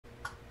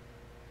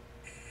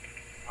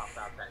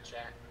stop that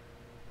chat.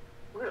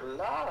 We're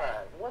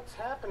live. What's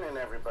happening,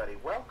 everybody?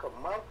 Welcome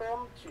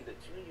to the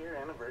 2-year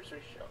anniversary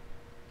show.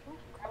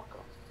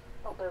 Welcome.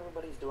 Hope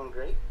everybody's doing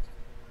great.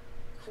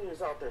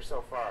 Who's out there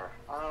so far?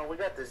 We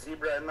got the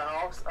Zebra in the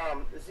house.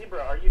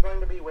 Zebra, are you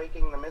going to be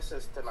waking the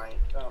missus tonight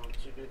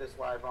to do this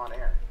live on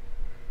air?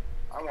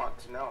 I want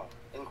to know.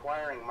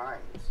 Inquiring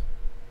minds.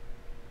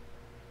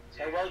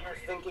 And while you're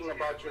thinking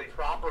about your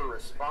proper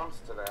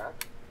response to that,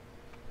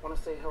 I want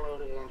to say hello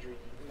to Andrew,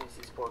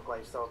 Macy's Pork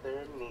Life's out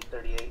there, Neat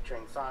 38,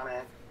 Train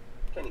Sonic,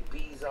 Kenny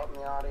B's out in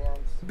the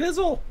audience.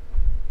 Bizzle!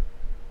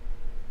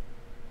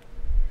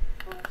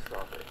 Still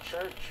out there at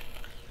church.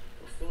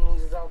 The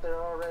Feenies is out there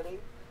already.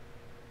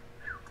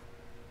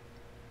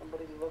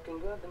 Somebody looking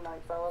good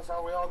tonight, fellas.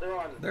 How we all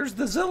doing? There's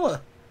the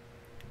Zilla.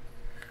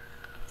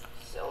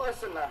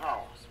 Zilla's in the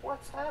house.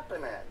 What's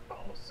happening? Oh,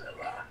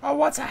 Zilla. Oh,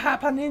 what's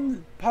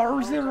happening?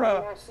 Power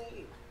Zero.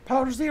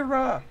 Power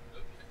Zero.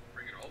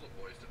 Bringing all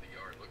the boys to the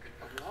yard looking.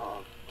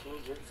 Oh, King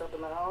Jig's up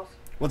in the house.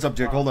 What's up,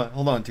 Jig? Hold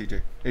on,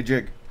 TJ. Hey,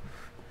 Jig.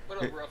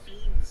 What up,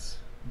 ruffians?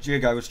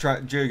 Jig,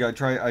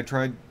 I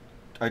tried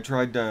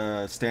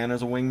Stan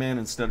as a wingman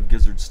instead of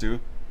Gizzard Stew.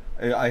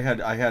 I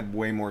had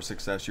way more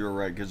success. You were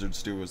right. Gizzard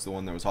Stew was the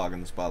one that was hogging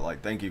the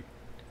spotlight. Thank you,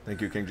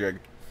 King Jig.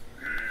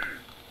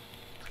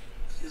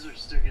 Gizzard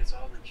Stew gets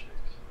all the chicks.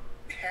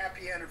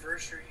 Happy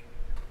anniversary.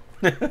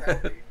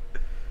 Did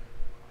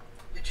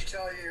you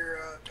tell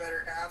your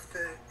better half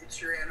that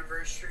it's your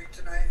anniversary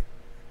tonight?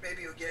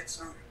 Maybe you'll get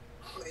some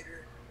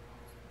later.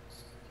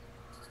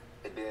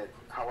 I did.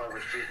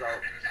 However, she's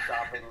out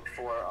shopping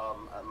for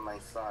my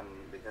son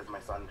because my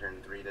son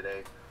turned 3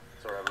 today.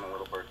 So we're having a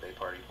little birthday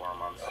party for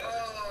him on Saturday.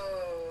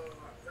 Oh,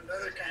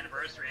 another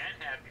Anniversary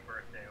and happy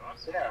birthday.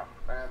 Awesome. Yeah,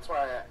 that's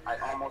why I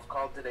almost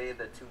called today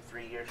the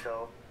 2-3-year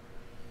show,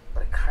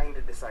 but I kind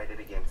of decided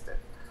against it.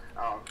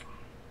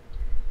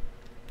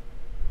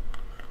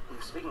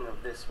 Speaking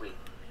of this week,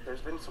 there's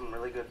been some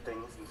really good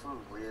things and some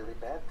really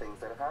bad things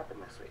that have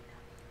happened this week.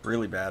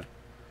 Really bad.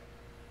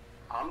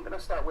 I'm going to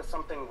start with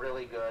something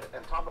really good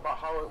and talk about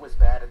how it was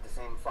bad at the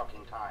same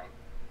fucking time.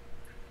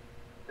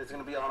 It's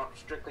going to be on a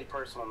strictly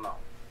personal note.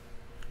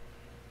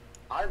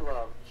 I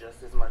love,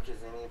 just as much as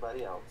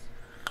anybody else,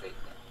 vape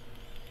mail.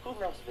 Who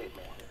loves vape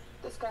mail here?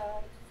 This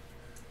guy.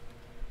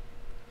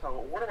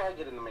 So what do I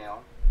get in the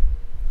mail?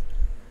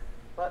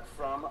 But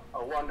from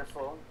a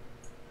wonderful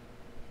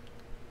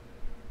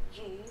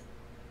G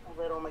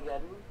over at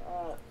Ohmageddon,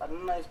 a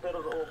nice bit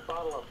of the old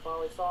bottle of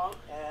Folly Song,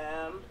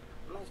 and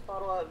a nice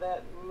bottle of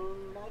that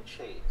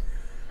Nightshade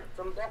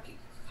from Ducky.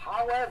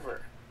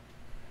 However,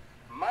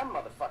 my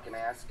motherfucking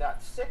ass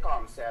got sick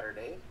on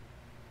Saturday,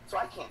 so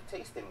I can't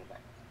taste anything.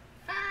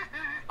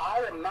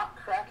 I am not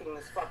cracking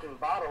this fucking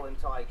bottle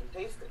until I can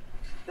taste it.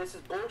 This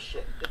is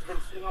bullshit. It's been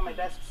sitting on my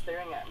desk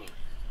staring at me,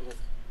 because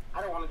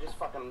I don't want to just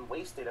fucking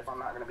waste it if I'm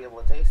not going to be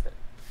able to taste it.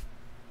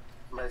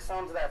 By the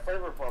sounds of that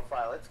flavor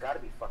profile, it's got to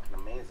be fucking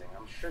amazing.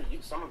 I'm sure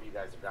some of you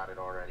guys have got it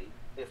already,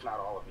 if not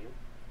all of you.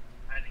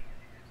 I think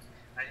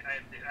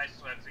I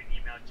still have to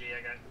email Jay.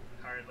 I got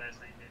hired last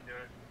night to do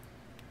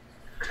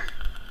it.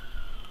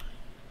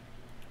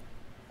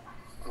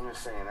 I'm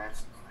just saying,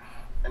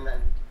 and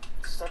then,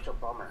 such a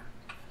bummer.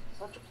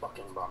 Such a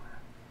fucking bummer.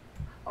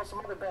 Oh, some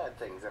other bad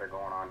things that are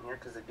going on here,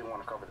 because I do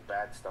want to cover the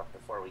bad stuff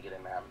before we get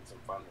into having some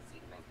fun this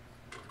evening.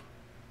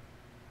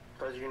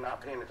 Because you're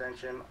not paying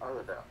attention,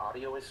 oh, the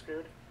audio is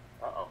screwed?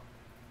 Uh-oh.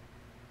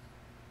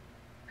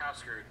 How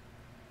screwed?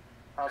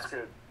 How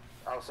screwed?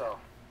 How so?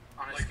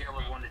 On a scale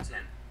of 1 to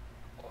 10.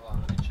 Hold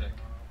on, let me check.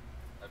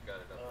 I've got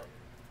it up.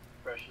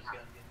 Fresh is gonna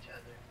get each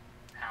other.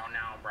 How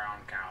now, brown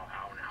cow?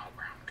 How now,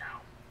 brown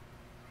cow?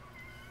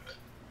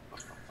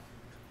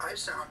 I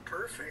sound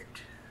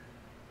perfect.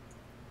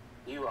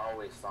 You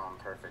always sound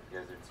perfect,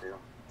 Gizzard, too.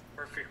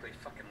 Perfectly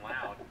fucking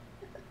loud.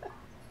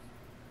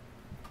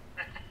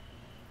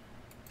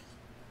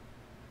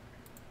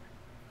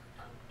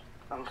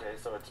 Okay,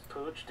 so it's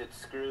pooched, it's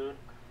screwed.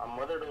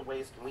 What other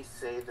ways can we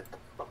say that the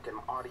fucking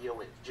audio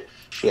is just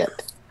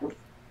shit?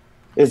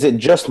 Is it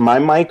just my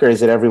mic or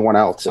is it everyone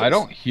else's? I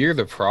don't hear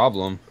the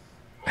problem.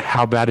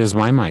 How bad is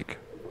my mic?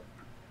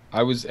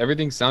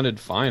 Everything sounded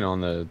fine on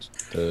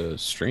the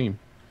stream.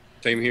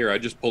 Same here. I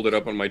just pulled it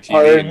up on my TV.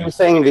 Are you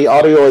saying the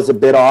audio is a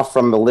bit off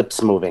from the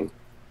lips moving?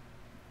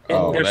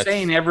 Oh, They're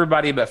saying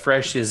everybody but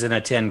Fresh is in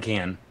a tin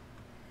can.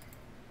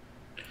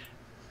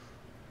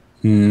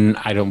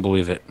 I don't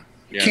believe it.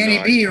 Yeah, Kenny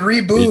no, B,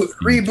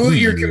 reboot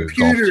your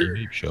computer.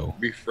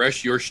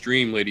 refresh your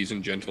stream, ladies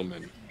and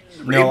gentlemen.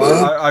 No,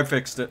 Reboot. I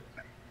fixed it.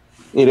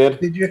 You did?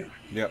 Did you?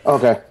 Yep.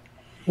 Okay.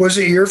 Was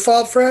it your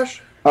fault,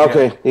 Fresh?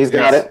 Okay, Yeah. he's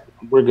got it.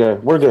 We're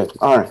good. We're good.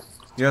 All right.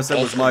 Yes, it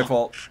was my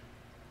fault.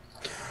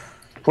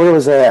 Where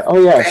was that?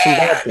 Oh, yeah, some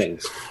bad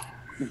things.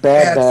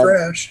 Bad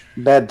Fresh.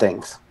 Bad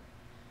things.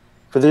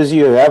 For those of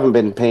you who haven't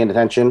been paying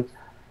attention,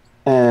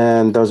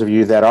 and those of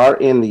you that are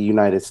in the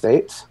United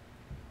States,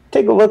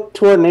 take a look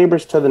to our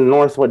neighbors to the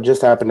north, what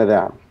just happened to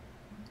them.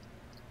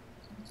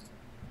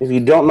 If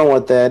you don't know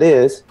what that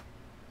is,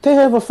 they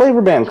have a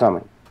flavor ban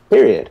coming.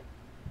 Period.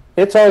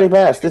 It's already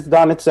passed. It's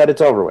done. It's said.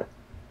 It's over with.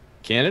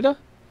 Canada?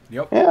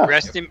 Yep. Yeah.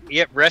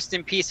 Rest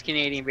in peace,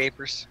 Canadian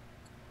vapors.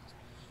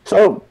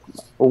 So,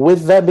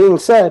 with that being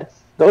said,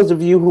 those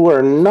of you who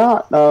are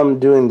not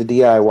doing the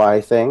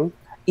DIY thing,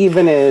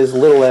 even as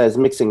little as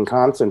mixing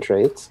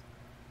concentrates,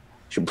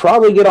 should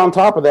probably get on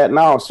top of that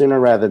now sooner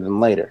rather than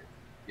later.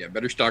 Yeah,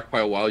 better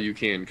stockpile while you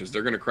can, because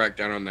they're going to crack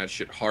down on that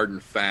shit hard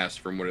and fast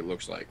from what it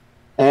looks like.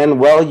 And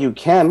while you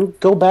can,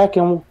 go back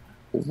and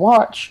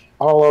watch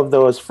all of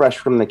those fresh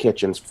from the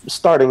kitchens,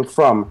 starting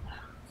from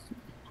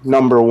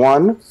number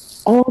 1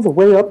 all the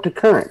way up to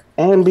current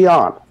and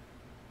beyond.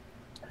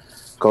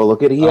 Go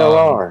look at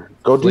ELR.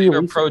 Go do your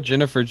Flavor Pro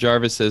Jennifer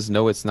Jarvis says,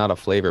 no, it's not a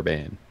flavor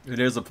ban. It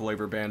is a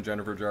flavor ban,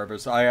 Jennifer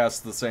Jarvis. I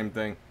asked the same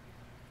thing.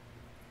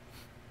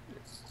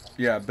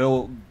 Yeah,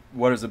 Bill,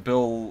 what is it,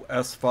 Bill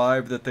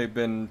S5 that they've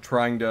been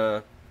trying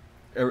to...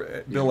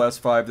 Bill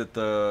S5 that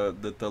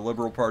the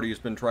Liberal Party has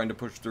been trying to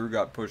push through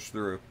got pushed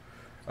through.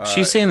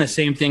 She's saying the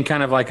same thing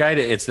kind of like I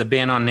did. It's the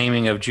ban on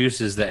naming of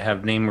juices that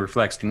have name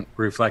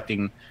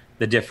reflecting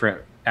the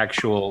different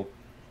actual...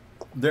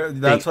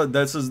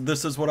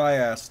 This is what I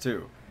asked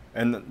too.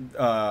 And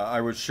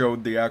I was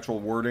showed the actual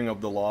wording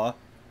of the law,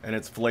 and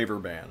it's flavor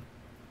ban.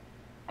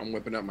 I'm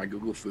whipping out my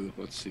Google foo.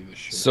 Let's see this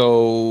shit.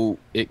 So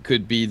it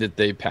could be that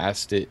they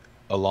passed it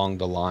along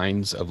the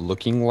lines of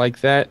looking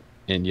like that,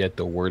 and yet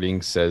the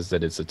wording says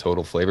that it's a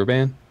total flavor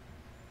ban?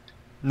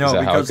 No,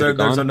 because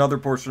there's another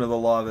portion of the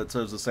law that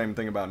says the same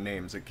thing about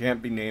names. It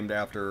can't be named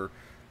after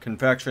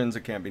confections.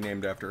 It can't be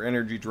named after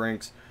energy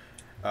drinks.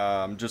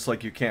 Just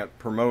like you can't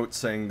promote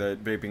saying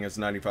that vaping is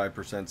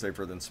 95%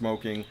 safer than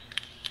smoking.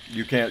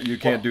 You can't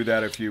do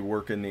that if you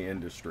work in the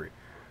industry.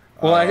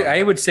 Well,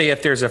 I would say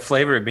if there's a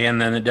flavor ban,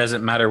 then it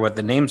doesn't matter what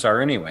the names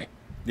are anyway.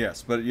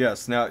 Yes, but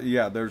yes, now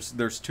yeah,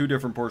 there's two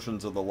different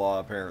portions of the law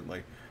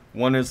apparently.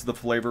 One is the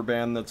flavor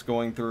ban that's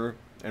going through,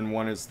 and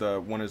one is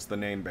the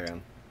name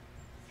ban.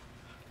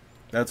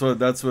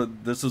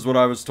 This is what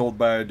I was told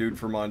by a dude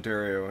from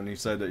Ontario, and he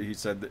said that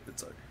it's an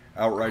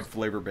outright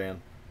flavor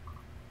ban.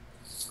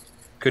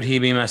 Could he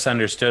be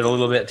misunderstood a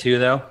little bit too,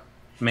 though?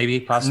 Maybe,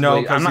 possibly. No,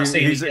 I'm not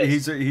because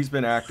saying he's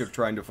been active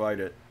trying to fight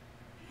it.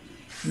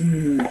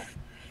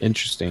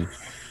 Interesting.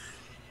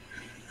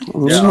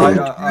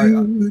 Yeah,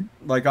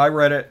 I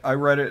read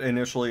it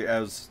initially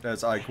as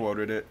I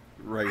quoted it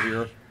right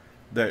here,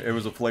 that it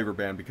was a flavor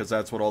ban because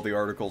that's what all the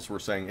articles were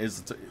saying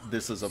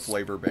this is a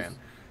flavor ban.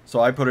 So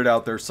I put it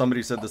out there.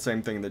 Somebody said the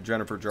same thing that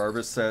Jennifer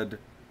Jarvis said.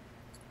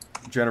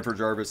 Jennifer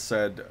Jarvis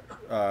said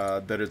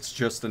that it's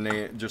just a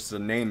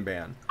name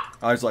ban.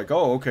 I was like,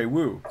 oh, okay,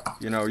 woo.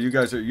 You know, you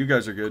guys are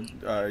good.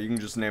 You can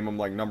just name them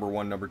like number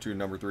 1, number 2,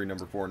 number 3,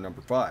 number 4, and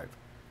number 5.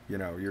 You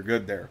know, you're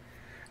good there.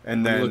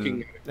 And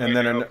then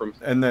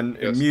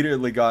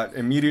immediately got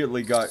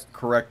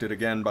corrected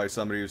again by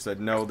somebody who said,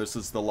 no, this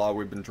is the law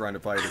we've been trying to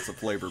fight. It's a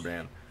flavor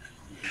ban.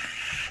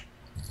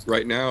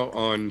 Right now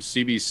on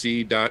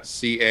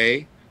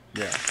cbc.ca,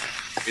 yeah,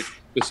 it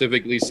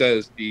specifically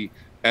says the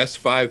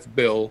S5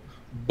 bill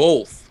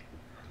both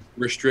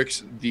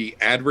restricts the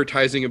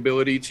advertising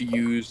ability to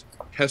use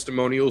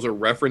testimonials or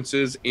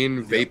references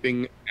in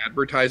vaping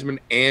advertisement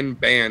and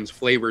bans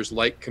flavors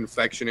like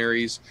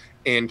confectionaries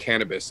and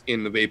cannabis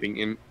in the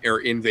vaping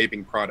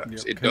vaping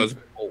products. Yep. It does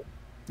both.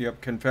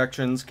 Yep,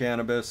 confections,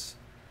 cannabis,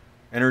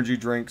 energy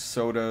drinks,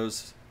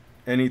 sodas,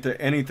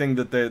 anything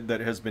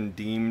that has been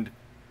deemed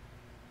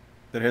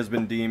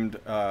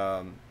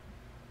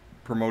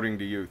promoting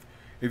to youth.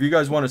 If you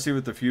guys want to see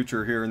what the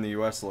future here in the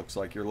U.S. looks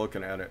like, you're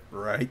looking at it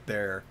right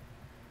there.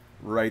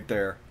 Right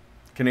there.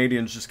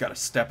 Canadians just got a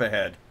step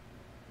ahead.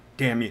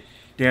 Damn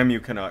you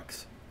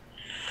Canucks.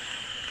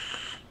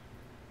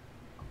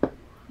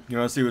 You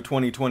want to see what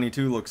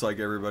 2022 looks like,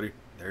 everybody?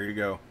 There you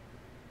go.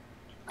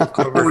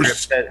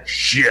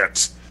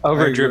 Shit.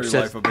 Overdrip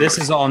says, this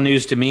is all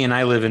news to me, and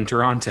I live in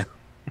Toronto.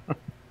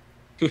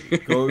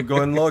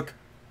 Go and look.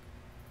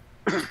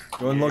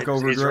 Go and look,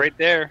 Overdrip. It's right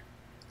there.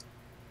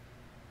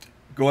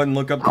 Go ahead and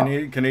look up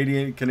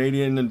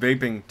Canadian and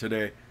vaping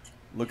today.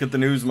 Look at the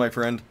news, my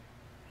friend.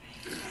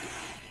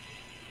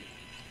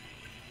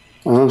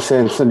 I'm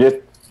saying, so just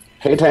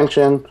pay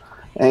attention,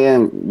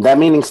 and that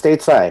meaning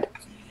stateside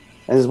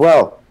as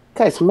well.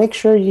 Guys, make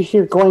sure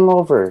you're going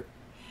over.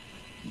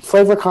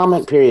 Flavor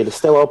comment period is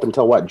still open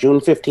until what, June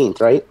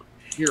 15th, right?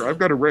 Here, I've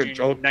got a wrench.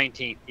 June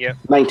 19th, yep.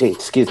 19th,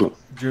 excuse me.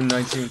 June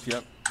 19th,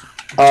 yep.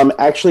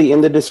 Actually,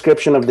 in the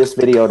description of this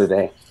video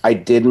today, I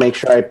did make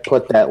sure I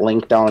put that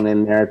link down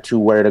in there to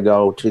where to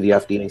go to the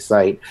FDA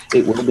site.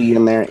 It will be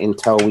in there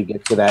until we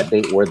get to that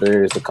date where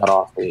there is a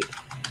cutoff date.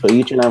 So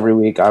each and every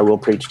week, I will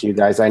preach to you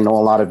guys. I know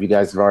a lot of you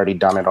guys have already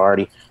done it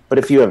already, but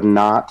if you have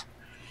not,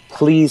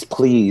 please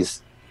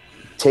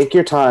take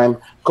your time.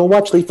 Go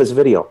watch Leafa's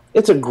video.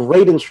 It's a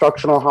great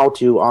instructional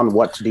how-to on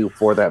what to do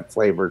for that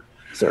flavor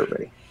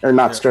survey. Or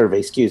not survey,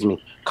 excuse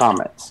me,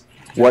 comments.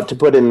 What to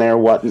put in there,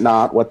 what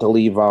not, what to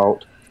leave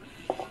out.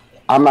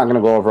 I'm not going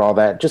to go over all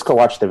that. Just go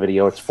watch the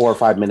video. It's 4 or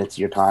 5 minutes of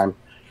your time.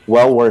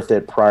 Well worth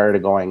it prior to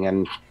going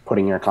and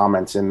putting your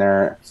comments in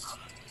there.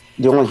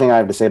 The only thing I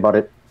have to say about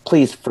it,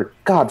 please, for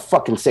God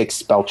fucking sake,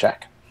 spell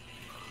check.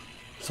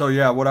 So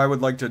yeah, what I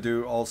would like to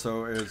do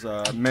also is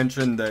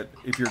mention that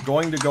if you're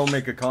going to go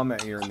make a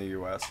comment here in the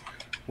U.S.,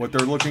 what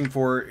they're looking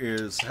for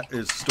is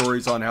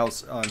stories on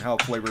how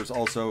flavors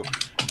also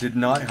did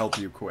not help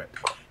you quit.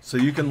 So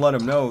you can let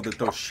them know that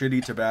those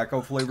shitty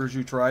tobacco flavors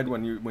you tried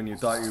when you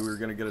thought you were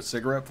going to get a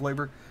cigarette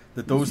flavor,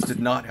 that those did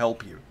not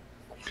help you.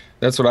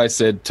 That's what I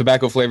said.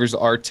 Tobacco flavors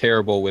are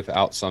terrible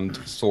without some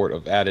sort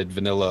of added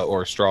vanilla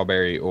or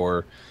strawberry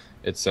or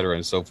et cetera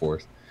and so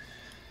forth.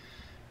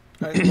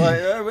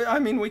 I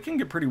mean, we can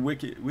get pretty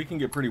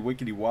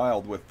wickedy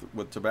wild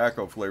with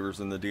tobacco flavors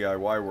in the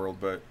DIY world,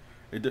 but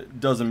it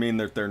doesn't mean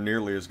that they're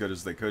nearly as good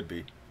as they could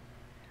be,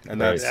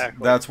 and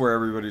that's where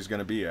everybody's going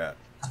to be at.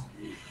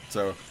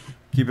 So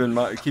keep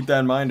that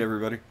in mind,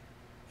 everybody.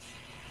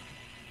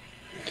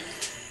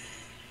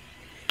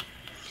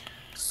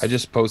 I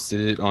just posted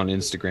it on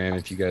Instagram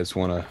if you guys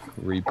want to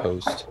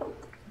repost.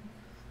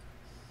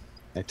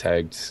 I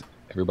tagged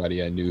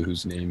everybody I knew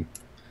whose name.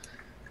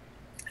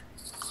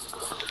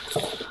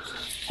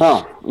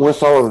 Well,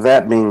 with all of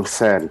that being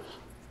said,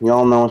 you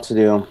all know what to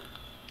do.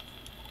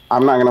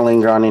 I'm not going to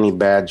linger on any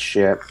bad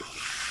shit.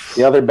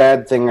 The other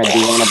bad thing I do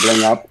want to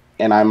bring up,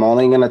 and I'm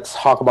only going to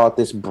talk about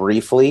this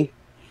briefly,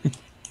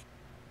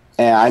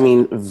 and I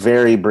mean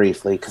very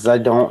briefly, because I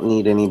don't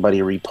need anybody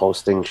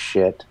reposting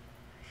shit.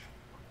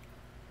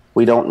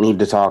 We don't need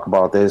to talk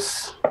about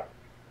this.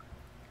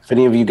 If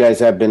any of you guys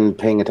have been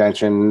paying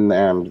attention,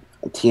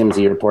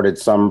 TMZ reported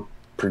some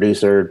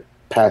producer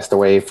passed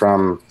away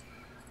from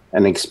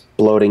an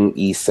exploding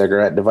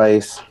e-cigarette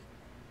device.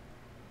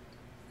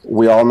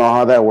 We all know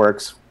how that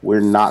works. We're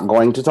not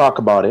going to talk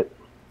about it.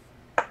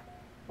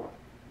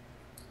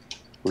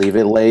 Leave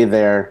it lay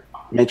there.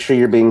 Make sure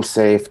you're being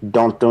safe.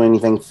 Don't do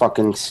anything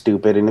fucking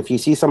stupid. And if you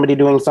see somebody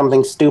doing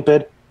something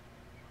stupid,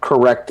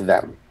 correct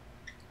them.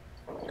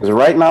 Because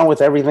right now,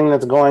 with everything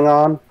that's going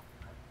on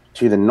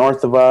to the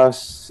north of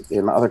us,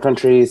 in other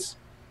countries,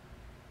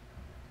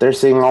 they're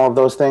seeing all of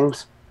those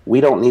things. We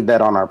don't need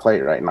that on our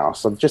plate right now.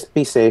 So just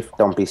be safe.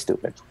 Don't be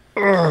stupid.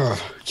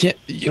 You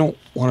don't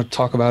want to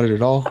talk about it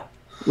at all?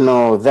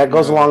 No, that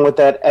goes along with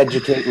that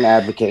educate and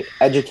advocate.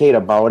 Educate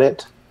about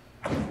it.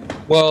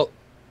 Well,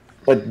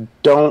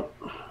 but don't.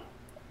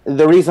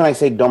 The reason I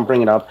say don't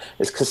bring it up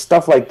is because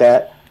stuff like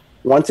that,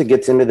 once it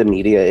gets into the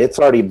media, it's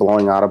already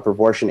blowing out of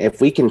proportion.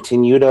 If we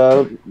continue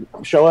to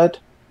show it.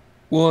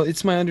 Well,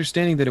 it's my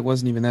understanding that it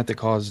wasn't even that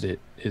caused it.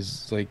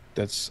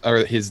 Or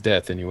his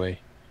death anyway.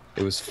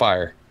 It was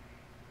fire.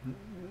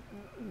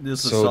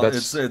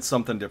 It's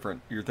something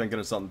different. You're thinking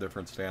of something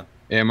different, Stan.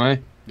 Am I?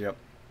 Yep.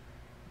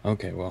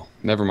 Okay, well,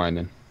 never mind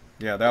then.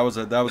 Yeah, that was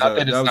a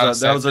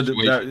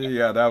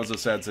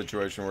sad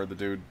situation where the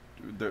dude,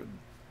 the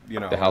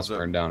house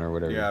burned down or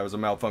whatever. Yeah, it was a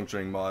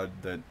malfunctioning mod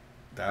that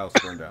the house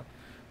burned down.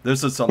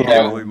 This is something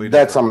completely different.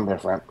 That's something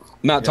different.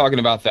 Not talking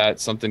about that,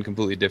 something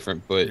completely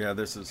different, but yeah,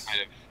 this is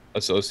kind of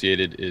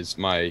associated. Is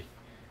my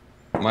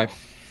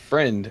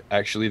friend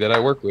actually that I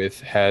work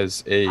with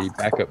has a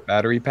backup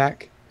battery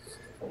pack,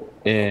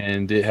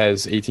 and it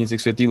has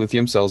 18650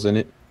 lithium cells in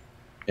it,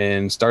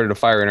 and started a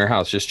fire in her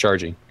house just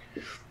charging.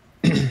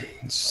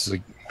 It's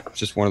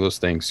just one of those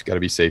things. Got to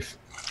be safe.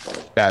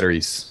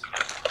 Batteries,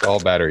 all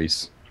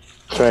batteries.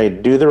 That's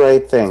right. Do the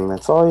right thing.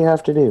 That's all you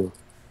have to do.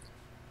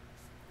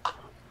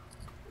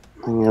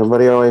 And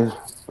everybody always,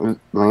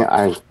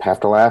 I have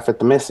to laugh at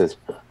the missus.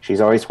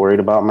 She's always worried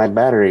about my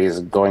batteries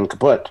going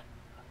kaput.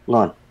 Come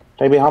on.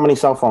 Maybe how many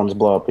cell phones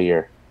blow up a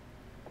year?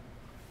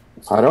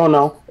 I don't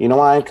know. You know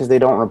why? Because they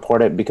don't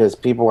report it, because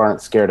people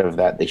aren't scared of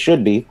that. They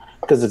should be,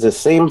 because it's the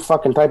same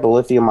fucking type of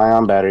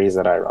lithium-ion batteries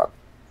that I run.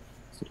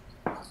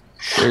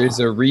 There is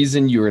a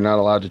reason you are not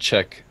allowed to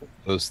check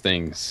those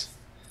things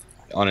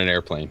on an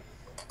airplane.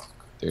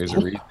 There's a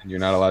reason you're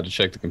not allowed to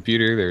check the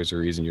computer. There's a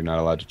reason you're not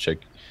allowed to check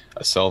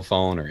a cell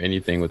phone or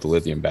anything with a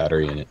lithium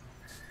battery in it.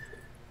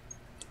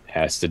 It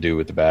has to do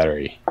with the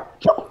battery.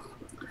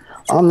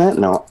 On that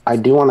note, I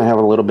do want to have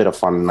a little bit of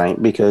fun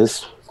tonight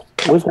because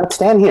we've got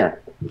Stan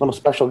here. A little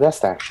special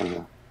guest action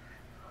here.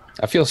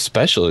 I feel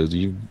special.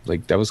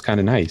 That was kind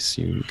of nice.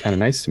 You're kind of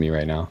nice to me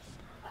right now.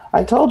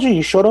 I told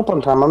you showed up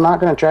on time. I'm not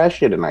going to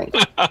trash you tonight.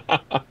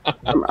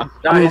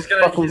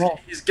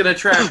 He's gonna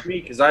trash me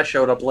because I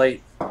showed up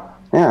late.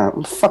 Yeah,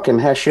 fucking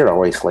Hesh, you're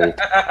always late.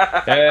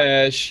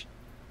 Hesh.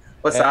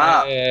 What's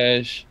up?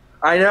 Hesh.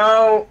 I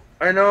know.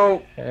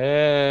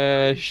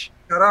 Hesh.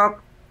 Shut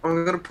up.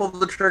 I'm gonna pull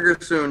the trigger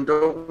soon.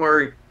 Don't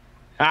worry.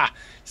 Ha!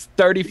 It's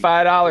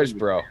 $35,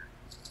 bro.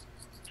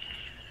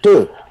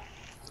 Dude.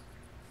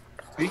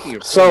 Speaking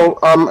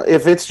of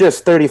if it's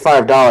just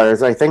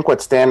 $35, I think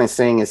what Stan is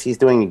saying is he's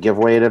doing a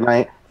giveaway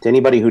tonight. To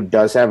anybody who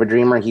does have a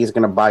Dreamer, he's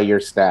going to buy your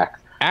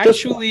stack.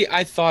 Actually,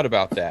 I thought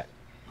about that.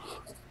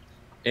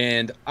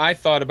 And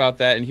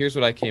here's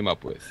what I came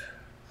up with.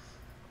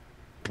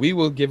 We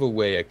will give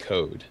away a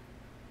code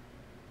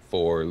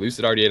for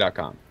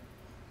lucidrda.com.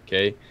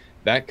 Okay?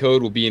 That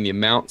code will be in the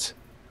amount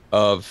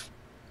of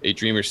a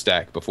Dreamer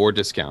stack before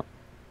discount.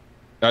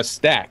 A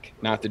stack,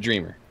 not the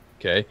Dreamer.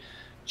 Okay?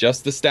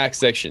 Just the stack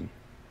section.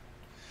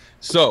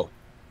 So,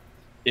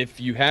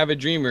 if you have a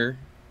Dreamer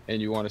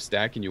and you want a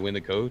stack and you win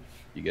the code,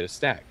 you get a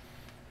stack.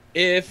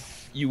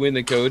 If you win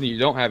the code and you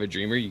don't have a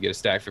Dreamer, you get a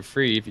stack for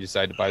free if you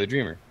decide to buy the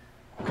Dreamer.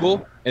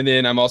 Cool. And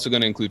then I'm also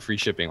going to include free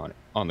shipping on it,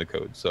 on the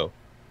code. So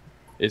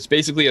it's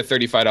basically a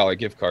 $35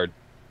 gift card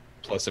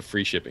plus a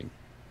free shipping.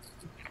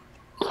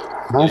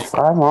 Nice.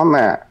 I want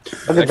that.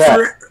 Look at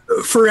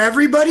that. For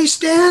everybody,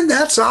 Stan?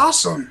 That's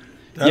awesome.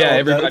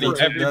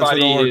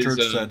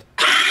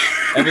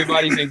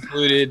 Everybody's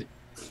included,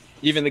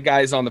 even the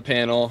guys on the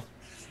panel.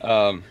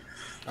 I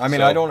mean,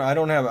 so, I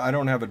don't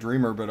have a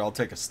Dreamer, but I'll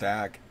take a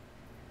stack.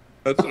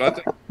 That's what I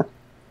think.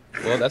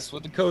 Well, that's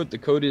what the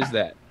code is.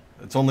 That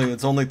it's only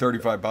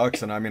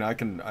 $35, and I mean, I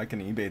can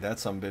eBay that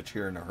sumbitch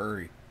here in a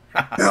hurry.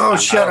 Oh,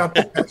 shut up.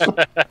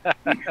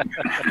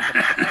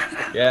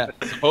 Yeah,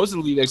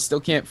 supposedly they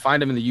still can't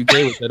find them in the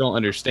UK, which I don't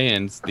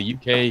understand. The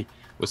UK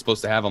was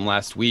supposed to have them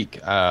last week.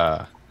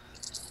 And,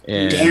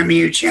 damn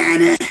you,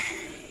 China.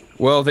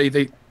 Well,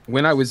 they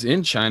when I was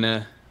in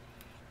China,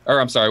 or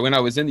I'm sorry, when I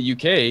was in the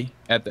UK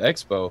at the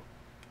expo,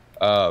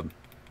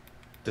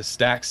 the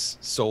stacks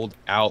sold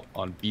out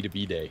on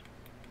B2B day.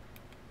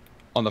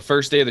 On the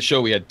first day of the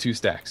show, we had two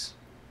stack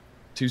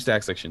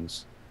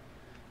sections.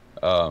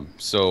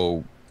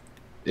 So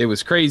it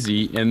was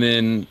crazy. And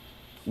then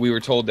we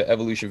were told that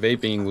Evolution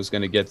Vaping was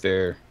going to get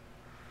their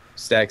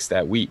stacks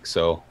that week.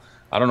 So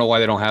I don't know why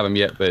they don't have them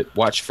yet, but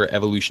watch for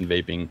Evolution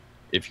Vaping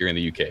if you're in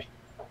the UK.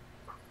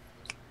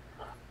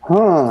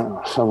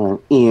 So when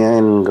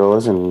Ian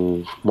goes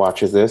and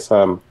watches this,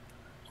 go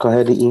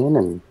ahead to Ian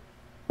and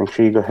make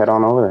sure you go head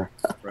on over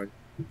there. Right.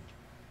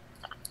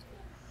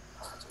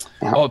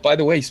 Oh, by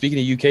the way, speaking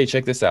of UK,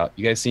 check this out.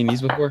 You guys seen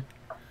these before?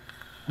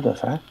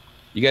 What's that?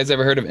 You guys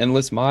ever heard of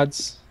Endless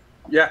Mods?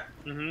 Yeah.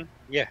 Mm-hmm.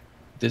 Yeah.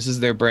 This is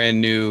their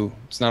brand new.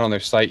 It's not on their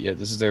site yet.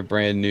 This is their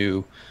brand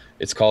new.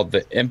 It's called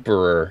the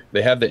Emperor.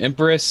 They have the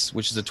Empress,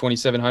 which is a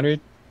 2700.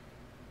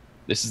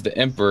 This is the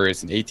Emperor.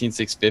 It's an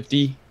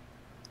 18650.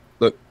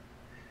 Look,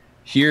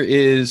 here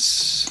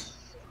is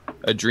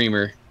a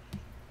Dreamer.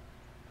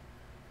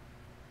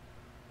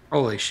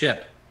 Holy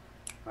shit.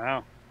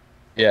 Wow.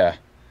 Yeah.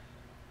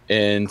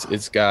 And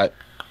it's got,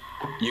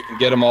 you can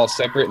get them all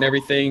separate and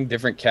everything,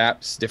 different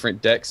caps, different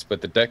decks,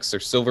 but the decks are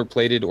silver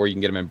plated or you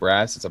can get them in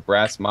brass. It's a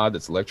brass mod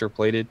that's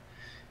electroplated.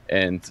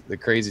 And the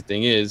crazy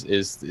thing is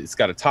it's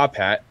got a top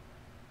hat,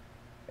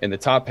 and the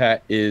top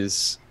hat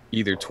is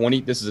either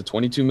this is a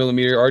 22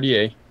 millimeter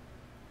RDA,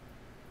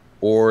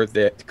 or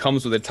that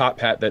comes with a top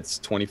hat that's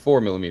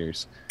 24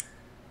 millimeters.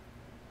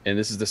 And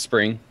this is the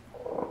spring.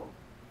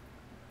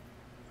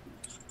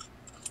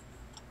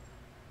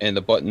 And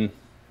the button.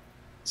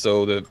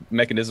 So the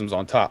mechanism's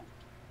on top.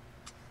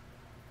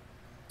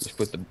 Just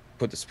put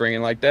the spring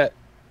in like that.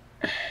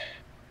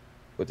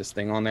 Put this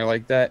thing on there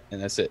like that,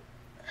 and that's it.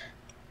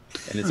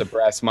 And it's a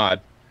brass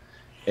mod.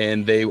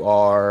 And they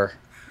are,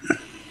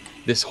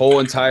 this whole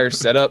entire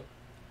setup,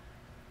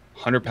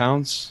 100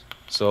 pounds.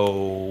 So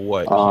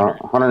what?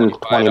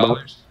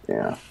 $120.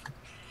 Yeah.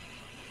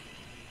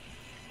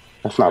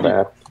 That's not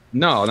bad.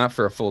 No, not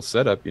for a full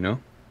setup, you know.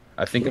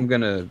 I think I'm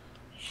gonna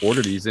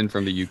order these in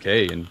from the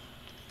UK, and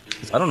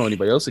I don't know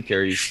anybody else that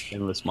carries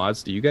Endless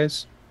Mods. Do you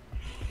guys?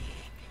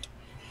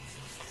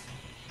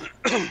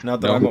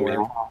 Not that I'm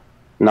aware.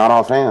 Not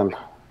offhand.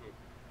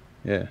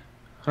 Yeah,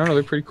 I don't know.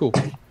 They're pretty cool.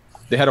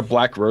 They had a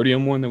black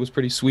rhodium one that was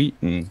pretty sweet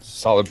and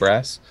solid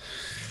brass.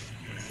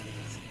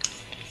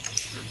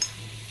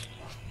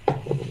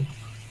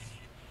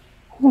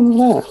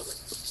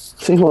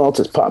 See who else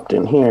has popped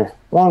in here.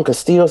 Juan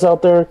Castillo's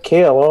out there.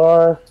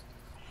 KLR.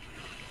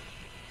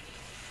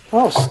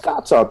 Oh,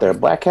 Scott's out there.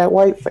 Black Hat,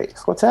 White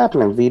Face. What's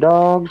happening,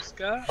 V-Dog?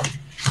 Scott.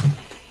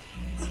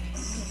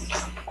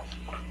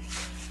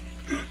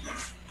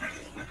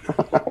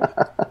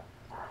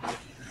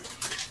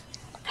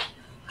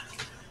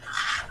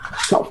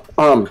 So,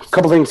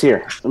 couple things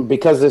here.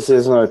 Because this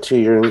is a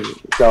 2-year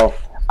ago,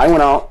 I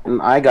went out and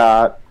I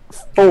got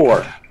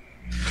 4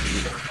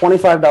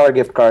 $25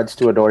 gift cards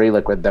to Adore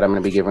Eliquid that I'm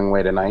going to be giving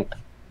away tonight.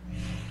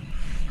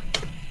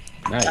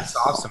 Nice. That's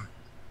awesome.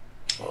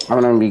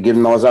 I'm going to be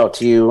giving those out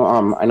to you.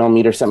 I know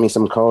Meter sent me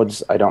some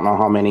codes. I don't know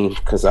how many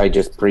because I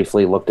just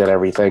briefly looked at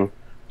everything.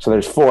 So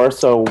there's 4.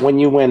 So when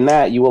you win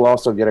that, you will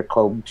also get a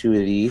code to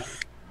the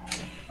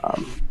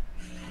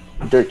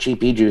Dirt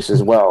Cheap E-Juice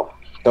as well.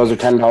 Those are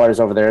 $10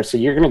 over there. So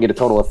you're going to get a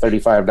total of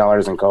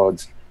 $35 in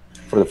codes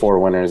for the 4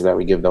 winners that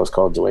we give those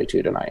codes away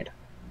to tonight.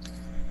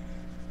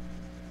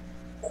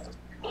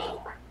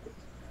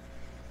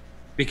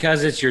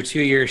 Because it's your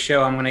 2-year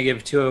show, I'm going to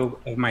give 2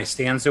 of my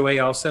stands away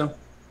also.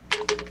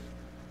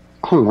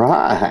 All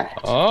right.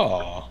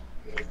 Oh.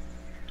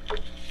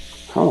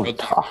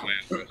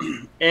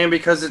 And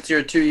because it's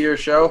your 2-year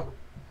show,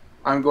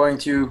 I'm going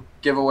to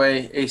give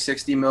away a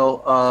 60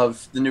 mil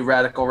of the new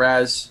Radical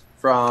Raz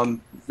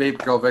from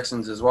Vape Girl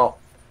Vixens as well.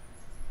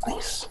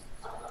 Nice.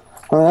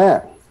 All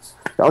right.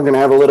 Y'all going to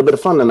have a little bit of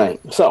fun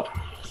tonight. So,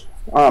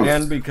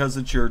 and because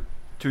it's your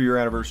 2-year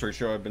anniversary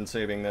show, I've been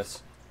saving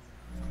this.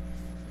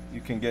 You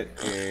can get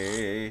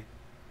a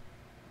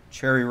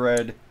Cherry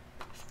Red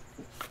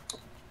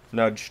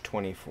Nudge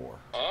 24.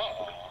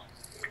 Oh.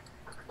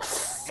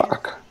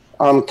 Fuck.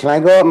 Can I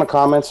go out in the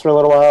comments for a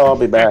little while? I'll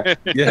be back.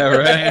 Yeah,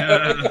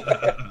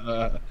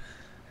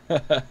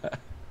 right.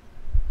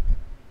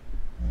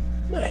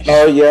 Nice.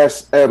 Oh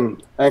yes.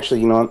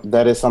 Actually, you know what?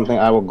 That is something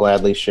I will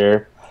gladly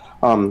share.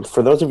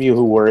 For those of you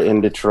who were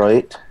in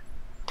Detroit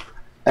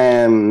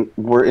and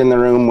were in the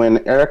room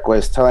when Eric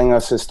was telling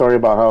us his story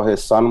about how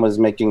his son was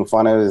making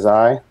fun of his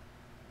eye,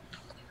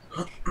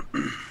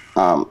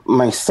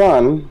 my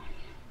son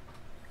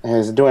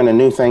is doing a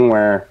new thing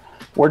where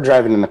we're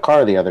driving in the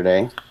car the other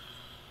day,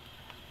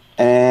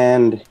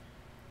 and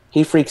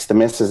he freaks the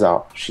missus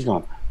out. She's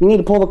going, "You need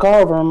to pull the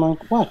car over." I'm like,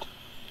 "What?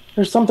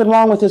 There's something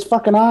wrong with his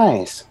fucking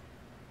eyes."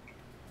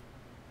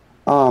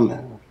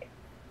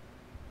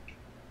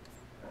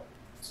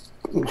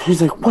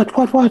 She's like,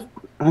 what?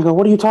 And I go,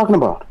 "What are you talking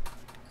about?"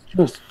 She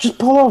goes, "Just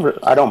pull over."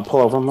 I don't pull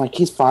over. I'm like,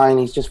 "He's fine.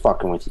 He's just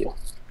fucking with you."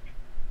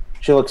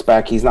 She looks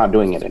back. He's not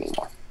doing it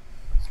anymore.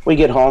 We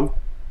get home.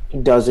 He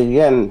does it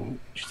again.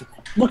 She's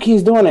like, "Look,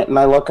 he's doing it." And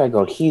I look, I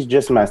go, "He's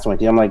just messing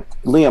with you." I'm like,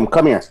 "Liam,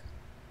 come here.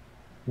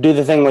 Do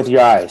the thing with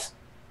your eyes."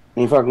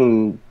 And he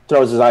fucking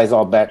throws his eyes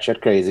all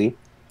batshit crazy.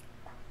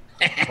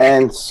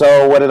 And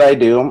so what did I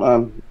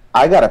do?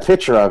 I got a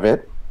picture of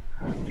it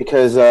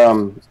because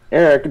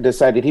Eric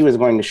decided he was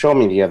going to show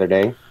me the other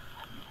day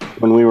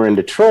when we were in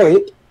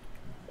Detroit,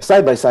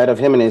 side by side of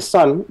him and his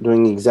son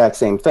doing the exact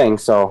same thing.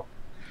 So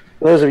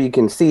those of you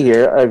can see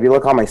here, if you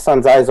look how my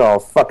son's eyes are all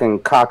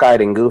fucking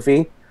cockeyed and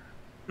goofy,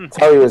 that's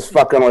how he was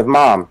fucking with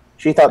mom.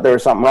 She thought there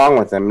was something wrong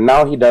with him.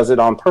 Now he does it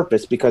on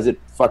purpose because it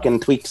fucking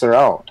tweaks her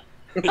out.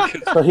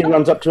 So he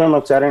runs up to him,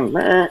 looks at her, and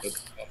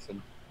That's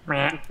awesome.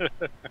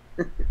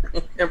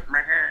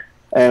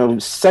 and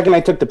the second I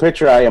took the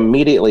picture, I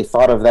immediately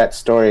thought of that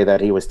story that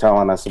he was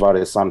telling us about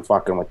his son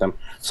fucking with him.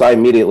 So I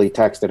immediately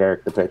texted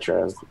Eric the picture.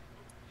 I was,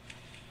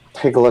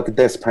 "Take a look at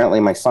this.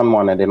 Apparently my son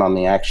wanted in on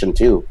the action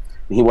too."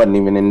 He wasn't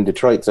even in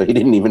Detroit, so he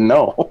didn't even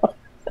know.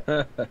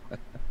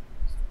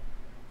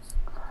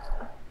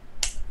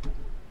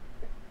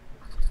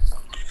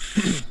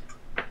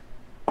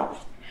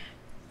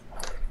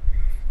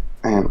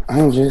 And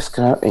I just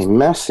got a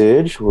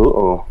message.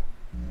 Uh-oh.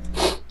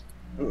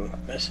 Ooh, a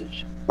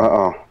message.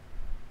 Uh-oh.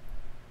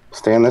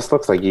 Stan, this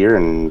looks like you're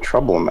in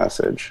trouble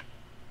message.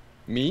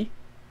 Me?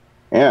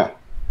 Yeah.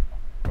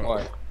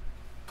 Why?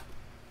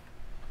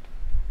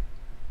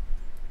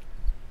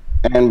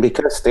 And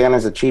because Stan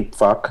is a cheap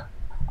fuck,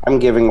 I'm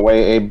giving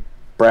away a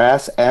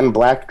brass and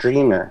black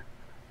dreamer,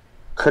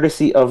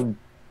 courtesy of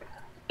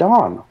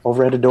Dawn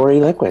over at Adore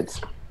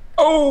Liquids.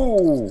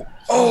 Oh!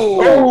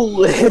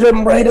 Oh, hit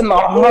him right in the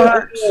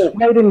heart,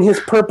 right in his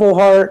purple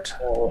heart.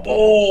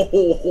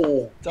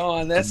 Oh!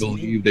 Dawn, I that's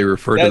believe they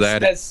refer to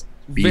that that's as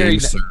very being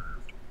served.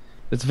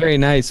 that's very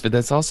nice, but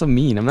that's also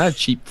mean. I'm not a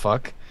cheap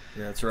fuck.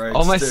 Yeah, that's right.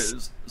 All my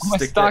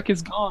Stick stock that,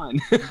 is gone.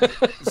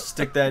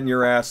 stick that in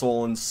your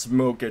asshole and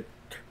smoke it.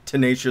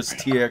 Tenacious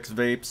TX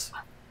vapes.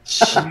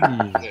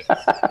 Jeez.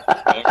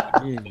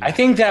 I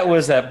think that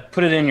was a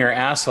put it in your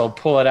asshole,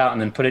 pull it out,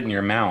 and then put it in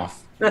your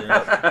mouth.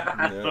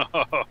 Yeah.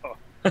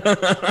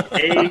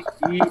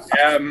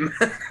 A-E-M.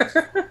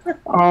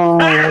 Oh,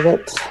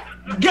 that's...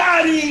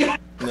 Got him!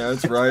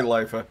 That's right,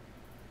 Lifa.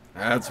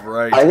 That's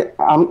right.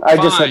 I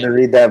just had to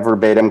read that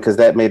verbatim because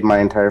that made my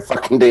entire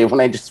fucking day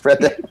when I just read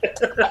that.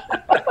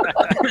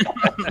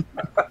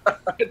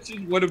 That's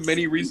just one of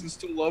many reasons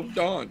to love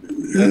Dawn.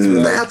 That's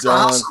right, That's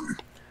John. awesome.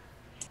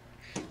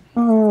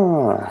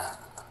 Oh.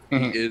 He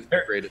is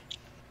great.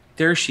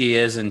 There she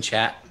is in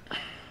chat.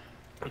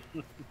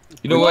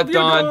 You know We what, love you,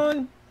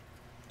 Dawn?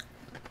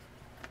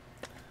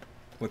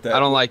 With that, I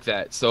don't like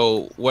that.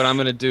 So what I'm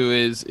gonna do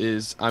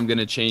is I'm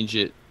gonna change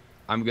it.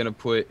 I'm gonna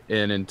put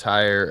an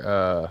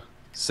entire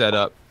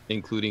setup,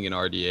 including an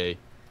RDA.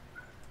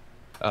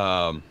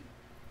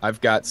 I've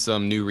got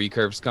some new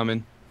recurves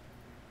coming,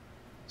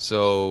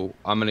 so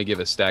I'm gonna give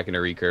a stack and a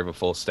recurve, a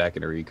full stack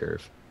and a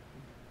recurve.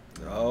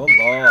 Oh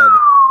Lord!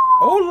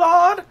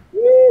 Oh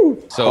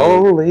Lord! So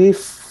Holy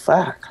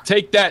fuck!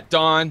 take that,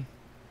 Dawn.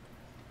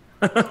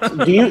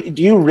 Do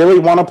you really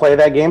want to play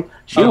that game?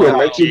 She would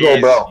let you go,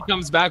 If bro. she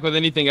comes back with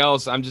anything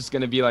else, I'm just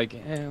gonna be like,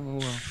 well.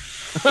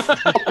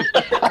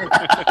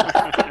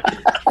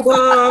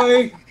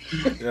 Bye.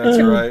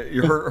 That's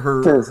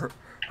right.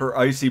 Her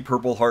icy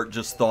purple heart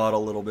just thawed a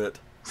little bit.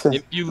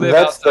 If you live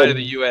That's outside the- of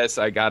the U.S.,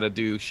 I gotta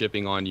do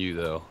shipping on you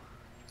though.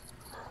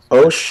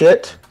 Oh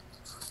shit!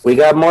 We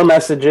got more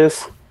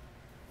messages.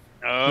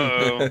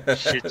 Oh,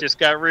 shit just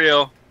got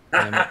real.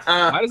 Damn it.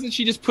 Why doesn't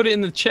she just put it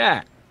in the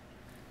chat?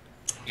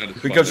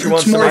 Because she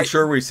wants to make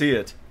sure we see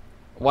it.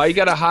 Why you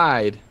gotta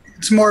hide?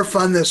 It's more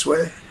fun this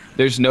way.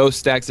 There's no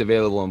stacks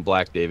available in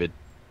black, David.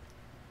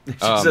 She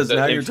says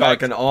now in you're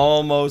fact- talking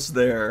almost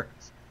there.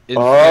 In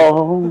fact,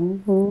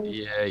 Oh.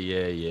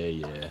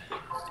 yeah.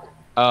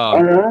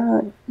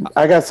 Alright.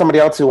 I got somebody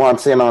else who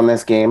wants in on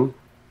this game.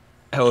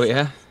 Oh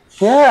yeah.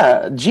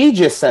 Yeah, G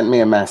just sent me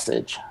a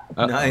message.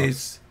 Uh-oh.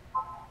 Nice.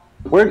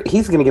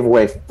 He's going to give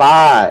away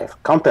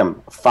 5, count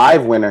them,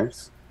 5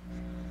 winners,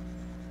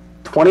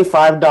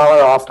 $25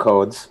 off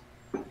codes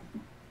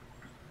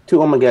to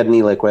Ohmageddon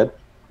Eliquid.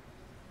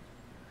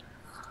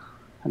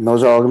 And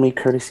those are all going to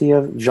be courtesy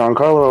of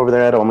Giancarlo over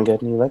there at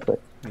Ohmageddon Eliquid.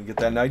 You get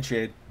that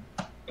nightshade.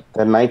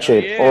 That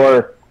nightshade. yeah.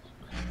 Or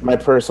my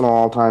personal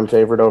all-time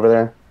favorite over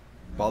there.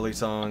 Bali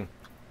song.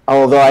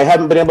 Although I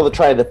haven't been able to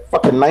try the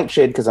fucking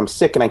nightshade because I'm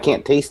sick and I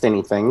can't taste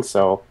anything,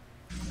 so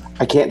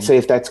I can't say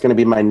if that's going to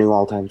be my new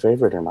all-time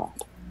favorite or not.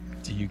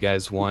 Do you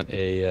guys want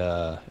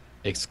a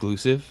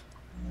exclusive?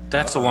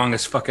 That's the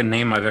longest fucking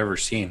name I've ever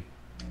seen.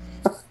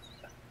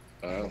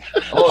 Oh, dude,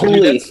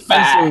 Holy that's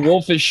Spencer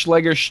Wolfish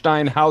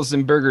Schlegerstein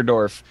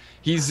Bergerdorf.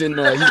 He's in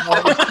the.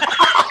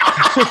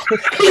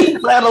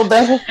 Rattle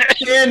devil.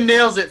 Dan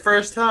nails it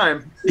first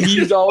time.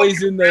 He's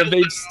always in the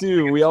vape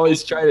stew. We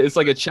always try to. It's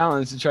like a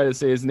challenge to try to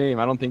say his name.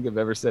 I don't think I've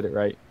ever said it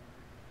right.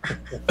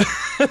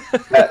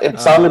 It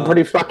sounded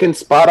pretty fucking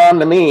spot on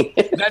to me.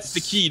 That's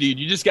the key, dude.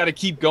 You just got to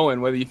keep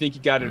going, whether you think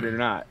you got it or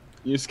not.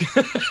 You just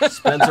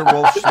Spencer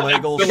Wolf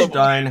Schlegel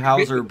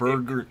Steinhauser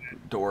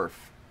Bergerdorf.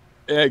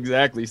 Yeah,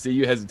 exactly. See,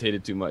 you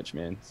hesitated too much,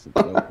 man.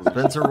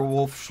 Spencer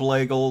Wolf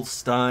Schlegel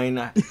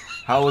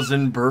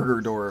Steinhausen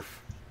Bergerdorf.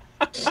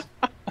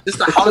 Just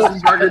the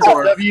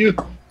Hausenbergerdorf. W.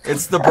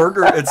 It's the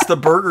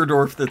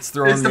Bergerdorf that's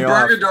throwing It's the me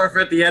off.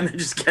 Bergerdorf at the end that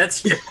just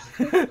gets you.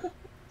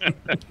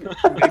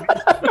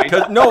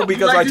 Because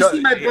I you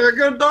see my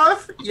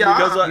Bergerdorf? Yeah.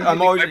 Because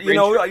I'm always,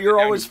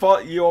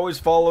 you always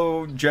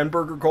follow Jen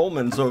Berger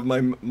Coleman, so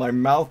my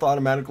mouth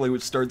automatically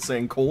would start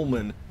saying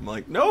Coleman. I'm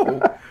like,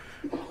 no.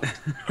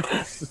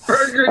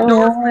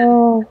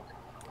 Bergerdorf.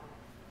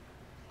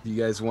 Do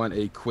you guys want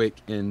a quick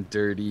and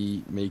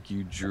dirty, make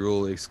you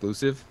drool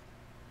exclusive?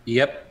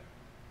 Yep.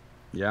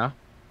 Yeah.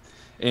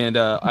 And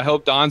I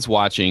hope Don's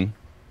watching,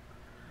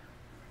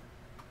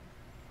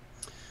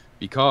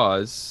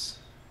 because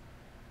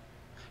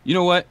you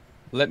know what?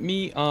 Let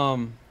me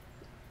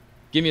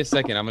give me a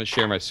second. I'm gonna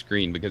share my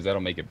screen because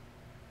that'll make it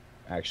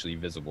actually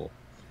visible.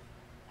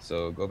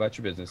 So go about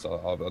your business.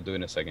 I'll do it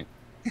in a second.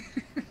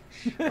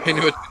 I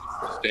knew it.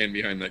 Stand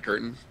behind that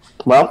curtain.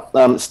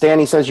 Well,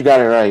 Stanny says you got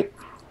it right.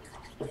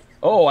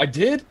 Oh, I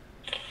did?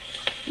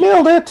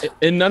 Nailed it.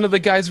 And none of the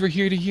guys were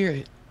here to hear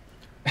it.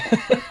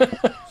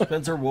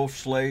 Spencer Wolf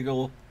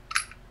Schlegel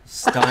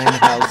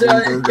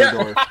Steinhausen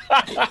Bergerdorf.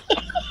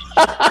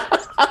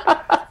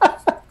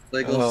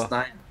 Schlegel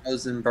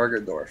Steinhausen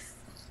Bergerdorf.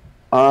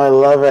 I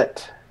love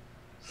it.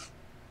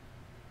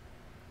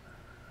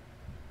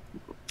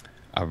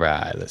 All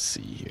right, let's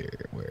see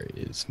here. Where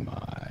is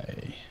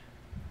my...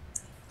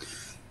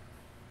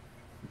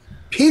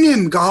 Pin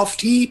him, Golf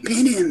Tee,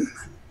 pin him.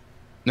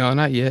 No,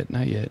 not yet,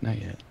 not yet, not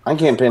yet. I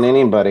can't pin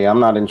anybody. I'm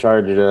not in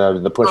charge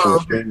of the pushing the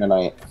stream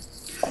tonight.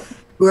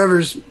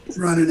 Whoever's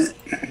running it.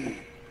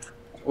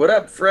 What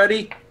up,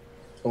 Freddie?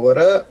 What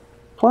up?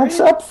 What's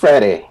up,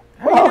 Freddie?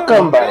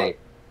 Welcome, buddy.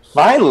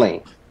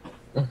 Finally.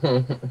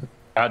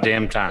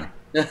 Goddamn time.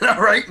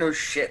 All right, no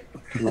shit.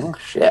 No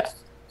shit.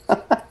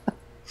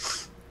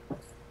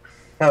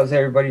 How's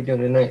everybody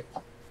doing tonight?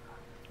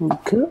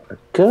 Good.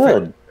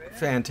 Good.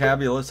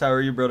 Fantabulous. How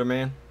are you, brother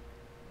man?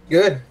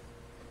 Good.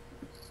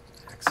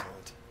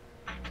 Excellent.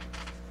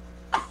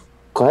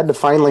 Glad to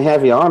finally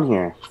have you on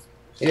here.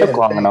 Yeah, Took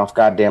long enough,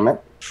 goddammit.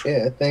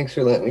 Yeah, thanks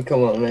for letting me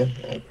come on, man.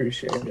 I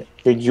appreciate it.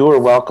 Dude, you were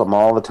welcome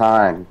all the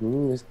time.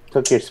 You just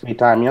took your sweet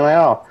time. You're like,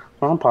 oh,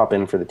 I'll pop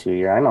in for the 2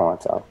 year. I know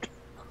what's up.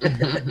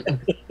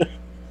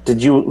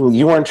 Did you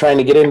weren't trying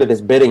to get into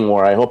this bidding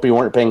war. I hope you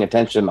weren't paying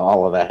attention to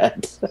all of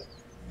that.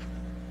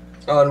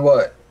 On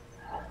what?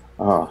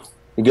 Oh,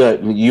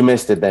 good. You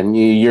missed it then.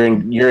 You're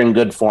in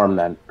good form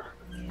then.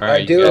 All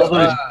right, I do.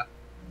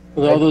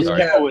 With all those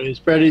Sorry.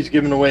 giveaways, Freddie's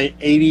giving away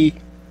 80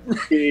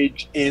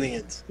 gauge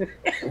aliens.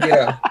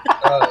 Yeah.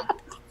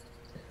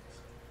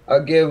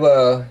 I'll give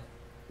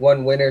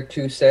one winner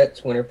 2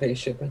 sets. Winner pays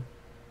shipping.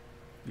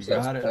 You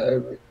got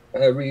it.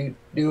 However you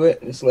do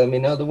it, just let me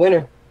know the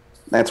winner.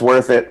 That's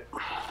worth it.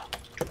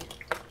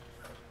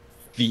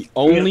 The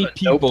only a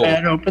people...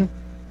 Notepad open?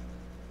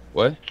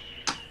 What?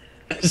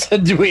 I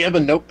said, do we have a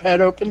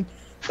notepad open?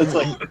 That's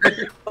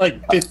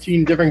like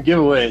 15 different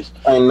giveaways.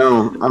 I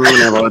know. I'm gonna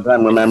have a hard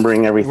time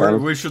remembering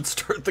everything. We should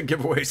start the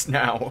giveaways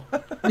now.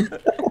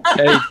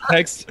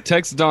 Hey,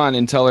 text Dawn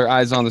and tell her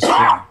eyes on the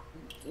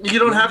screen. You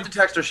don't have to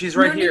text her. She's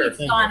right here.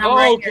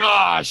 Oh,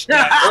 gosh. You're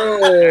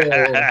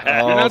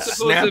not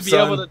supposed to be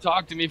able to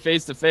talk to me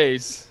face to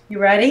face. You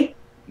ready?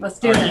 Let's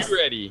do Are this. you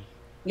ready?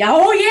 Yeah.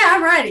 Oh, yeah,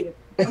 I'm ready.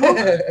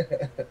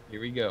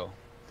 Here we go.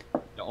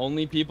 The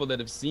only people that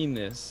have seen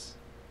this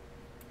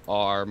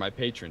are my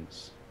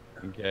patrons.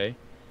 Okay?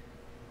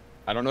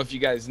 I don't know if you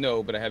guys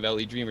know, but I have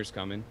LE Dreamers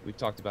coming. We've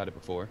talked about it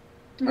before.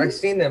 I've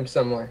seen them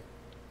somewhere.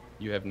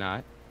 You have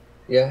not?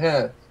 Yeah, I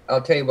have.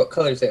 I'll tell you what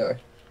colors they are.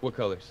 What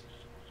colors?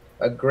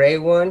 A gray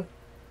one.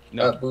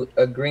 No.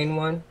 A green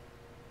one.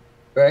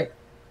 Right?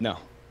 No.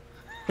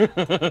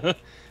 There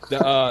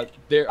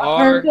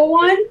are... Purple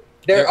one?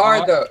 There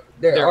are those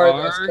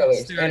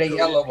colors. stereo And a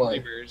yellow one.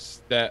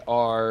 flavors that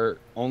are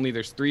only,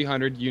 there's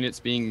 300 units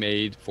being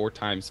made, 4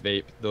 times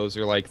vape. Those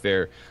are like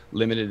their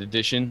limited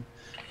edition.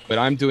 But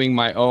I'm doing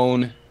my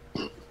own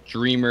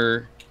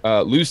Dreamer,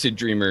 Lucid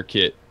Dreamer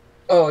kit.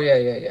 Oh,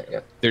 yeah.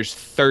 There's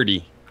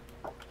 30.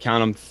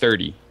 Count them,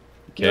 30.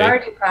 You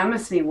already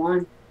promised me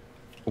one.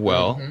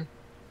 Well,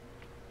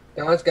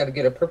 Don's got to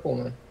get a purple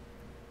one.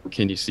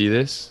 can you see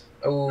this?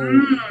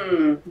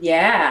 Oh,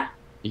 Yeah.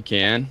 You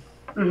can.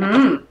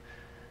 Mm-hmm.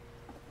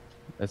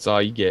 That's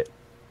all you get.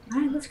 All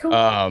right, that's cool.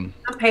 Um,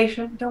 I'm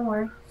patient. Don't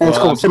worry. That's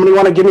cool. Somebody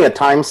want to give me a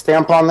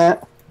timestamp on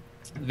that?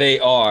 They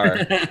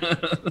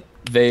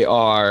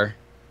are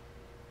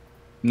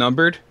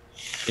numbered,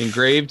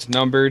 engraved,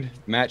 numbered,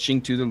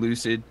 matching to the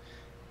Lucid.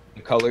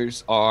 The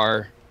colors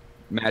are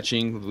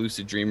matching the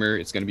Lucid Dreamer.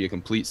 It's going to be a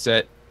complete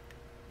set.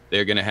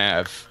 They're going to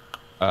have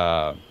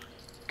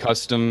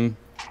custom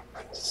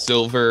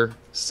silver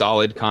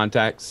solid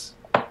contacts,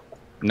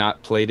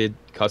 not plated,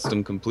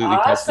 completely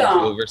custom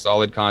silver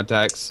solid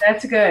contacts.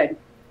 That's good.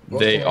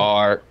 They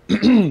are,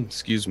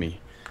 excuse me,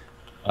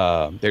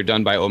 they're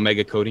done by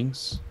Omega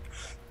Coatings,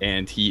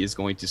 and he is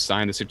going to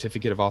sign the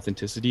certificate of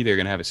authenticity. They're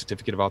going to have a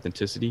certificate of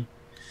authenticity.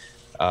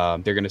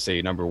 They're going to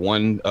say number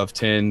 1 of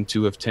 10,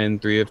 2 of 10,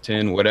 3 of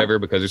 10, whatever,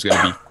 because there's going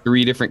to be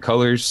 3 different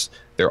colors.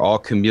 They're all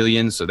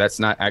chameleons, so that's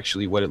not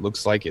actually what it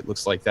looks like. It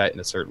looks like that in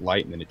a certain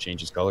light, and then it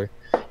changes color.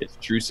 It's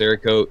true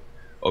Cerakote.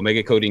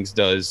 Omega Coatings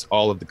does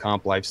all of the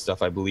comp life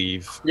stuff, I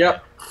believe.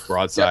 Yep.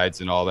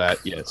 Broadsides and all that.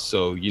 Yes,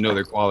 so you know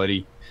their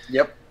quality.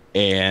 Yep.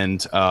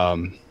 And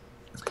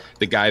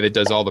the guy that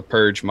does all the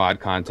purge mod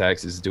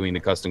contacts is doing the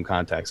custom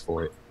contacts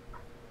for it.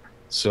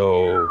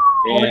 So,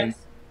 and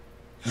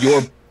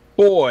your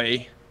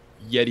boy,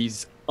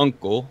 Yeti's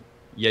uncle,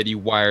 Yeti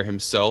Wire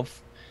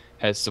himself,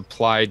 has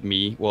supplied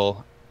me,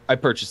 well, I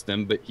purchased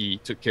them, but he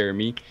took care of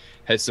me,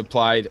 has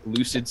supplied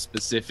Lucid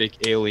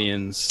specific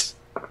aliens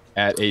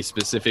at a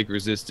specific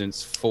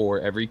resistance for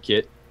every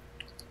kit.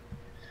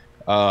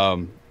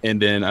 And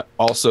then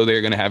also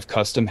they're going to have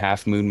custom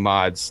Half Moon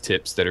mods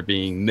tips that are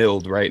being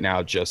milled right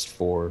now just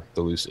for the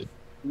Lucid.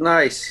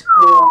 Nice.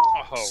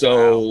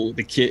 So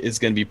the kit is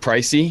going to be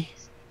pricey.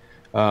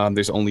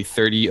 There's only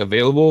 30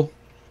 available,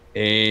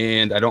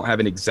 and I don't have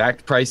an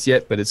exact price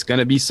yet, but it's going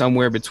to be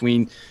somewhere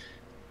between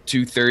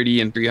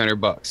 $230 and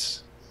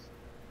 $300.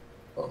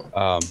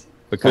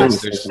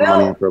 Because there's some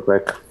money up real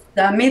quick.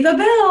 Send me the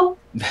bill.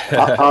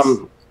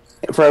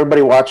 For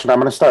everybody watching, I'm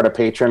going to start a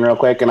Patreon real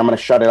quick, and I'm going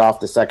to shut it off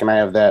the second I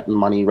have that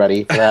money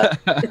ready for that.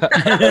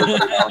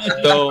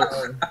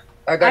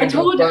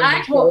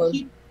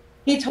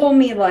 He told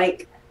me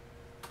like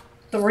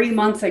 3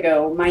 months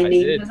ago my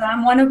name was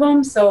on one of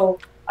them, so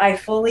I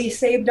fully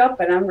saved up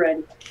and I'm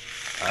ready.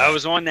 I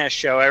was on that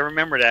show. I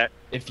remember that.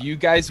 If you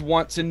guys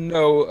want to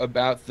know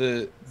about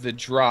the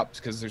drops,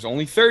 because there's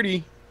only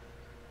 30,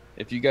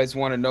 if you guys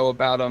want to know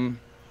about them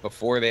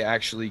before they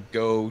actually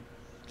go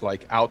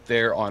like out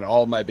there on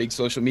all my big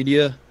social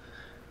media,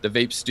 the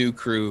Vape Stew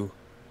Crew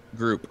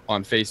group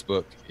on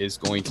Facebook is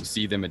going to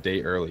see them a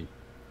day early.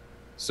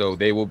 So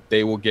they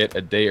will get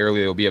a day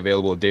early. They'll be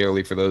available a day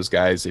early for those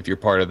guys. If you're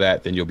part of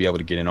that, then you'll be able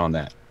to get in on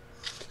that.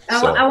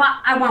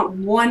 I want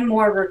one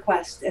more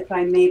request, if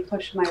I may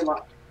push my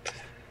luck.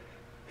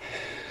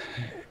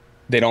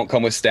 They don't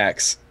come with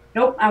stacks.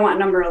 Nope, I want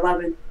number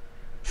 11.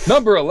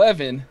 Number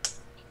 11?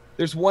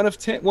 There's 1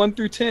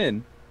 through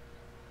 10.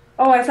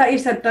 Oh, I thought you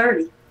said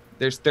 30.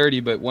 There's 30,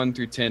 but 1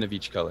 through 10 of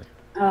each color.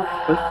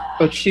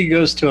 But she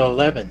goes to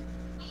 11.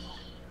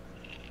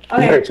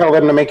 Okay. You better tell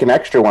them to make an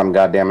extra one,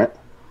 goddammit.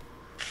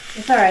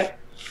 It's all right.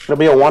 It'll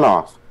be a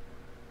one-off.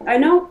 I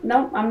know.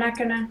 No, I'm not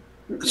gonna.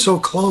 So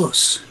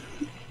close.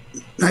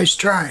 Nice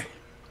try.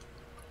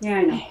 Yeah,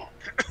 I know.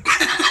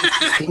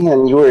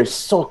 Man, you were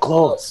so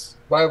close.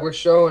 While we're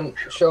showing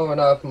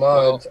off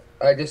mods,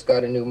 I just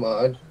got a new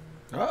mod.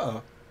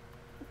 Uh-oh.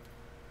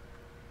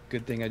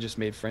 Good thing I just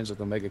made friends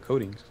with Omega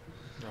Coatings.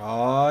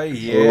 Oh,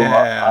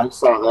 yeah. I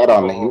saw that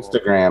on the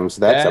Instagrams.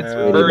 That's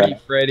a pretty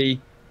bad.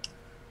 Freddie.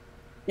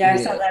 Yeah, I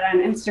saw that on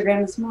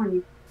Instagram this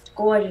morning. It's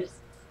gorgeous.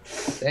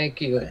 Thank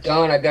you.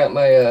 Don, I got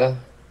my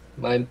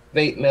my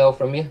vape mail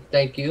from you.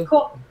 Thank you.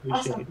 Cool.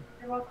 Appreciate Awesome. it.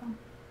 You're welcome.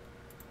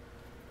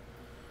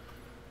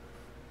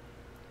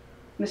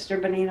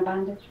 Mr. Banana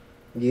Bondage.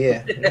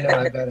 Yeah, you know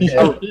I got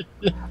it.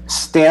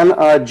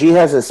 Stan, G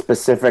has a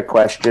specific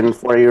question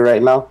for you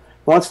right now.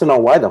 He wants to know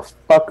why the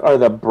fuck are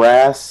the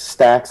brass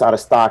stacks out of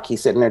stock?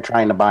 He's sitting there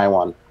trying to buy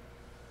one.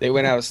 They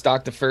went out of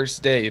stock the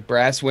first day.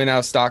 Brass went out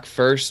of stock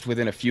first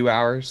within a few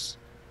hours.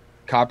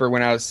 Copper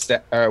went out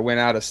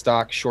of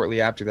stock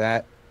shortly after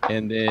that.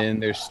 And then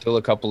there's still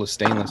a couple of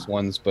stainless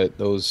ones, but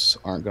those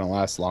aren't going to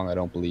last long, I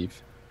don't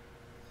believe.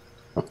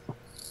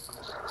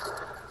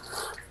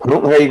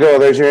 Well, there you go.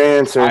 There's your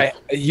answer.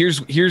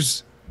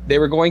 Here's they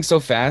were going so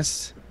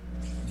fast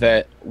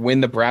that when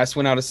the brass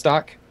went out of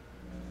stock,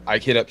 I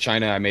hit up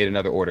China. I made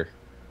another order.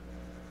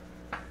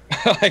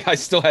 Like I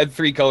still had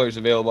 3 colors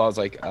available. I was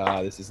like,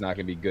 this is not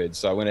going to be good.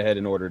 So I went ahead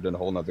and ordered a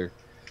whole nother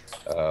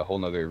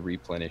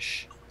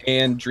replenish.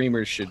 And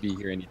Dreamers should be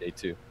here any day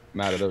too.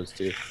 I'm out of those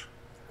too.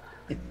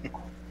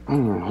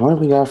 What do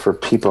we got for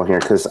people here?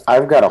 Because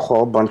I've got a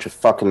whole bunch of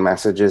fucking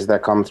messages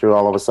that come through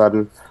all of a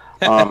sudden.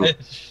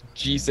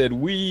 G said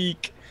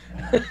weak.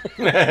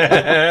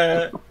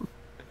 This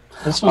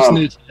was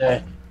new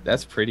today.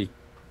 That's pretty.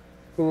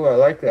 Ooh, I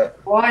like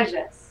that.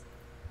 Gorgeous.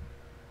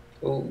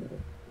 Ooh,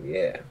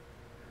 Yeah.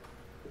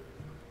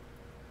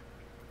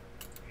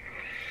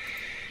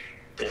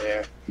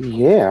 Yeah.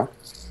 Yeah.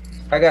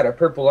 I got a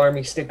Purple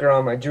Army sticker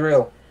on my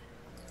drill.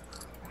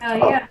 Hell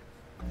yeah.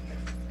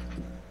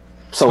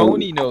 So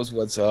Tony knows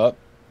what's up.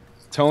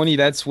 Tony,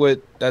 that's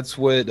what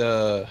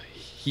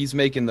he's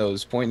making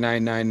those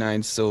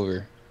 0.999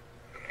 silver.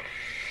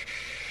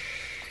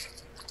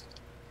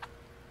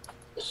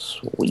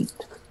 sweet.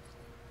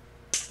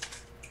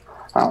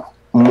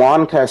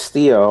 Juan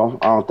Castillo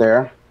out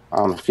there,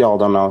 if y'all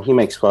don't know, he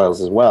makes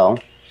coils as well.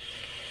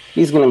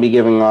 He's going to be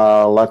giving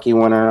a lucky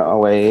winner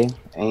away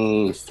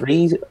a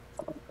three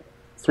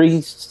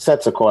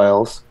sets of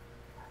coils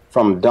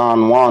from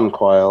Don Juan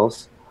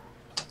Coils.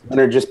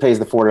 Winner just pays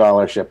the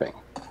 $4 shipping.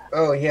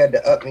 Oh, he had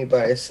to up me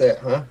by a set,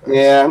 huh?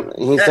 Yeah,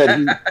 he said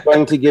he's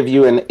going to give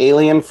you an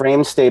alien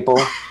frame staple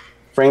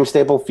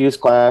fuse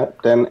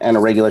Clapton, and a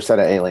regular set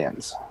of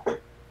aliens.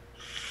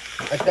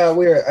 I thought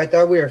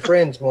we were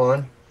friends,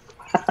 Juan.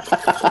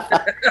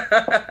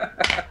 I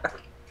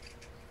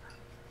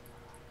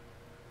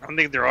don't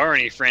think there are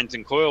any friends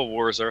in Coil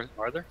Wars, are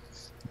there?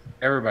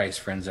 Everybody's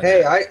friends. In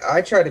Hey, there.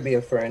 I try to be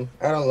a friend.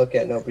 I don't look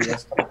at no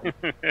BS.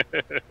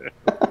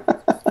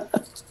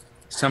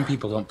 Some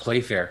people don't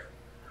play fair.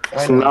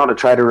 So now to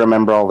try to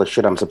remember all the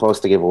shit I'm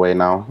supposed to give away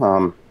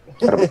now.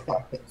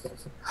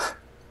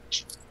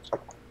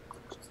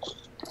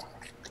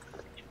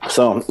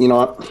 So, you know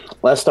what?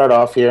 Let's start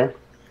off here.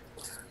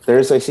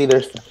 I see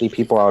there's 50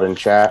 people out in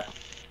chat.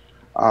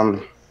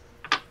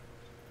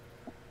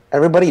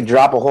 Everybody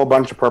drop a whole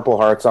bunch of purple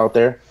hearts out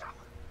there.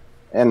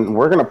 And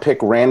we're going to pick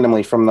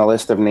randomly from the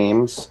list of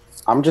names.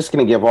 I'm just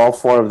going to give all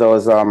 4 of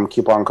those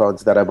coupon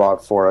codes that I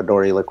bought for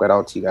Adore Eliquid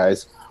out to you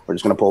guys. We're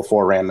just going to pull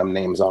 4 random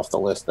names off the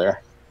list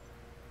there.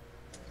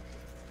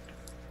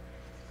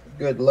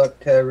 Good luck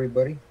to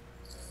everybody.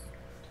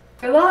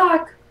 Good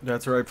luck.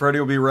 That's right. Freddie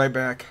will be right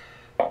back.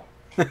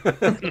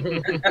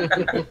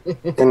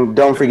 And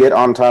don't forget,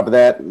 on top of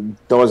that,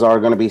 those are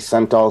going to be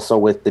sent also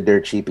with the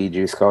Dirt Cheapy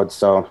juice codes.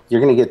 So you're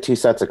going to get 2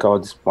 sets of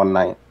codes one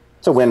night.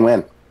 It's a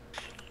win-win.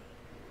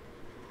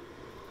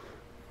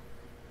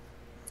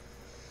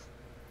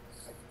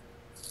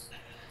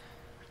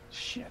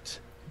 Shit.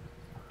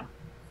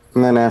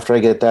 And then after I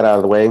get that out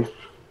of the way,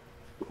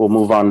 we'll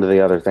move on to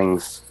the other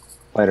things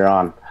later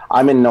on.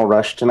 I'm in no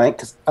rush tonight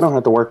because I don't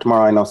have to work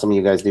tomorrow. I know some of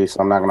you guys do,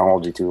 so I'm not going to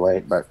hold you too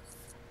late. But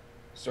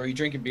So are you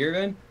drinking beer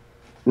then?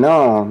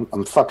 no,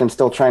 I'm fucking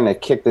still trying to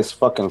kick this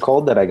fucking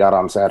cold that I got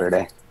on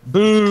Saturday.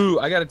 Boo!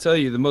 I gotta tell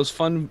you, the most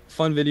fun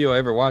video I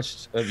ever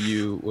watched of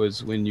you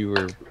was when you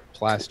were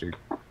plastered.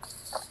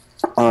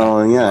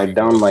 Oh, yeah, I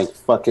downed like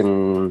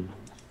fucking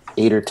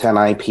 8 or 10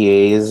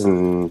 IPAs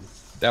and...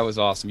 That was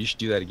awesome. You should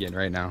do that again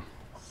right now.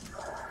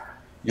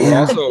 You were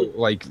also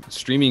like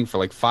streaming for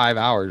like 5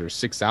 hours or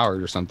 6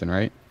 hours or something,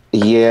 right?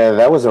 Yeah,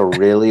 that was a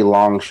really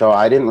long show.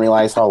 I didn't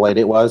realize how late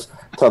it was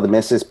until the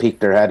missus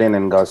peeked her head in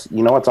and goes,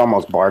 you know, it's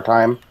almost bar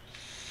time.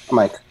 I'm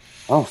like,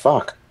 oh,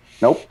 fuck.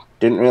 Nope,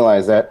 didn't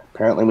realize that.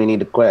 Apparently we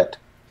need to quit.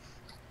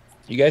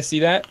 You guys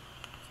see that?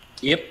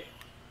 Yep.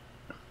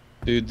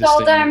 Dude, this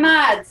Sold our thing,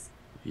 mods.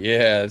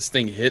 yeah, this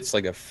thing hits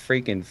like a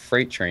freaking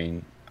freight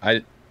train.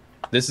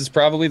 This is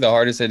probably the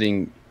hardest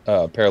hitting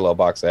parallel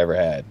box I ever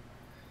had.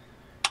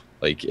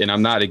 Like, and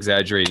I'm not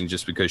exaggerating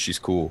just because she's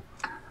cool.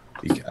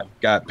 I've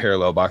got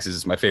parallel boxes.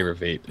 It's my favorite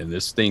vape, and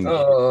this thing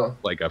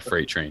like a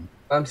freight train.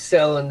 I'm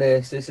selling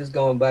this. This is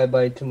going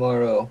bye-bye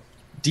tomorrow.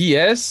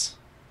 DS?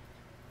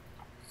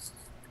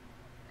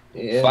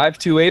 Yeah.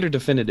 528 or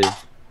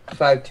definitive?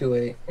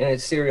 528, and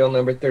it's serial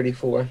number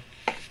 34.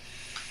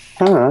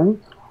 All right.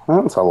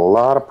 That's a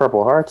lot of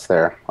purple hearts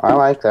there. I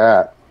like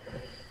that.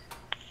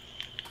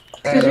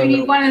 Because we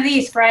need one of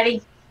these,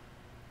 Freddie.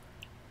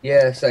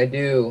 Yes, I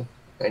do.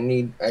 I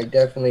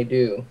definitely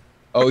do.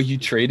 Oh, you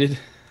traded?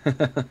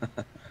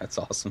 That's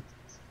awesome.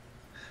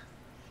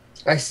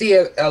 I see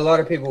a lot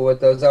of people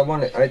with those.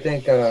 I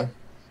think I'm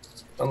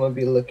gonna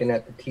be looking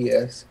at the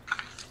TS.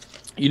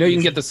 You know you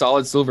can get the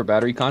solid silver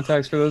battery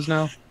contacts for those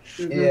now?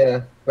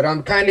 Yeah, but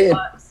I'm kind of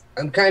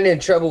in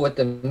trouble with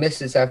the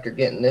missus after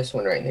getting this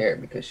one right here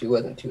because she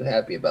wasn't too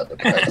happy about the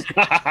price.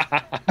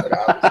 But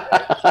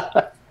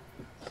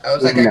I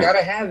was like, I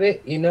gotta have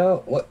it.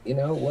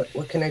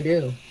 What can I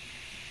do?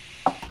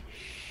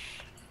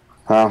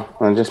 Well,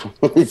 I just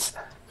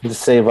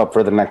save up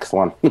for the next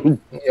one.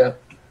 Yeah.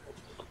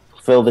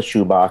 Fill the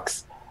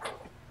shoebox.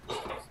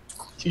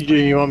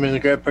 TJ, you want me to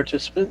grab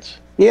participants?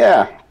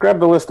 Yeah, grab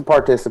the list of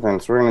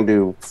participants. We're going to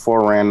do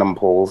 4 random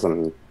polls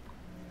and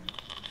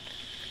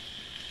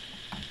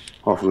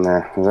go from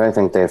there. 'Cause I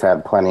think they've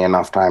had plenty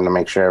enough time to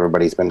make sure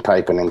everybody's been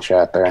typing in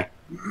chat there.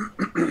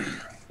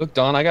 Look,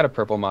 Don, I got a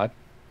purple mod.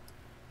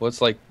 Well,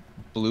 it's like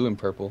blue and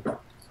purple.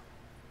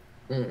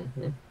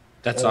 Mm-hmm.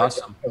 That's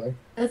awesome.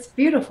 That's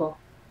beautiful.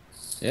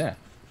 Yeah.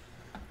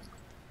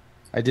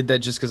 I did that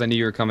just because I knew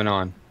you were coming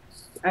on.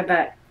 I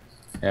bet.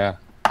 Yeah.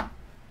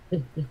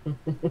 Let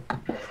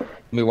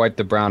me wipe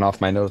the brown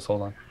off my nose.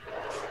 Hold on.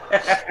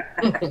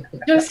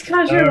 Just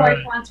because your wife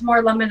wants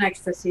more lemon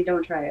ecstasy,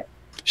 don't try it.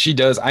 She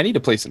does. I need to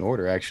place an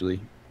order,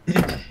 actually.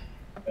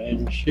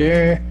 And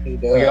share.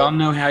 We all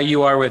know how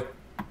you are with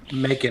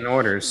making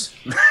orders.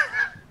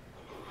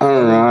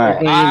 All right.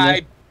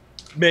 I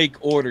make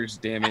orders,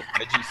 damn it.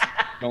 I just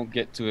don't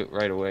get to it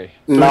right away.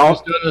 No.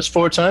 Just doing this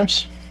 4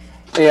 times?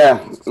 Yeah.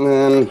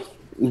 And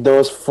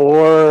those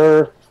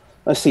 4,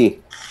 let's see.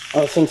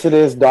 Since it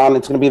is dawn,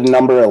 it's going to be the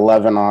number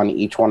 11 on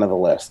each one of the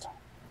list.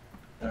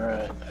 All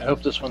right. I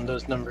hope this one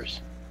does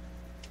numbers.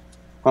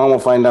 Well, we'll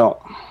find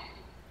out.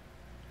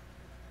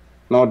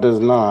 No, it does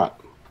not.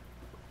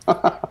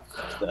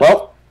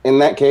 Well, in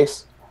that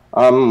case,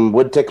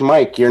 Woodtick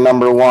Mike, you're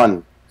number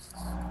 1.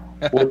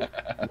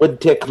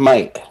 Woodtick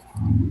Mike.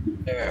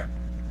 Yeah.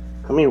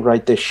 Let me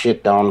write this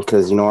shit down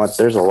because you know what?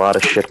 There's a lot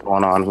of shit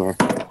going on here.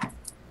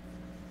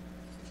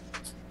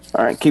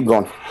 All right, keep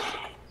going.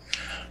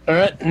 All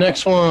right,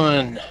 next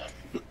one.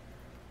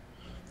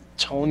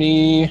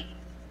 Tony.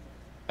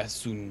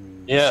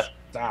 Asun. Yeah.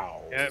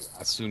 Cow. Yep.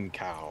 Asun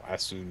cow.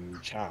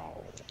 Asun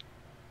chow.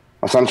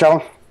 Asun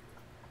chow?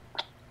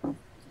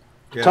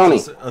 Yeah, Tony.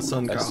 A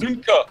sun cow.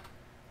 Asun cow.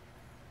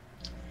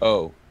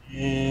 Oh.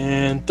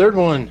 And third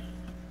one.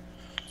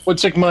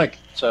 Woodtick Mike.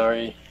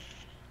 Sorry.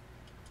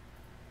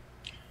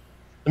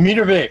 The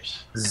meter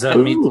vapes.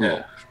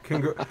 Zamita.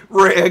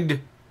 Rigged.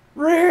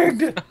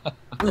 Rigged.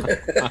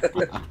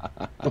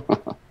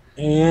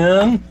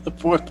 And the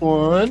fourth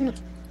one.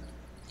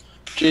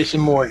 Jason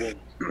Morgan.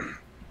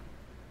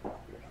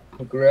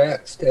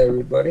 Congrats to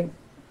everybody.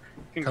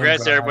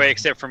 Congrats to everybody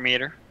except for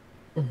Meter.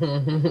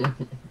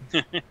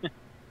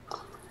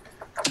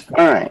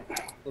 All right.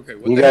 Okay.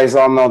 You guys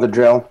all know the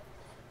drill.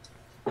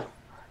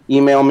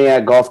 Email me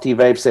at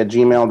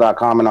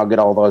golftvapes@gmail.com and I'll get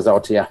all those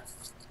out to you.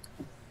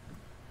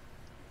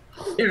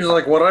 He was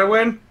like, "What I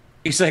win?"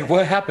 He's like,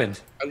 "What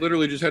happened?" I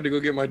literally just had to go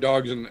get my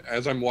dogs, and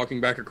as I'm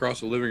walking back across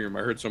the living room,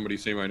 I heard somebody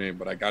say my name,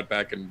 but I got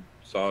back and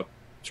saw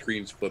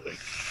screens flipping.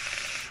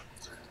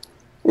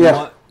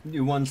 Yeah.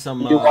 You won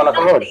some. You want a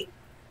code.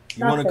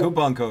 You want a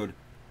coupon code.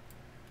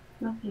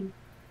 Nothing.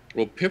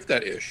 Well, piff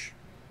that ish.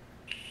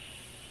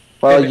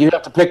 Well, you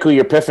have to pick who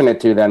you're piffing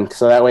it to then,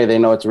 so that way they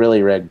know it's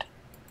really rigged.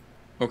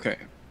 Okay.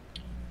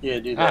 Yeah,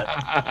 do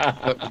that.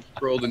 Let me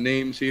scroll the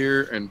names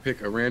here and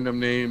pick a random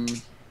name.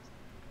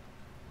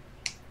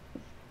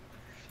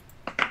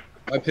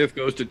 My piff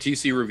goes to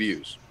TC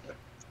Reviews.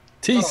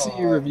 TC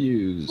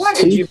Reviews.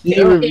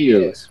 TC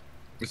Reviews.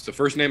 It's the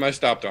first name I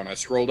stopped on. I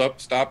scrolled up,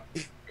 stopped.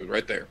 It was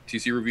right there.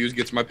 TC Reviews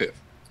gets my piff.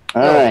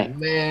 All right.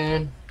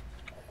 Man.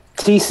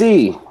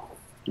 TC,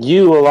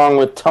 you along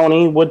with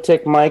Tony,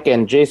 Woodtick Mike,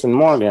 and Jason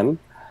Morgan,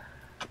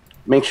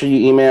 make sure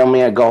you email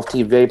me at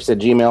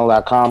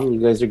golftvapes@gmail.com. You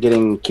guys are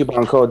getting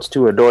coupon codes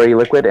to Adore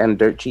Eliquid and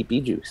Dirt Cheap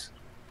E-Juice.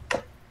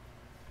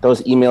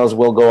 Those emails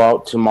will go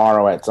out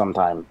tomorrow at some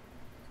time.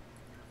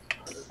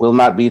 Will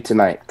not be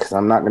tonight, because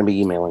I'm not going to be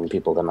emailing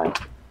people tonight.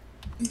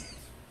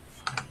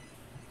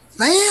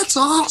 That's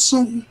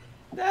awesome.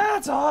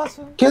 That's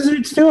awesome.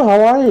 Gizzard Stu,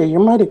 how are you? You're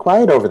mighty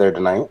quiet over there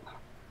tonight.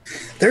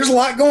 There's a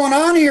lot going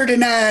on here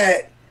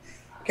tonight.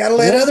 Gotta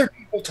let other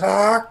people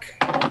talk.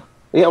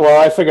 Yeah,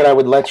 well, I figured I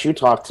would let you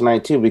talk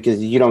tonight, too,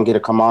 because you don't get to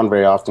come on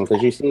very often,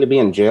 because you seem to be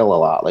in jail a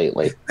lot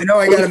lately. I know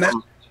I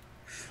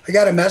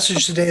got a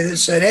message today that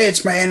said, "Hey,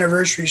 it's my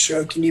anniversary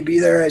show. Can you be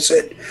there?" I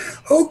said,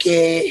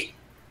 "Okay."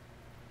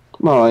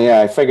 Well,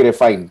 yeah, I figured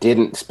if I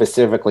didn't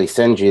specifically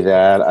send you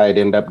that, I'd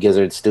end up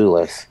Gizzard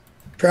Stu-less.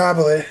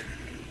 Probably.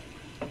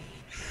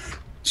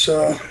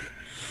 So,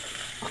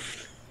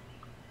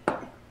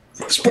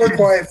 Sport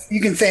Wife,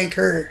 you can thank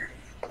her.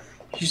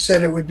 She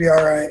said it would be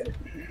all right.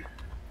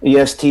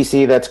 Yes,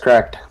 TC, that's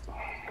correct.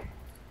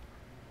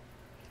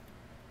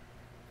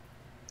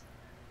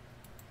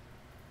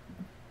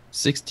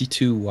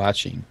 $62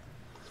 watching.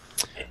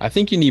 I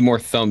think you need more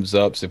thumbs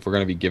ups if we're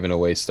going to be giving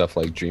away stuff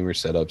like Dreamer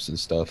setups and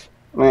stuff.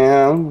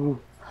 Yeah. And,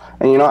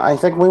 you know, I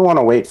think we want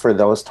to wait for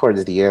those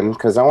towards the end,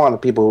 because I want the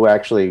people who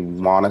actually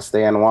want to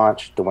stay and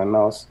watch to win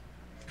those.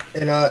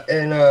 And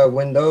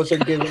when those are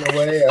given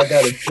away, I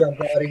gotta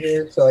jump out of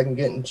here so I can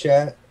get in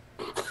chat.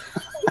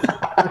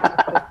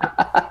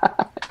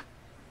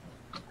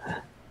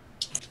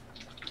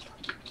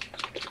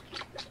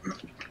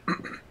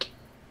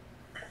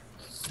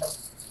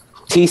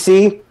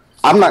 TC,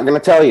 I'm not going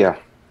to tell you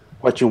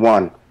what you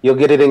won. You'll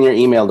get it in your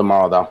email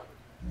tomorrow, though.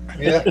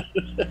 Yeah.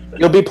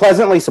 You'll be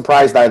pleasantly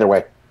surprised either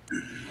way.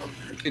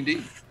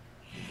 Indeed.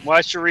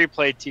 Watch your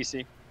replay,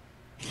 TC.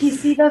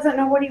 TC doesn't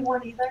know what he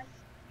won either.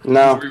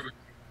 No.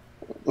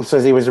 It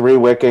says he was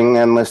re-wicking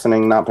and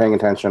listening, not paying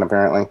attention,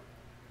 apparently.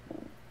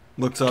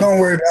 Looks up. Don't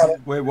worry about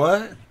it. Wait,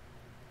 what?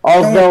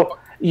 Although,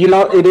 you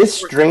know, it is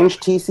strange,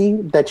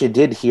 TC, that you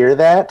did hear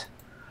that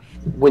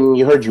when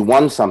you heard you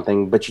won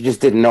something, but you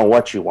just didn't know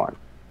what you won.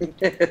 So,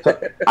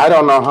 I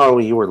don't know how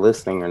you were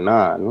listening or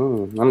not.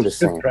 I'm just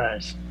saying.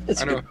 Surprise.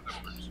 It's I know. good.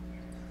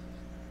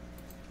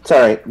 It's all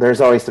right. There's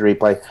always the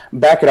replay.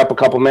 Back it up a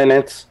couple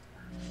minutes,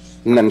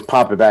 and then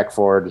pop it back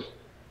forward.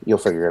 You'll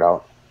figure it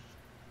out.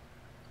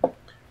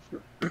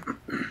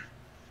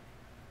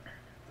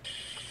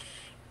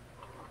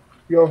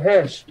 Yo,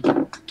 Hesh.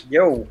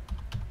 Yo.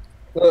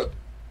 Look.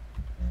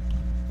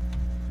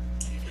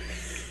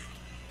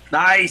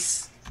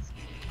 Nice.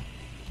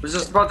 I was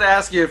just about to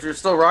ask you if you're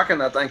still rocking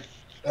that thing.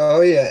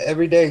 Oh yeah,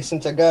 every day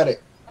since I got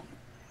it.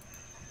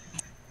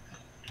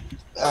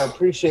 I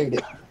appreciate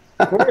it.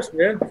 Of course,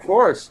 man. Of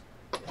course.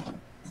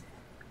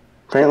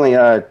 Apparently,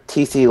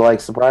 TC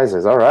likes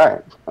surprises. All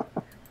right.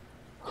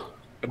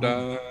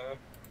 Ta-da.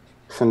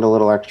 Send a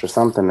little extra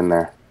something in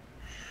there.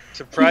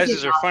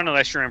 Surprises are fun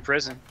unless you're in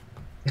prison.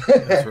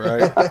 That's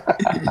right.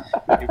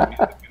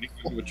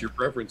 What's your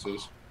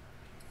preferences?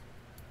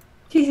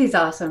 TC's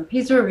awesome.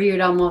 He's reviewed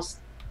almost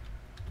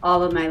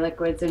all of my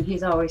liquids, and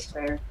he's always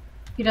fair.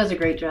 He does a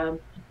great job.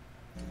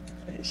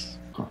 Nice.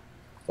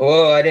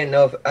 Well, I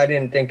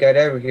didn't think I'd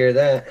ever hear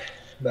that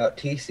about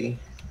TC.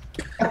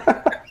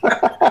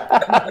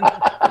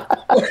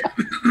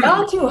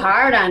 Y'all too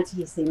hard on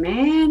TC,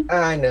 man.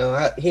 I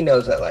know. He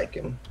knows I like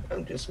him.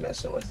 I'm just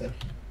messing with him.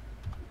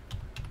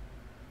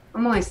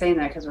 I'm only saying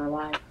that because we're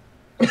live.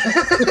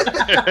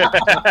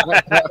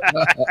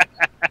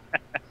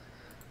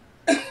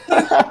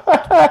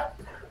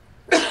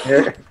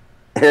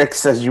 Eric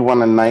says you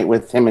want a night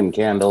with him and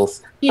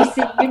candles.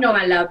 TC, you know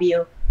I love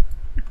you.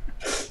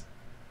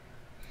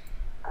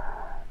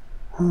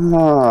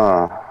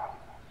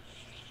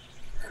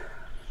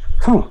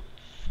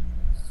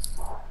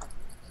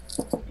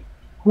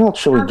 What else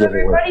should we How's give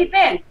away?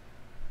 everybody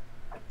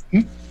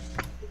been?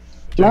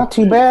 Not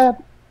too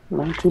bad.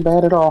 Not too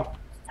bad at all.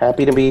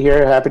 Happy to be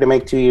here. Happy to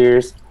make 2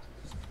 years.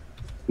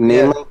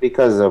 Mainly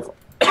because of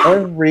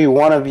every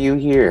one of you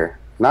here.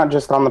 Not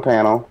just on the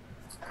panel,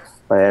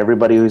 but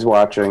everybody who's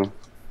watching.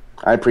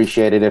 I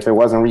appreciate it. If it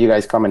wasn't for you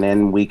guys coming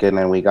in week in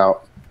and week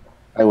out,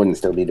 I wouldn't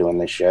still be doing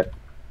this shit.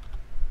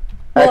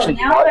 Well, Actually,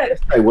 now that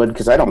I would,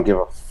 because I don't give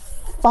a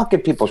fuck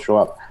if people show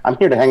up. I'm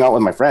here to hang out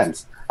with my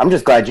friends. I'm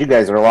just glad you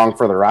guys are along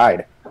for the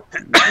ride.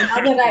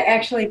 now that I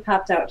actually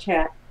popped out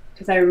chat,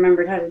 because I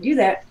remembered how to do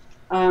that,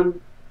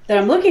 that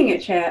I'm looking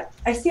at chat,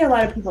 I see a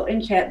lot of people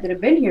in chat that have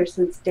been here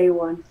since day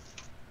one.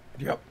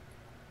 Yep.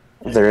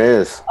 There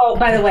is. Oh,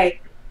 by the way,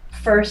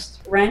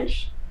 first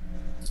wrench,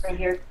 right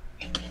here.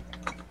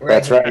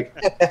 That's right.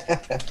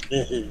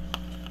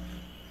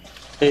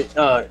 Hey,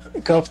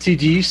 Golf T,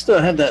 do you still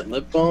have that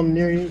lip balm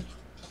near you?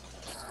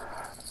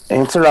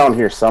 It's around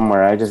here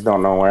somewhere. I just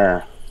don't know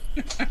where.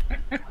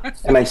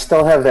 And I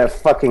still have that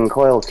fucking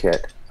coil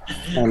kit.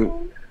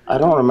 And I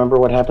don't remember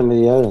what happened to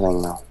the other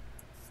thing, though.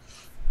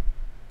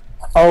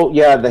 Oh,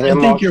 yeah, the hand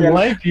I think lotion. your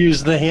wife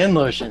used the hand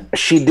lotion.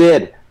 She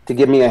did, to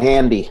give me a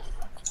handy.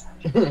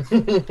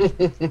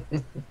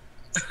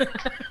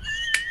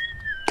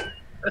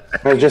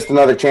 There's just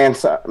another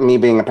chance, me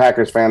being a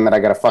Packers fan, that I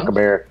gotta fuck a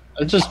bear.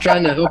 I'm just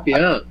trying to help you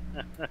out.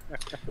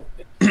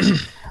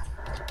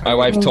 My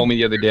wife told me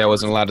the other day I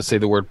wasn't allowed to say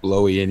the word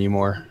blowy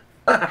anymore.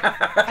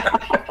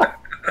 I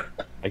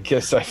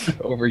guess I've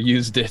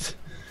overused it.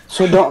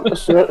 So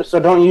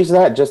don't use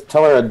that. Just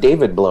tell her a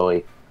David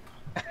Blowy.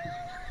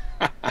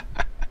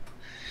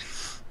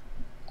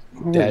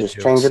 Just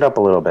jokes. change it up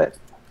a little bit.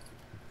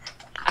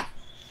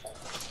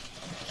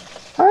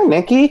 Hi,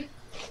 Nikki.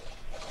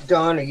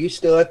 Don, are you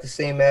still at the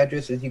same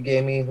address as you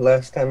gave me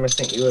last time I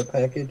sent you a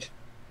package?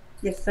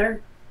 Yes,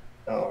 sir.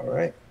 All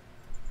right.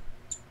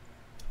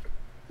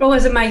 Oh,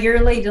 was it my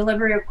yearly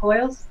delivery of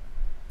coils?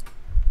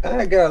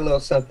 I got a little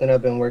something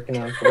I've been working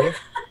on for you.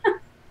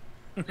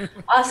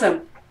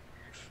 Awesome.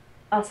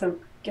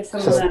 Awesome. Get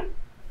some of that.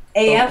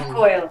 AF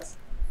coils.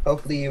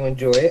 Hopefully you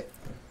enjoy it.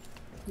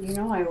 You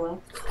know I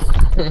will.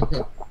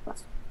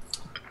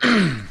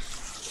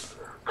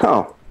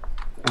 Oh,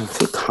 I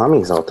see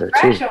Tommy's out there too.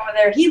 Crash over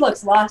there. He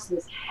looks lost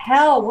as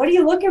hell. What are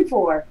you looking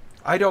for?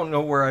 I don't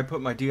know where I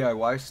put my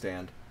DIY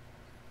stand.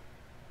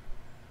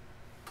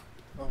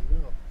 Oh,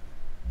 no.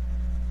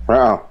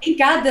 Wow. Thank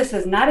God this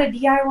is not a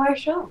DIY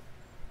show.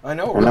 I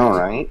know. I know,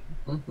 right?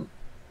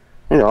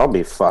 You'll all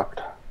be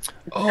fucked.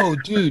 Oh,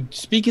 dude,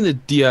 speaking of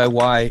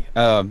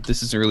DIY,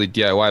 this isn't really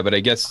DIY, but I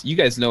guess you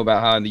guys know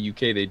about how in the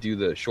UK they do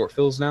the short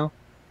fills now?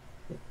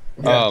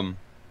 Yeah.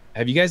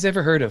 Have you guys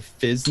ever heard of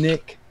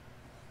Fizznick?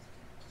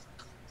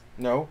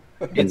 No.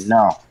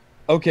 No.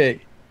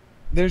 Okay,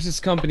 there's this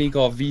company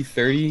called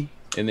V30,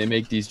 and they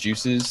make these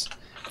juices,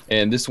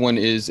 and this one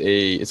is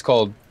it's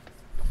called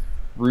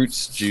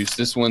Roots juice.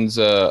 This one's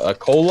a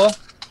cola,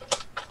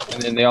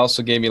 and then they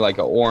also gave me like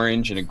an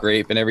orange and a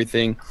grape and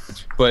everything,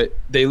 but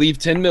they leave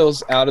 10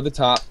 mils out of the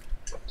top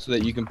so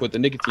that you can put the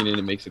nicotine in.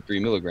 It makes it 3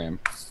 milligram,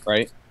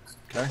 right?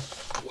 Okay.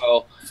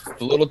 Well,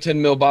 the little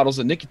 10 mil bottles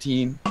of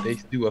nicotine, they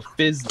do a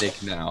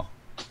Fizznick now,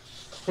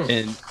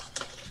 and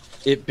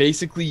it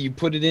basically, you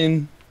put it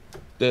in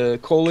the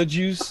cola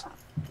juice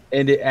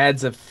and it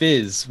adds a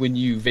fizz. When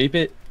you vape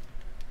it,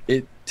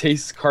 it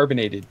tastes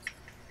carbonated.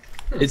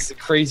 It's the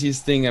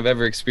craziest thing I've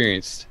ever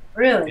experienced.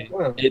 Really?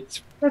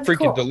 It's That's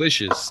freaking cool.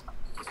 delicious.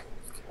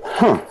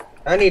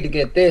 I need to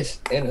get this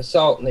in a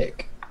salt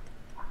nick.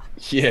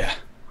 Yeah.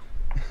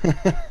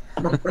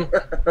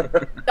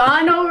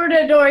 Gone over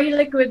to Dory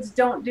Liquids.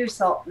 Don't do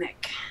salt,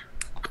 Nick.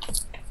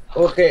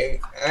 Okay,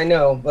 I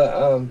know, but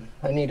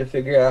I need to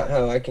figure out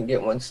how I can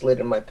get one slid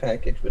in my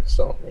package with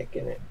salt nick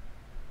in it.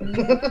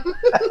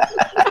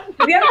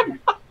 Have you ever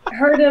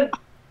heard of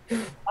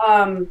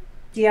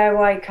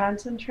DIY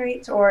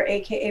concentrates or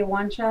AKA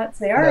one shots.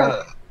 They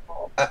are.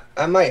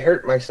 I might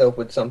hurt myself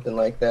with something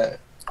like that.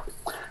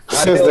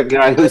 Says the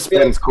guy who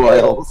spins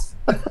coils.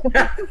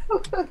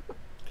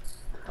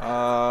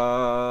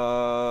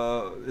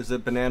 Is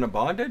it banana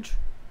bondage?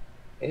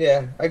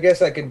 Yeah, I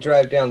guess I could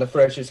drive down to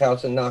Fresh's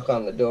house and knock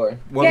on the door.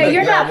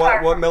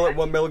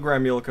 What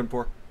milligram you looking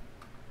for?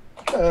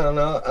 I don't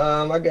know.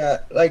 I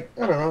got like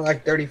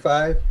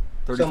 35.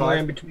 35? Somewhere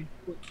in between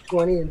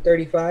 20 and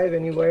 35,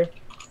 anywhere.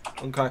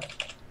 Okay.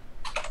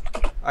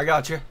 I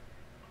got you.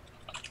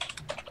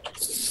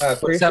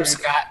 What's up,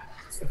 Scott?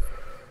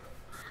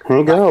 Here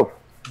you go.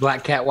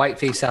 Black cat, white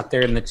face out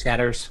there in the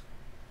chatters.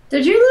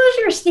 Did you lose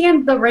your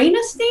stand, the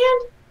Reina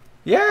stand?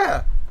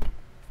 Yeah.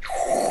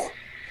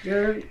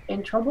 You're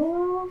in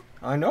trouble.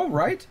 I know,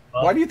 right?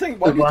 Why do you think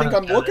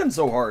I'm looking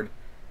so hard?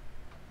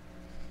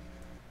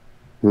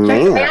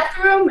 Check the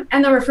bathroom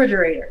and the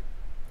refrigerator.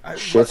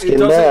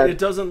 It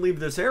doesn't leave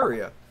this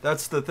area.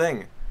 That's the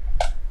thing.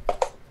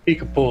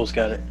 Peekapool's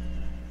got it.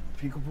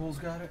 Peekapool's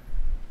got it?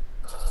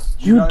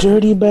 You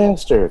dirty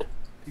bastard.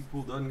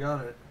 Peekapool doesn't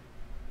got it.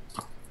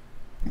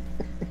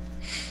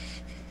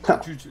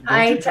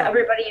 Hi to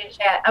everybody in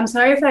chat. I'm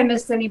sorry if I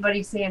missed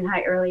anybody saying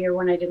hi earlier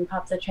when I didn't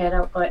pop the chat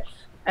out, but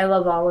I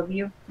love all of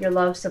you. Your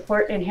love,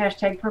 support, and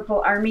hashtag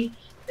Purple Army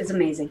is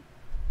amazing.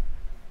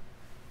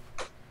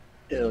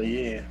 Hell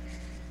yeah.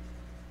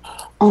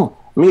 Oh,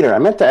 Meter, I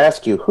meant to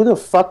ask you, who the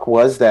fuck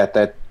was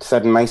that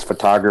said nice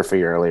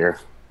photography earlier?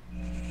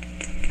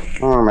 I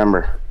don't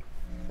remember.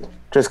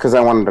 Just because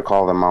I wanted to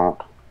call them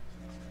out.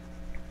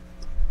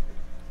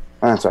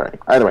 That's alright.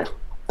 Either way,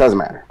 doesn't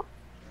matter.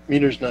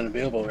 Meter's not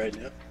available right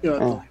now. You have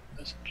to leave a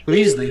message.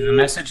 Please leave a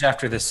message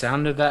after the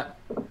sound of that.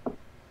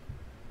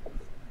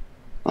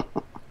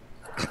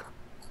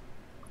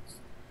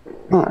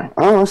 Alright,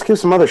 well, let's give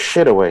some other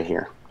shit away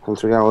here,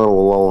 since we got a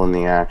little lull in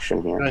the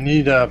action here. Do I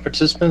need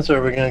participants, or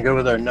are we going to go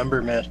with our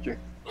number master?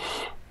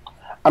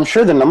 I'm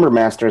sure the number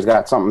master's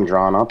got something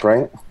drawn up,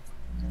 right?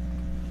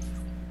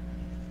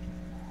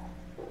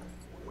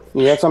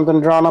 You got something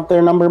drawn up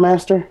there, number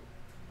master?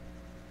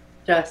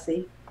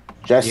 Jesse.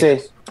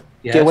 Jesse,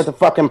 Yes. get with the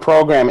fucking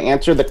program.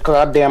 Answer the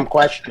goddamn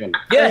question.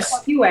 Yes.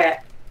 Where you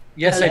at?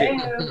 Yes, I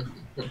Hello?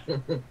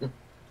 do.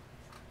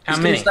 How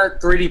many?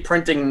 Start 3D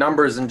printing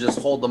numbers and just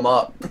hold them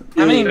up.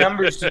 How many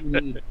numbers do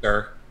you need,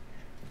 sir?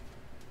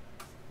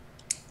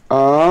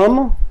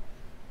 5.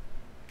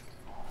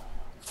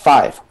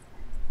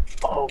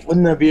 Oh,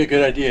 wouldn't that be a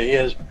good idea? He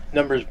has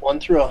numbers 1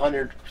 through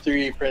 100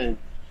 3D printed.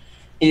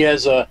 He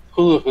has a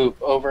hula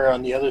hoop over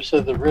on the other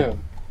side of the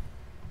room,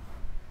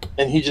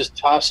 and he just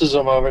tosses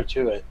them over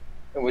to it,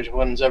 and which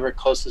one's ever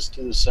closest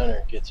to the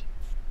center gets it.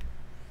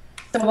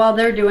 So while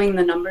they're doing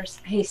the numbers,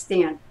 hey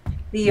Stan,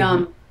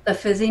 the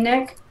Fizzy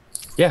Nick.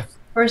 Yeah.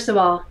 First of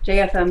all,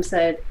 JFM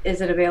said,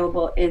 "Is it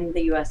available in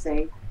the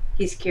USA?"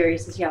 He's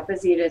curious to see how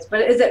fizzy it is,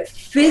 but is it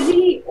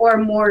fizzy or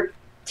more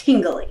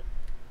tingly?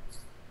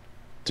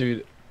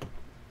 Dude,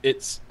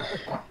 it's.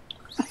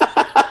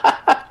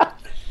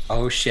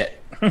 Oh shit.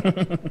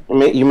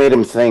 You made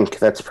him think.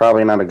 That's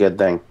probably not a good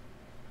thing.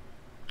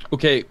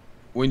 Okay,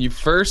 when you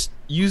first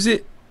use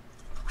it,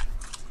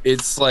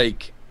 it's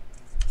like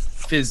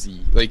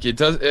fizzy. Like it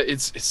does.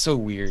 It's so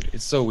weird.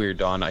 It's so weird,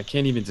 Don. I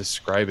can't even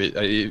describe it.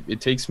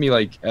 It takes me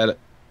like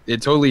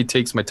it totally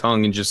takes my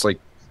tongue and just like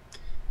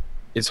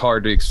it's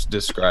hard to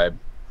describe.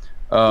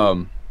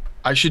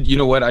 I should, you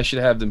know what? I should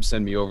have them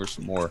send me over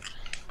some more.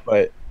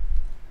 But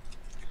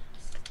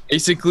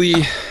basically,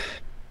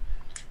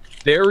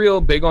 they're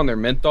real big on their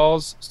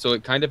menthols, so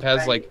it kind of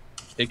has like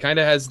it kind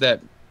of has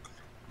that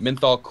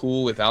menthol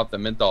cool without the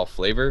menthol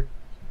flavor.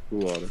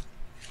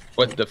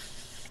 But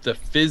the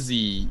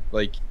fizzy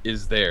like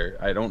is there.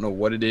 I don't know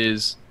what it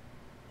is.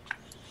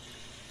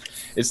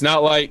 It's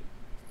not like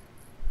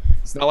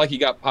you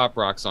got Pop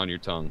Rocks on your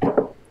tongue.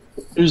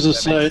 There's a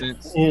site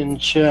in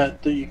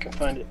chat that you can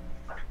find it.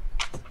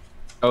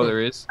 Oh,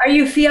 there is? Are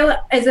you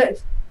is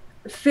it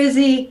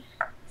fizzy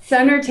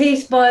center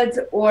taste buds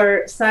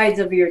or sides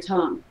of your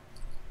tongue?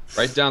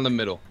 Right down the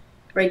middle.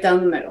 Right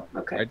down the middle.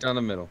 Okay. Right down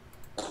the middle.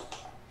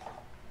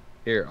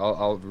 Here,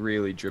 I'll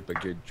really drip a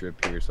good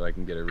drip here so I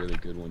can get a really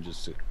good one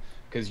just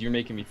because you're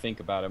making me think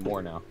about it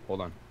more now.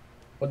 Hold on.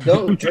 Well,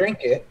 don't drink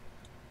it.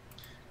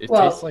 It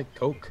tastes like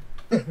Coke.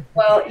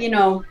 Well, you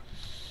know,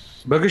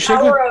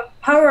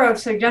 power of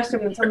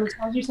suggestion when someone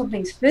tells you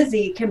something's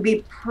fizzy can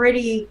be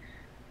pretty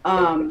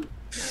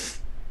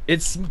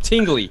It's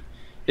tingly.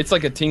 It's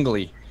like a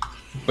tingly,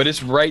 but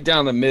it's right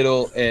down the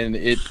middle, and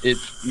it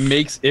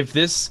makes if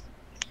this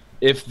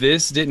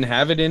didn't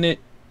have it in it,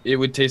 it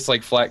would taste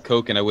like flat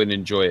Coke, and I wouldn't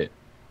enjoy it.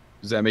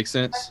 Does that make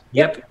sense?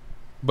 Yep.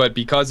 But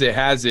because it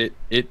has it,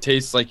 it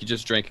tastes like you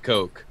just drank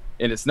Coke,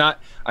 and it's not.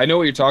 I know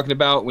what you're talking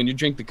about. When you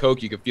drink the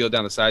Coke, you can feel it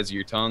down the sides of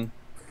your tongue.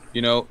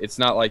 You know, it's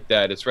not like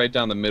that. It's right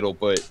down the middle.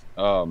 But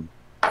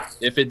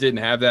if it didn't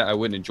have that, I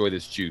wouldn't enjoy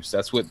this juice.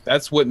 That's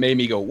what made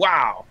me go,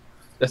 wow,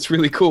 that's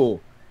really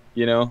cool.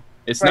 You know,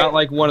 it's not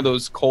like one of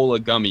those cola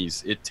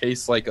gummies. It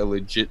tastes like a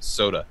legit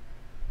soda.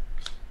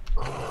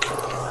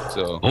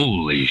 So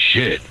holy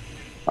shit.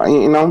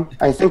 You know,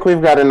 I think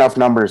we've got enough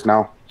numbers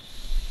now.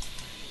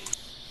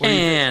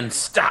 And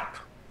stop.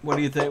 What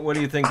do you think? What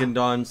are you thinking,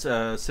 Dawn?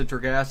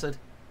 Citric acid?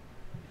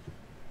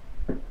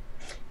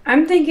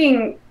 I'm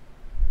thinking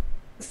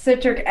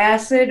citric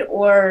acid,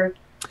 or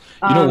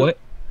you know what?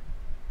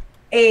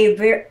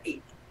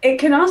 It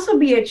can also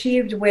be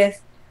achieved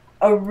with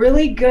a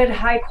really good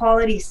high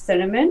quality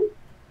cinnamon,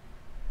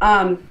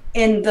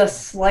 in the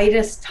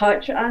slightest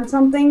touch on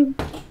something,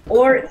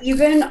 or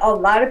even a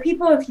lot of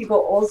people, if you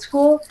go old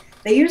school,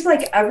 they use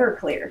like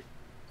Everclear.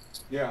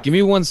 Yeah. Give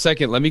me 1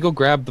 second. Let me go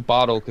grab the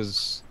bottle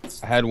because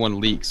I had one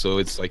leak, so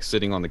it's like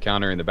sitting on the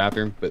counter in the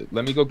bathroom. But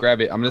let me go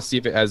grab it. I'm gonna see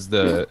if it has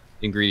the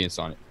ingredients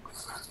on it.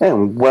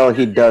 And well,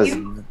 he does.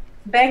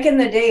 Back in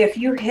the day, if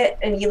you hit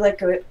an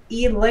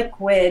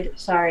e-liquid,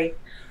 sorry,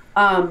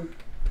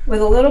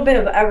 with a little bit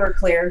of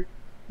Everclear,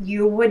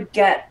 you would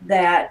get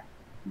that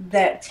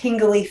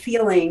tingly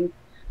feeling,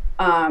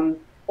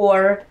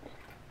 or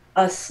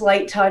a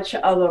slight touch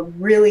of a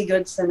really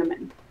good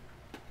cinnamon.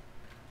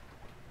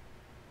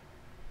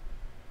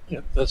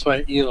 Yeah, that's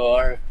why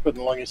ELR for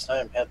the longest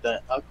time had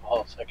that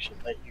alcohol section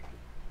that you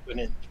could put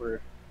in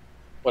for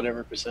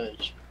whatever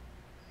percentage.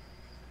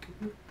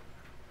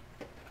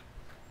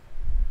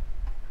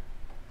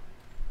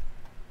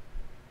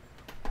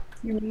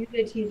 You're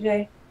muted,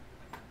 TJ.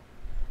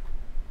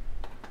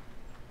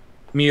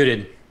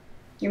 Muted.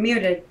 You're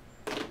muted.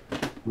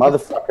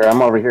 Motherfucker,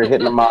 I'm over here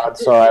hitting the mod,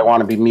 so I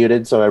want to be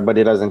muted so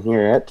everybody doesn't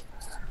hear it.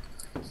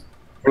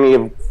 We're going to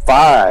give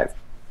 5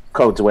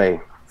 codes away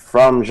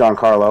from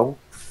Giancarlo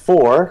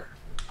for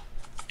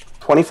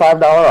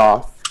 $25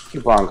 off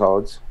coupon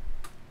codes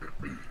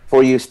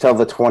for use till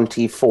the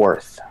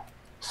 24th.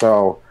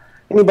 So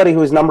anybody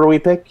whose number we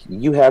pick,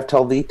 you have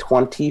till the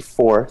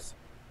 24th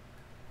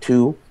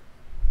to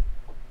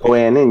go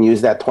in and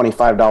use that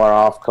 $25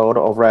 off code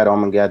over at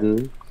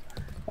Ohmageddon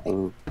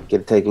and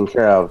get it taken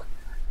care of.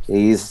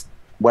 These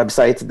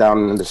websites down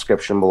in the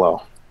description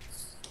below.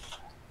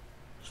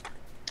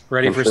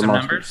 Ready for some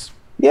numbers?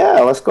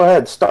 Yeah, let's go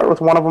ahead. Start with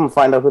one of them and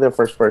find out who their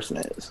first person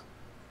is.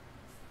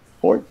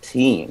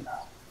 14.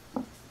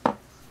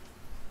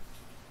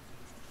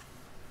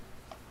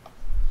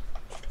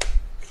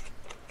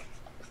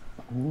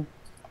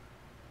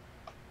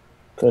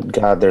 Good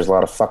God, there's a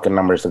lot of fucking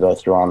numbers to go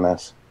through on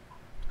this.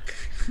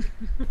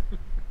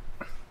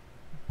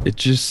 It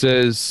just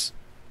says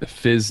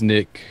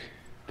Fizznik,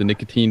 the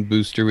nicotine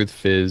booster with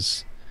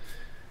fizz,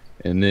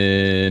 and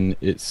then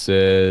it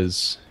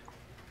says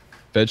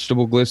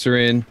vegetable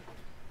glycerin,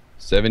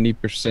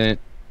 70%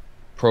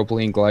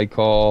 propylene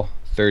glycol,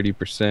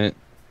 30%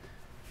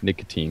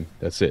 nicotine.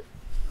 That's it.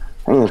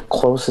 I think the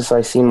closest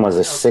I seen was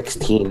a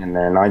 16 in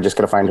there. Now I just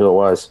gotta find who it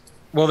was.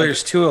 Well,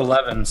 there's 2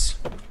 11s.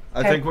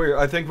 I think we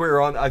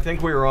were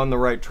on the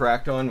right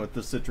track on with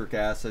the citric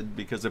acid,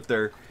 because if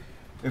they're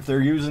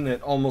using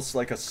it almost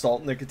like a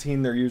salt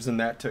nicotine, they're using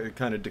that to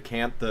kind of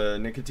decant the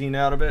nicotine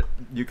out of it.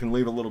 You can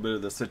leave a little bit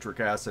of the citric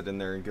acid in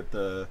there and get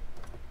the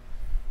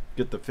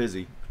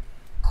fizzy.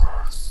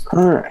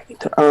 All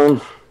right.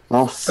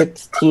 Well,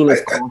 16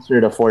 is closer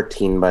to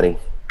 14, buddy.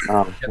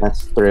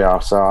 That's 3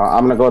 off. So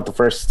I'm gonna go with the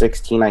first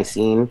 16 I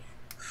seen,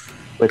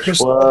 which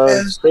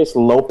was Chris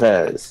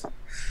Lopez.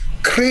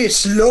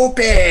 Chris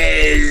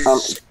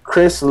Lopez.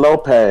 Chris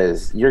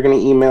Lopez. You're gonna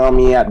email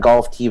me at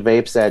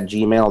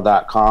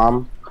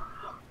golftvapes@gmail.com,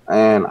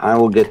 and I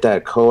will get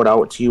that code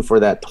out to you for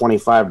that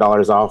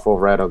 $25 off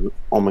over at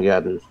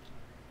Ohmageddon.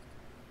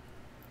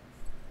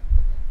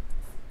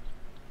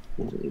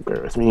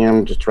 Bear with me.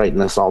 I'm just writing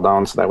this all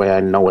down so that way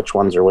I know which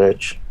ones are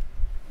which.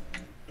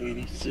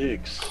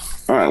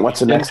 86. All right,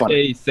 what's the next one?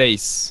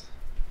 86.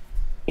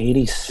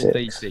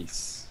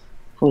 86.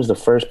 Who's the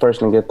first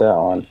person to get that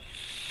one?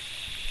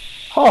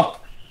 Oh,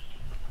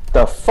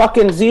 the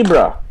fucking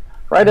zebra.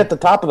 Right at the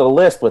top of the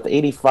list with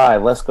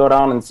 85. Let's go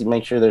down and see,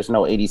 make sure there's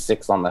no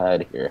 86 on the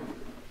head here.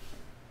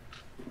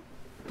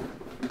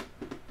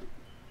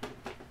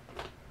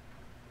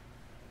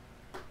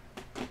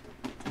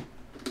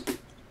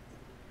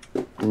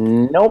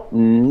 Nope,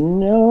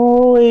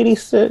 no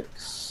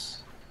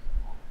 86.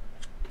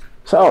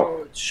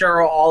 So,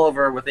 Cheryl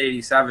Oliver with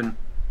 87.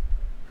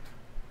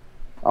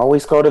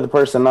 always go to the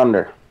person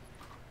under.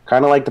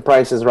 Kind of like the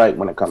Price is Right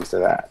when it comes to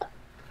that.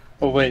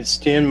 Oh wait,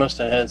 Stan must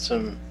have had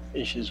some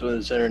issues with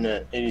his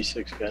internet.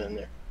 86 got in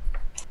there.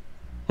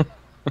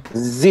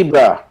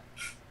 Zebra.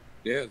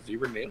 Yeah,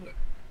 Zebra nailed it.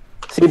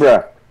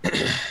 Zebra.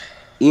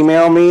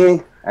 Email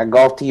me at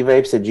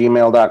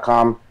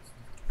golftvapes@gmail.com.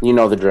 You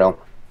know the drill.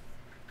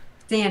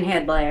 Dan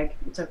had lag.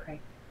 It's okay.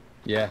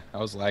 Yeah, I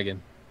was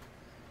lagging.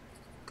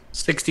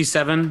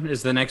 67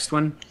 is the next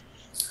one.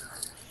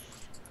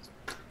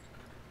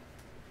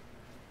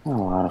 Oh, a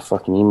lot of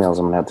fucking emails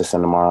I'm going to have to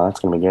send tomorrow. That's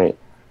going to be great.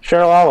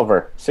 Cheryl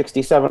Oliver,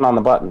 67 on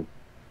the button.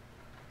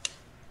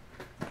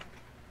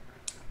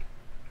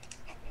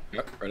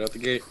 Yep, right out the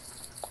gate.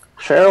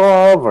 Cheryl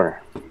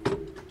Oliver.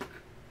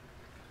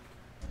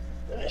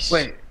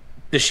 Wait,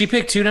 does she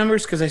pick 2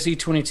 numbers? Because I see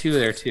 22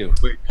 there too.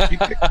 Wait, she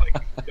picked like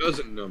a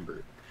dozen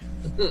numbers.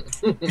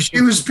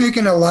 She was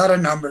picking a lot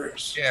of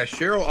numbers. Yeah,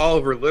 Cheryl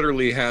Oliver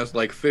literally has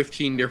like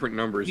 15 different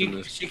numbers in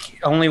this.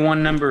 Only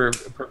one number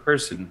per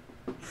person.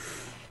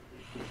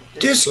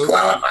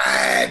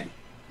 Disqualified.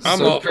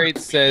 Crate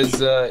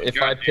says,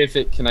 if I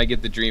pivot, can I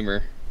get the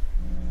Dreamer?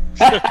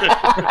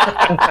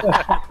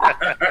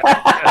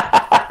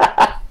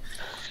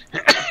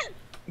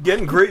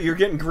 You're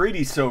getting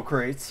greedy, so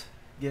crates.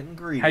 Getting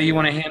greedy. How do you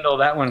want to handle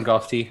that one,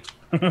 Golf T?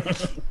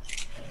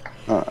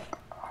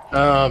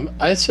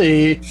 I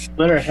say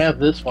let her have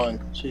this one.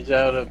 She's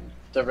out of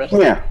the rest.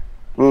 Yeah,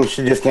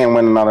 she just can't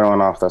win another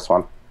one off this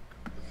one.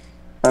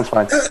 That's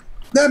fine.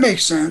 That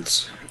makes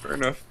sense. Fair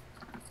enough.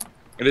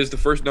 It is the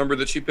first number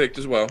that she picked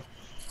as well.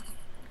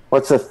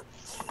 What's the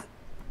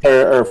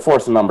or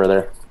fourth number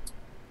there?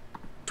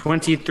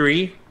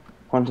 23.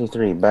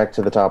 23. Back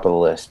to the top of the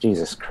list.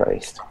 Jesus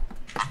Christ.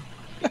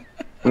 I'm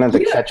gonna have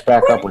to catch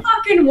back up with.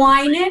 Fucking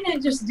whining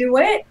and just do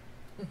it.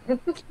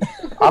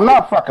 I'm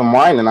not fucking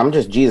whining. I'm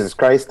just Jesus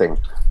Christing.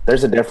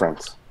 There's a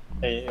difference.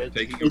 Hey,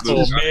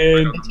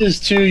 it's his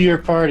 2-year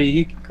party.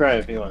 He can cry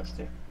if he wants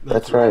to.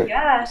 That's right.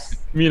 Yes.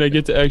 I mean, I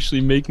get to actually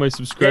make my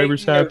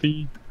subscribers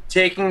happy.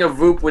 Taking a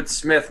Voop with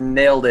Smith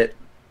nailed it.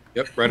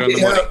 Yep, right on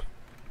the money.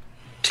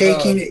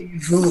 Taking a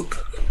Voop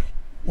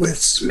with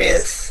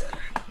Smith.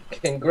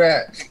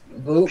 Congrats,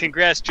 Voop.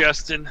 Congrats,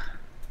 Justin.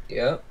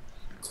 Yep.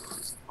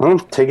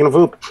 Taking a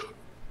Voop.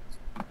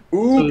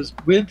 So is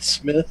with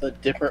Smith a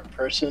different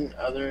person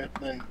other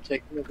than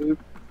taking a Voop?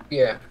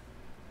 Yeah.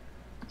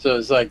 So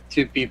it's like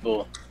 2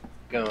 people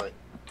going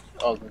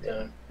all the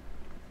time.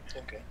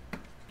 Okay.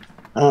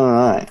 All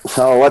right.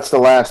 So what's the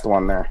last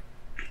one there?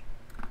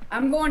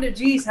 I'm going to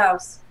G's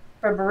house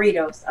for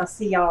burritos. I'll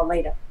see y'all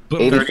later.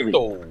 83.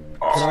 Can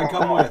I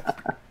come with?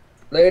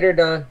 Later,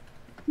 Don.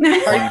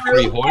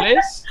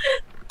 Frijoles?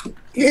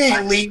 You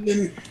ain't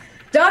leaving.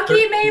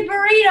 Ducky made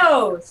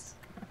burritos.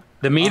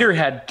 The meter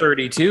had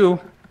 32.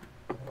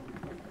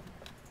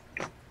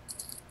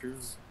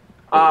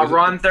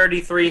 Ron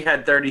 33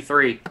 had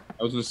 33.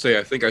 I was going to say,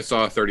 I think I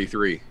saw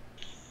 33.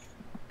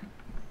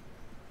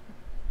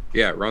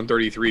 Yeah, Ron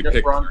 33 Yep,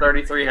 picked. Ron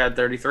 33 had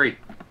 33.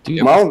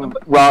 Well,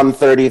 Ron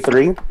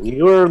 33,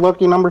 you were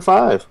lucky number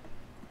 5.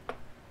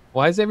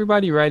 Why is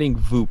everybody writing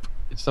Voop?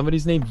 Is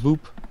somebody's name Voop?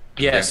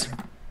 Yes.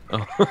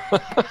 Oh.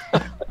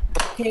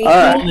 Taking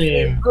Full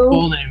name. Voop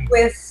Full name.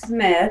 with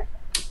Smith.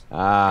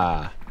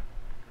 Ah.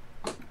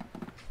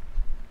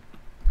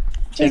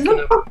 Taking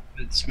a Voop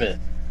with Smith.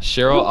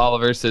 Cheryl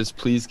Oliver says,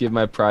 please give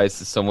my prize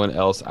to someone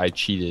else. I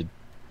cheated.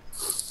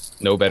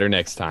 No better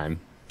next time.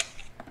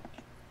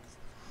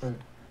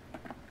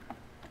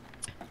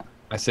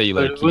 I say you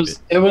let her keep it.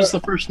 It was the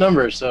first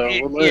number, so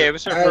Yeah, it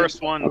was her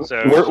first one,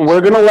 so.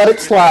 We're going to let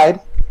it slide.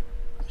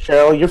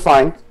 Cheryl, you're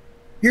fine.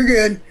 You're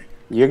good.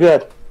 You're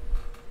good.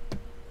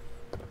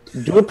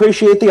 Do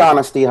appreciate the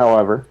honesty,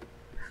 however.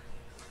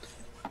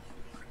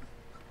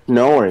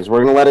 No worries.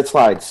 We're going to let it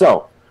slide.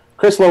 So,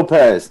 Chris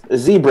Lopez,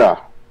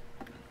 Zebra,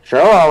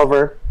 Cheryl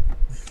Oliver,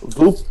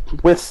 Voop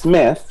with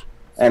Smith,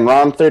 and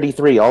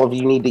Ron33. All of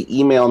you need to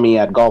email me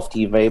at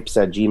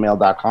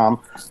golftvapes@gmail.com.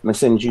 I'm going to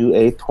send you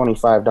a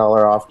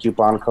 $25 off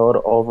coupon code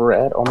over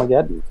at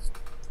Ohmageddon.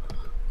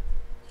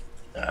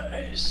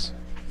 Nice.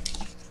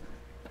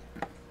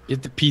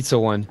 Get the pizza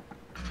one.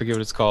 Forget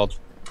what it's called.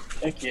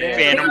 Heck yeah.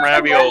 Phantom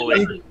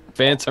ravioli.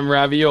 Phantom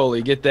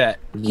ravioli. Get that.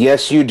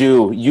 Yes, you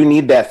do. You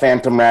need that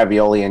phantom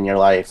ravioli in your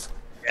life.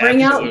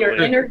 Bring out your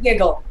inner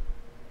giggle.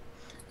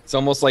 It's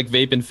almost like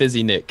vaping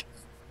fizzy Nick.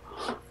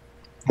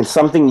 It's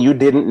something you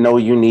didn't know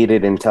you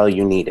needed until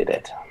you needed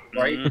it.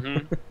 Right?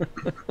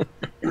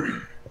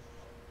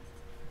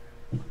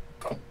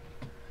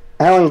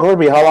 Alan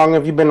Gorby, how long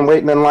have you been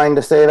waiting in line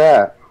to say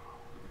that?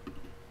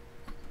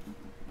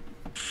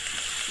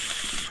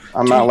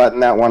 I'm not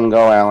letting that one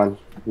go, Alan.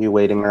 You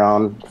waiting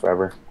around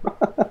forever.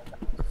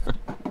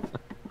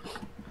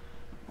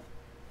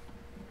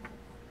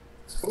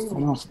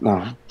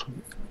 No.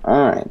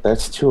 Alright,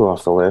 that's 2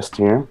 off the list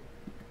here.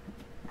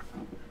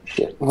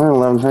 Shit, we're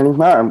 11:30.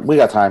 Alright, we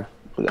got time.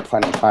 We got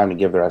plenty of time to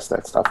give the rest of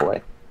that stuff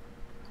away.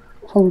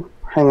 So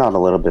hang out a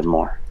little bit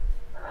more.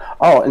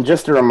 Oh, and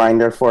just a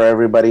reminder for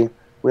everybody,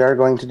 we are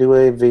going to do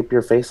a Vape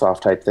Your Face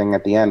Off type thing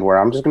at the end where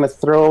I'm just going to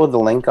throw the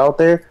link out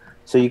there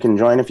so you can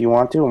join if you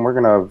want to, and we're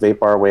going to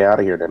vape our way out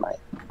of here tonight.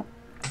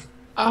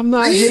 I'm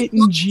not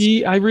hating,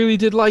 G. I really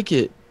did like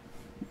it.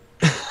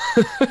 There's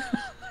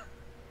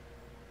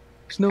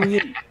no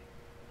hate.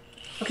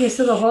 Okay,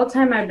 so the whole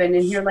time I've been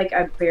in here, like,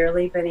 I've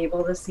barely been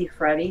able to see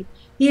Freddie.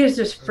 He is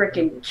just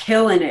freaking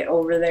killing it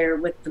over there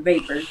with the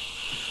vapor.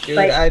 Dude,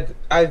 Like-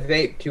 I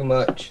vape too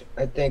much.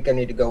 I think I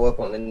need to go up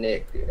on the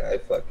Nick, dude. I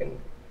fucking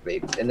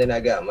vape. And then I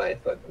got my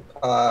fucking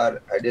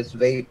pod. I just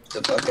vape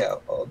the fuck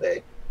out all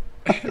day.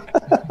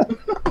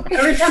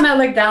 Every time I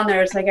look down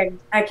there, it's like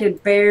I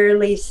could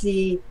barely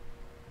see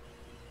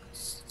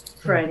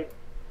Freddie.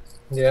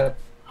 Yeah.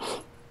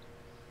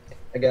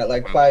 I got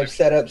like 5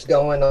 setups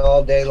going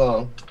all day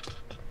long.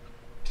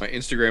 My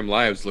Instagram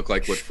lives look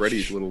like what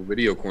Freddy's little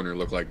video corner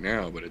look like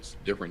now, but it's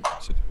a different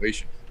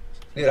situation.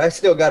 Dude, I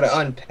still gotta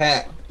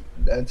unpack.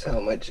 That's how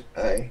much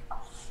I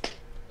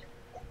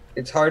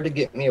it's hard to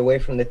get me away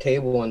from the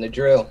table and the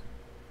drill,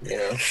 you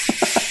know.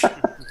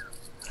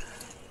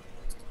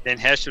 Then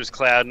Hesh was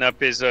clouding up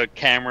his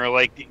camera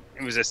like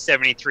it was a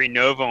 73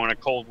 Nova on a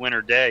cold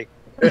winter day.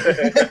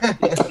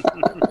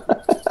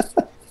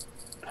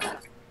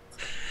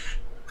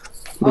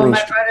 Oh,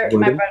 my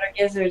brother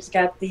Gizzard's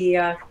got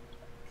the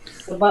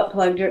butt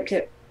plug drip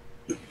tip.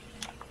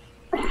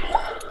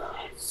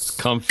 It's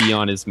comfy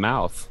on his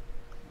mouth.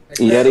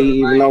 Yeti,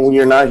 even though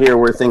you're not here,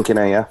 we're thinking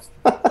of you.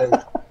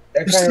 That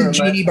kind of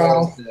genie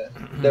bottle.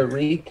 The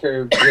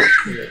recurve drip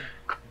tip.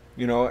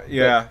 You know,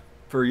 yeah.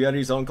 For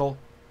Yeti's uncle,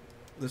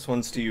 this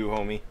one's to you,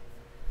 homie.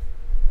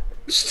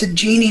 It's the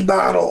genie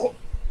bottle.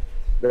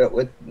 But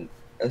with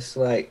a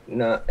slight,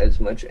 not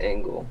as much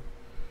angle.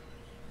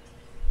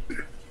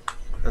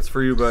 That's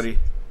for you, buddy.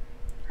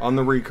 On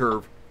the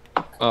recurve.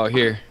 Oh,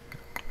 here.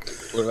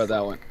 What about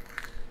that one?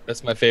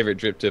 That's my favorite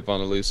drip tip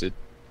on a Lucid.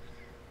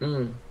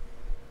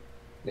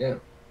 Yeah.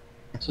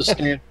 So,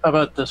 Stan, how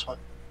about this one?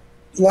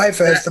 Life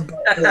has the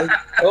butt plug.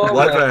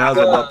 Life has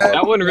a butt plug.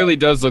 That one really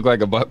does look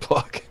like a butt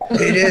plug.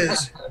 It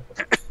is.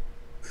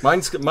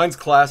 Mine's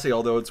classy,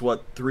 although it's,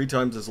 what, 3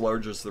 times as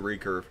large as the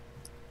recurve.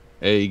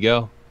 There you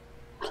go.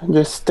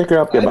 Just stick her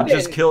up your butt.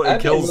 It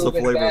kills the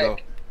flavor, though.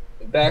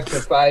 Back to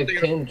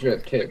 510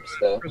 drip tips,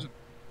 though.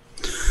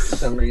 For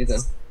some reason.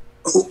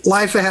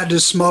 Life had to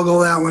smuggle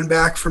that one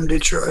back from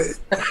Detroit.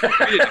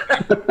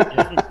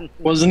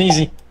 Wasn't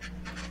easy.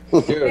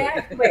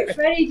 Wait,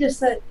 Freddie just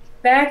said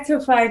back to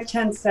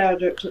 510 style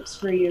drip tips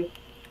for you.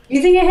 Do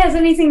you think it has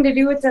anything to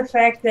do with the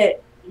fact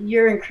that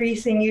you're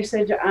increasing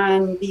usage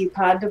on the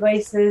pod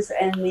devices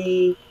and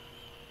the...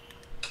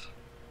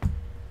 Do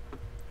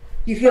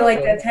you feel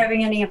like that's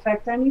having any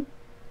effect on you?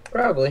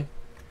 Probably.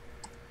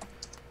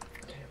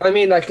 I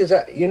mean, like,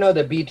 you know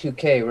the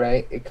B2K,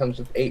 right? It comes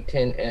with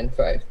 810 and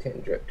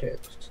 510 drip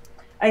tips.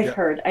 I've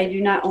heard. I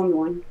do not own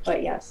one,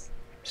 but yes.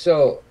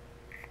 So,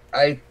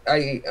 I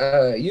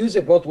use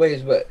it both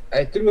ways, but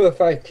I threw a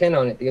 510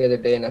 on it the other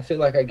day, and I feel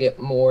like I get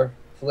more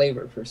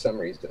flavor for some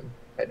reason.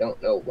 I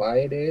don't know why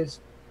it is,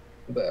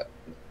 but...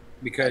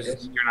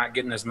 Because you're not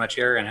getting as much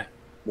air in it.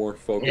 More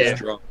focused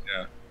drop,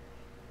 yeah.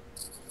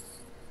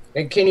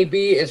 And Kenny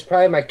B is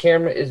probably my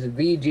camera is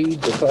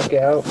VG the fuck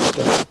out.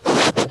 So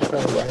that's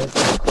probably why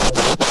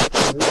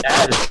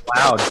That is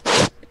loud.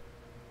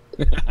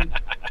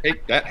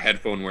 Take that,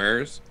 headphone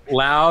wearers.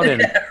 Loud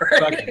and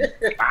fucking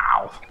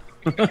wow.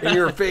 In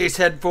your face,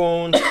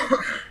 headphones.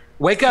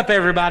 Wake up,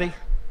 everybody.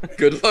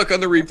 Good luck on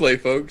the replay,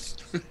 folks.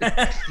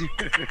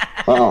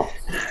 Oh.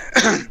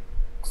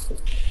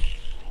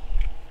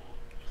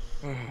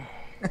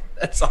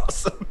 That's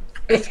awesome.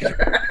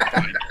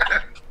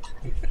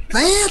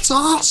 That's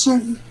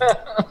awesome.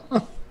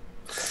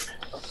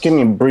 Give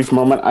me a brief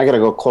moment. I gotta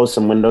go close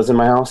some windows in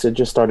my house. It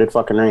just started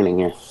fucking raining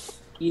here.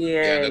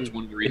 Yeah, that's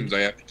one of the reasons I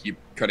have to keep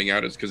cutting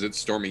out is because it's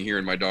storming here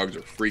and my dogs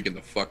are freaking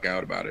the fuck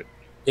out about it.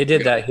 It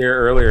did that here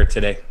earlier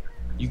today.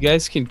 You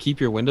guys can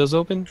keep your windows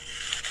open?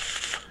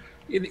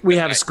 We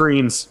have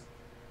screens.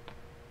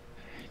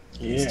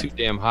 It's too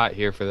damn hot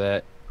here for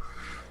that.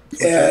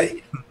 Yeah.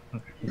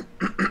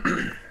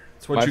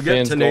 That's what you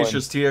get,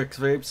 Tenacious TX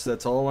Vapes.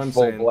 That's all I'm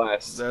saying.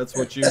 Blast. That's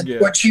what you That's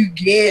get. what you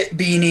get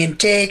being in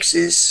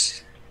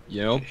Texas.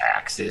 You know?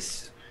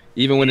 Texas.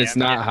 Even when it's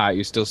not hot,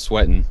 you're still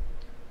sweating.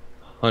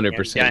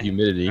 100%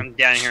 humidity. I'm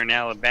down here in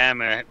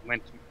Alabama. I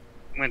went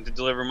to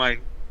deliver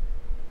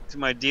to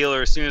my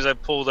dealer. As soon as I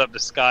pulled up, the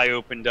sky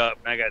opened up,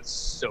 and I got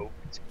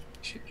soaked.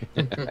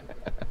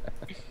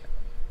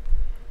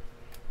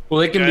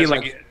 Well, it can be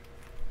like...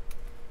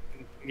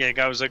 Yeah, the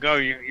guy was like, oh,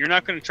 you're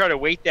not going to try to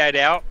wait that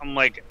out? I'm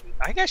like,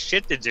 I got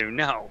shit to do.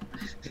 No.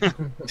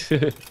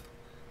 Threw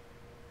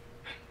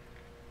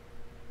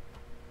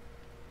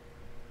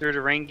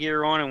the rain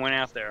gear on and went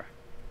out there.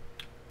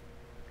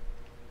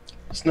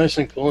 It's nice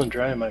and cool and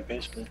dry in my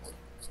basement.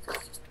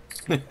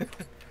 Yeah,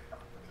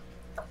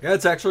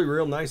 it's actually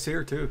real nice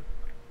here, too.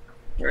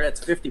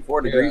 It's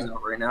 54 degrees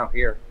out right now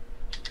here.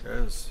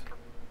 Yes.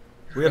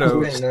 We had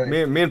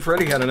me and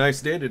Freddie had a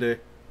nice day today.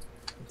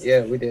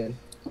 Yeah, we did.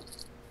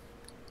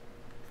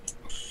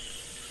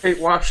 Hey,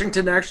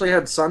 Washington actually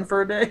had sun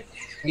for a day?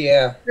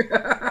 Yeah.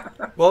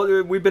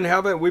 Well, we've been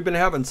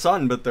having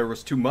sun, but there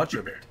was too much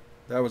of it.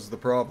 That was the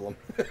problem.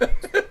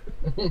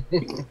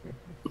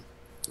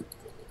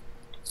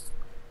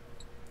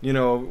 You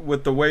know,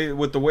 with the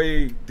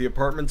way the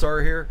apartments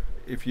are here,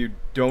 if you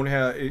don't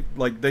have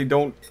they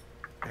don't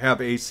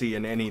have AC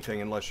in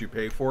anything unless you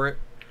pay for it.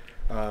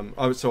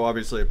 So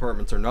obviously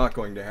apartments are not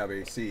going to have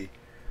AC.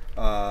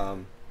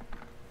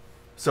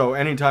 So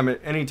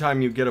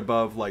anytime you get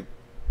above like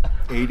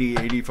 80,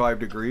 85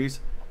 degrees,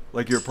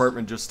 like your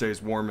apartment just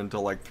stays warm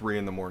until like 3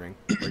 in the morning.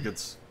 Like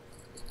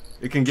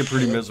it can get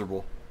pretty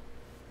miserable.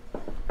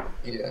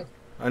 Yeah.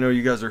 I know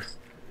you guys are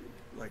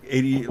like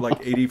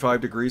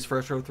 85 degrees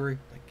fresh 03.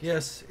 Like,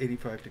 yes,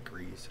 85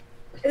 degrees.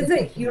 Is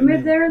it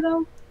humid there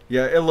though?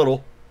 Yeah, a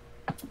little.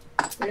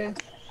 Yeah.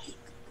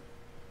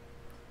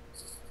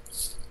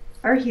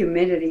 Our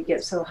humidity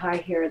gets so high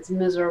here, it's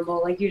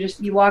miserable. Like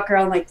you walk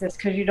around like this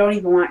because you don't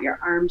even want your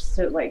arms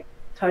to like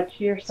touch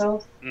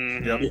yourself.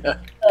 Mm-hmm.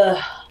 Yep.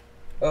 Ugh.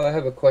 Oh, I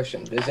have a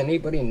question. Does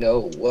anybody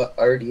know what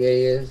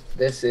RDA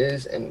this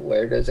is, and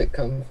where does it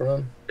come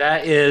from?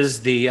 That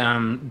is the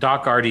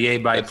Doc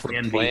RDA by That's the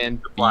Plan B Plan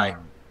B. Supply.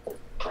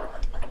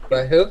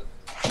 By who?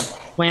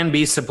 Plan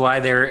B Supply,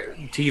 their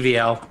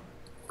TVL.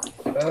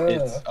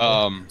 It's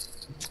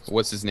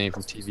what's his name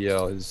from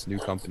TVL? His new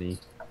company.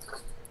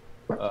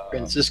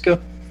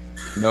 Francisco?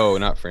 No,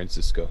 not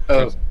Francisco.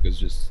 Oh. Francisco's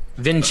just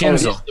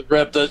Vincenzo. Oh, he's the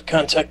rep that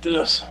contacted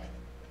us.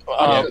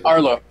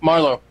 Marlo.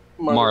 Marlo.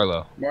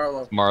 Marlo.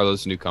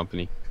 Marlo's new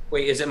company.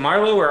 Wait, is it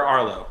Marlo or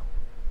Arlo?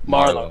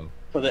 Marlo.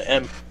 For the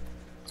M.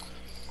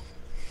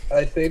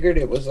 I figured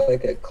it was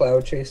like a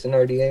cloud chasing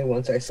RDA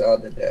once I saw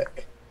the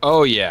deck.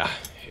 Oh yeah,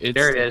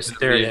 There it is.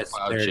 There it is.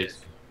 There it is.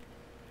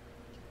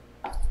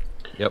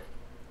 Yep.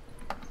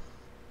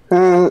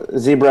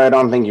 Zebra, I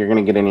don't think you're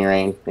going to get any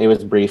rain. It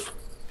was brief.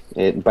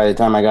 By the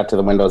time I got to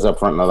the windows up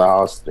front of the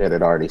house, it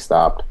had already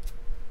stopped.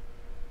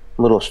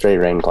 Little straight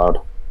rain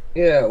cloud.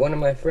 Yeah, one of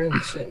my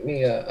friends sent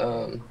me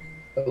a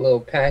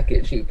little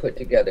package he put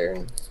together,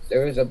 and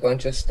there was a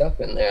bunch of stuff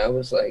in there. I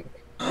was like,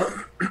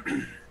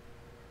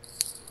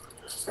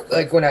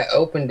 like when I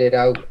opened it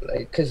out,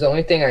 like, because the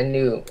only thing I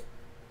knew,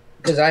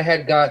 because I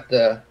had got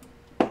the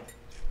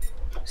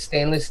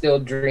stainless steel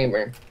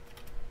Dreamer.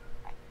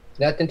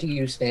 Nothing to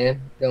you, Stan.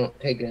 Don't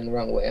take it in the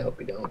wrong way. I hope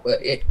you don't.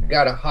 But it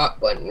got a hot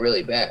button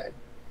really bad,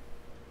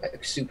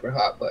 like super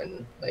hot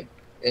button. Like,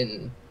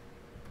 in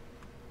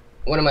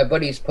one of my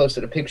buddies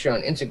posted a picture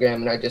on Instagram,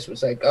 and I just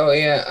was like, "Oh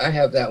yeah, I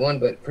have that one."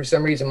 But for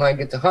some reason, mine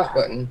gets a hot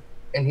button,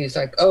 and he's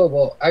like, "Oh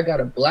well, I got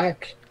a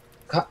black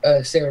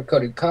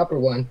Cerakoted copper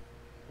one.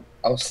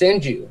 I'll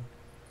send you."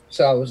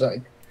 So I was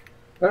like,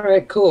 "All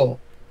right, cool."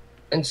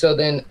 And so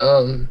then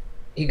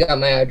he got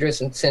my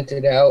address and sent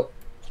it out,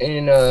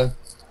 and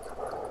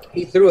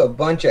he threw a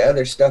bunch of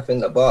other stuff in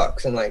the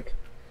box, and like,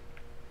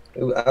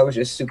 I was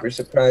just super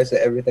surprised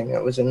at everything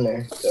that was in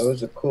there. That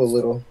was a cool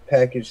little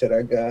package that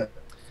I got.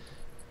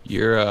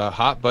 Your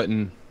hot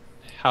button,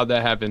 how'd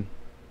that happen?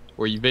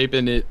 Were you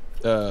vaping it?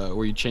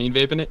 Were you chain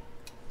vaping it?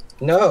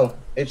 No,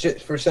 it's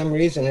just for some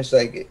reason it's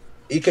like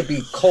it could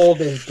be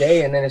cold as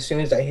day, and then as soon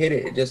as I hit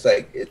it, it just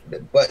like the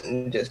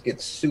button just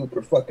gets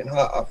super fucking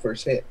hot off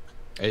first hit.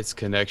 It's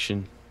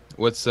connection.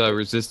 What's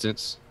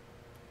resistance?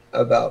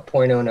 About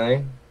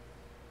 0.09.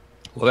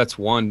 Well, that's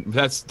one.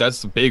 That's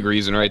the big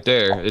reason right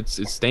there. It's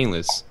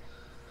stainless.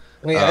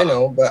 I mean, I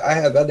know, but I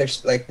have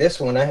others like this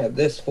one. I have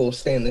this full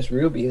stainless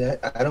ruby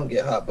that I don't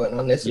get hot button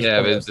on. This is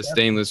Yeah, but the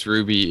stainless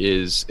ruby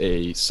is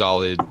a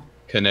solid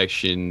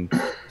connection.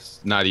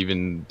 Not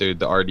even the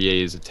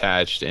RDA is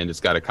attached, and it's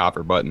got a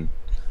copper button.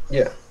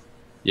 Yeah.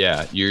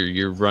 Yeah,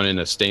 you're running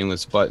a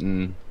stainless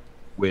button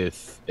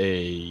with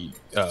a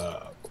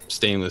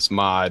stainless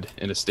mod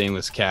and a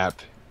stainless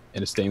cap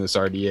and a stainless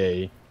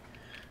RDA.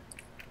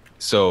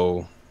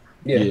 So,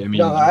 yeah, I mean,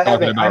 no, you're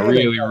talking about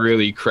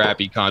really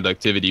crappy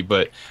conductivity,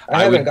 but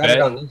I haven't got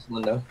it on this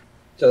one though,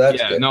 so that's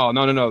good. No.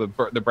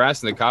 The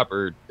brass and the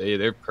copper,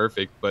 they're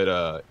perfect.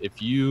 But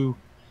if you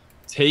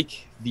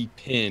take the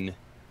pin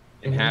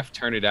and half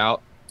turn it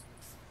out,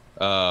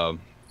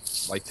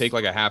 like take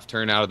like a half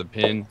turn out of the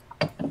pin,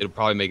 it'll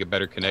probably make a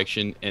better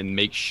connection. And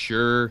make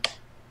sure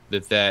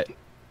that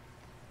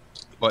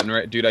button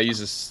right, dude. I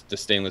use the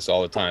stainless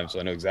all the time, so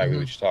I know exactly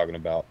what you're talking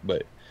about.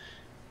 But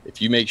if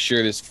you make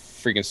sure this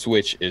freaking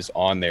switch is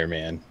on there,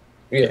 man,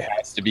 it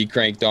has to be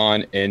cranked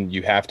on, and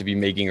you have to be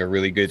making a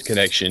really good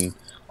connection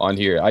on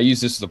here. I use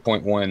this as a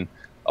 0.1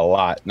 a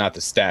lot, not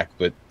the stack,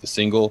 but the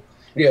single.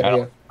 I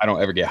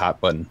don't ever get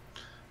hot button.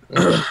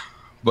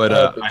 But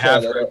I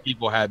have heard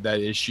people had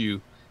that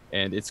issue,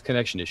 and it's a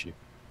connection issue.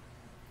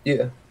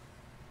 Yeah,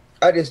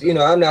 I just,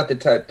 I'm not the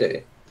type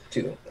to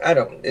I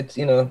don't. It's,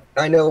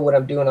 I know what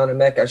I'm doing on a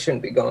mech. I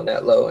shouldn't be going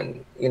that low,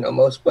 and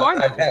most.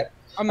 But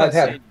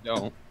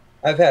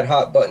I've had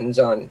hot buttons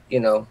on,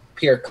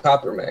 pure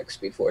copper mechs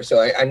before, so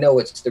I know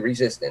it's the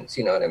resistance.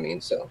 You know what I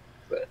mean? So,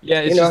 but yeah,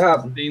 it's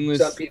how stainless.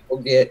 Some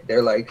people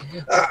they're like,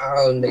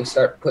 and they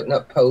start putting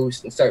up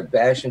posts and start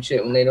bashing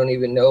shit when they don't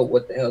even know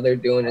what the hell they're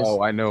doing.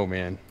 I know,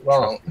 man.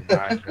 Wrong.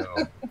 I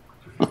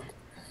know.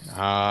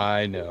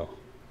 I know.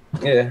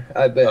 Yeah,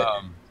 I bet.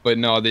 But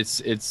no, it's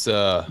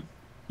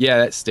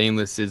that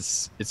stainless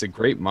it's a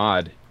great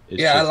mod.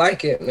 I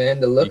like it, man.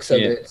 The looks of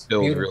it.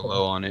 Build Beautiful. real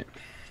low on it.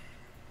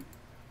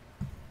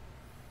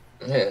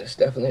 Yeah, it's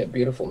definitely a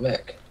beautiful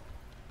mech.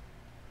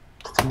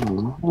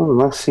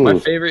 Let's see. My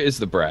favorite is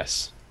the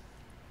brass.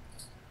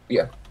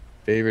 Yeah.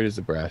 Favorite is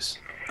the brass.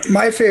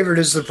 My favorite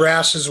is the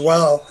brass as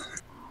well.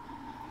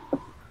 Of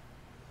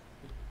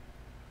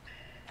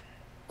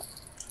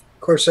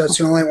course, that's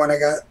the only one I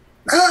got.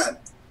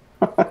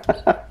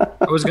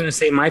 I was going to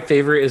say my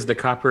favorite is the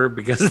copper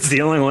because it's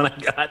the only one I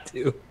got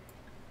to.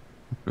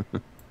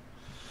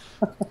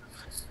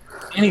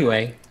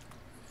 Anyway,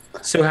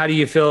 so how do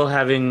you feel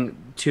having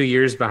 2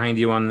 years behind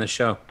you on the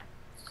show,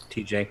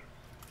 TJ?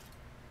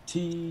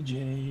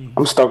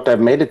 I'm stoked I've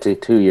made it to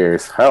 2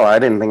 years. Hell, I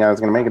didn't think I was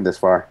going to make it this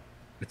far.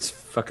 It's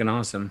fucking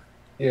awesome.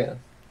 Yeah.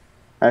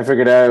 I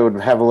figured I would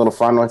have a little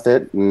fun with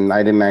it, and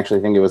I didn't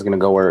actually think it was going to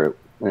go where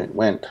it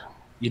went.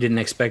 You didn't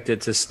expect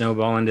it to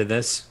snowball into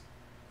this?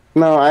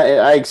 No,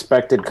 I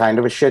expected kind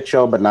of a shit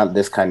show, but not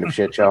this kind of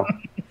shit show.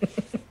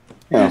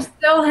 You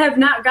still have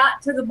not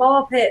got to the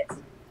ball pit.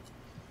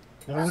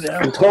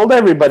 I told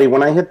everybody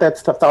when I hit that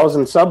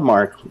 1,000 sub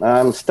mark,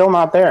 I'm still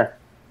not there.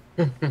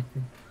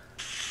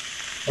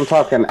 I'm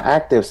talking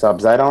active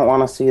subs. I don't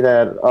want to see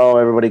that, oh,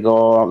 everybody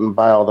go out and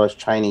buy all those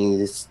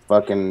Chinese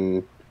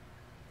fucking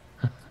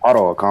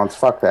auto accounts.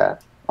 Fuck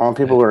that. I want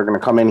people who are going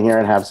to come in here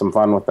and have some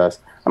fun with us.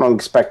 I don't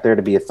expect there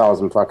to be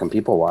 1,000 fucking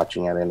people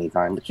watching at any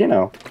time, but you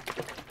know.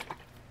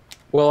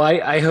 Well,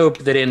 I hope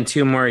that in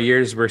 2 more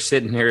years we're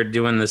sitting here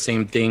doing the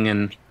same thing,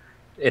 and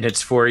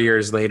it's 4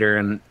 years later,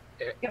 and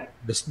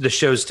the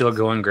show's still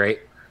going great.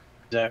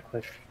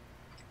 Exactly.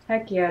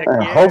 Heck yeah.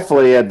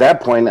 Hopefully, at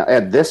that point,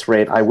 at this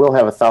rate, I will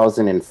have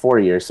 1,000 in 4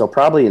 years. So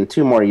probably in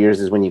 2 more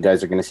years is when you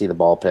guys are going to see the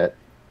ball pit.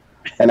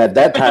 And at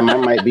that time, I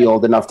might be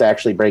old enough to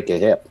actually break a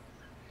hip.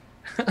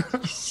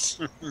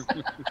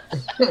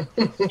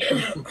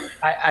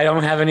 I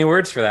don't have any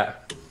words for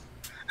that.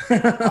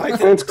 I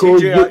think it's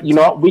cool. You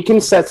know, we can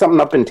set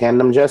something up in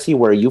tandem, Jesse,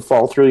 where you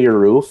fall through your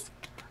roof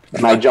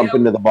and I jump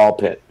into the ball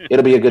pit.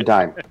 It'll be a good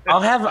time.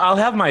 I'll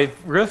have my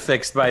roof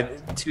fixed by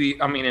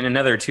in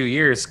another 2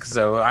 years.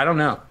 So I don't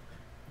know.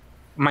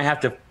 Might have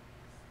to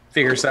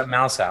figure something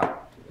else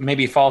out.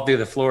 Maybe fall through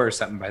the floor or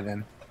something by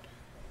then.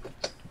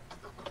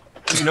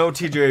 You know,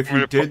 TJ,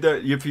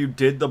 if you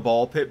did the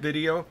ball pit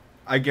video,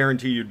 I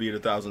guarantee you'd be at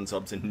 1,000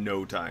 subs in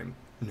no time.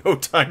 No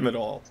time at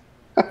all.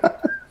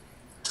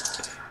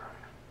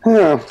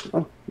 Yeah,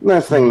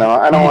 that's the thing though.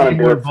 I don't want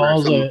to do it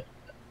for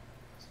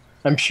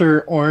I'm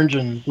sure orange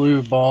and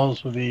blue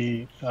balls would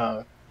be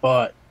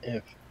bought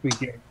if we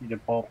guaranteed a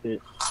ball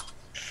pit.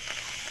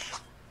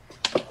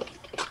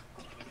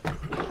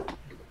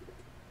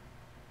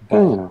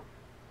 Ball.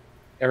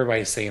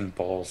 Everybody's saying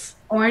balls.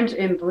 Orange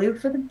and blue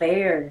for the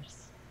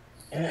Bears.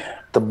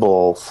 The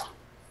Bulls.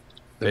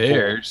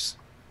 Bears.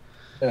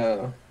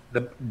 The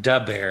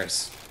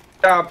Bears.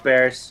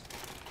 Bears.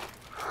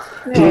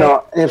 You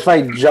know, if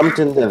I jumped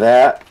into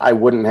that, I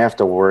wouldn't have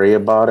to worry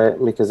about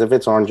it because if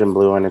it's orange and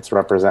blue and it's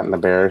representing the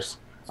Bears,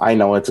 I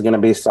know it's going to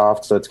be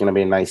soft, so it's going to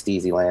be a nice,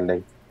 easy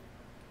landing.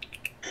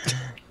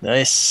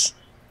 Nice.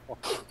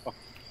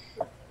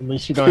 At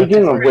least you don't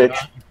Speaking of which,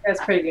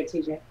 That's pretty good,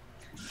 TJ.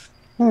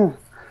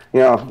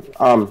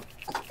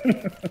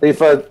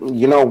 Lefa,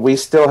 you know, we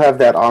still have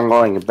that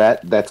ongoing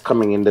bet that's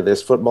coming into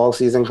this football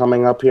season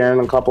coming up here in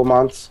a couple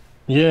months.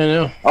 Yeah, I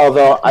know.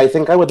 Although I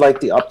think I would like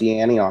to up the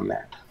ante on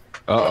that.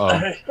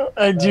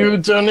 I do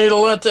donate a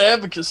lot to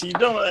Advocacy,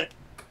 don't I?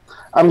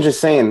 I'm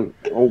just saying,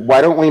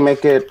 why don't we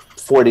make it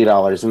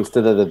 $40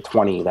 instead of the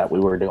 $20 that we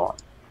were doing?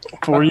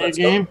 40 a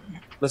game?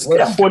 Let's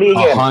go. 40 a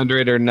game.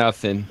 100 or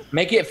nothing.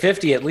 Make it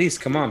 50 at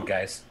least. Come on,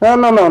 guys.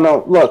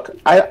 No. Look,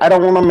 I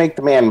don't want to make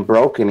the man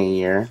broke in a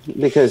year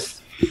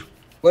because...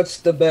 What's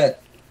the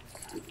bet?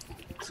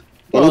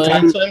 Well,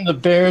 anytime the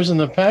Bears and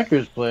the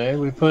Packers play,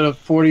 we put up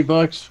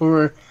 $40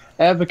 for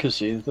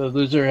Advocacy. The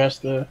loser has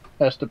to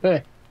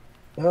pay.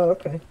 Oh,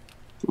 okay.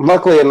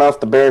 Luckily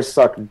enough, the Bears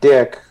suck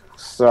dick,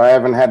 so I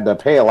haven't had to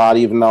pay a lot,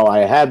 even though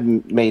I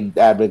had made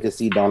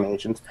Advocacy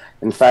donations.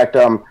 In fact,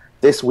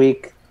 this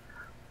week,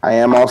 I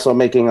am also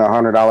making a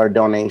 $100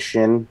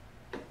 donation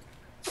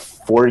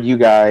for you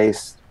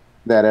guys,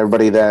 that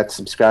everybody that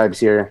subscribes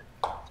here.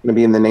 It's going to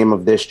be in the name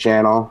of this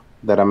channel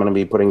that I'm going to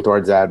be putting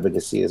towards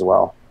Advocacy as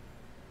well.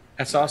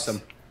 That's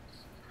awesome.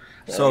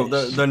 So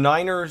the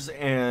Niners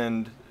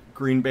and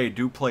Green Bay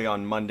do play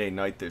on Monday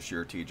night this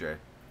year, TJ.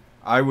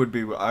 I would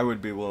be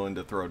willing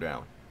to throw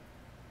down.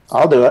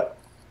 I'll do it.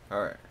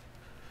 All right.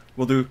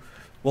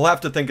 We'll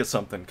have to think of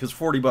something because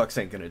 $40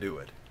 ain't gonna do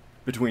it.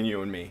 Between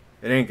you and me,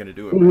 it ain't gonna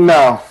do it.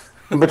 No,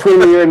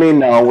 between you and me,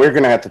 no. We're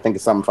gonna have to think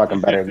of something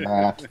fucking better than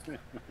that.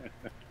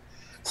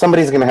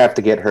 Somebody's gonna have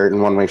to get hurt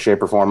in one way,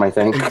 shape, or form. I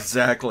think.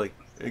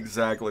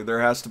 Exactly. There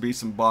has to be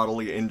some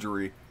bodily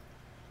injury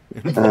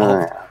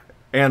involved,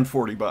 and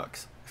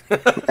 $40.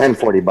 And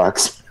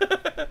 $40.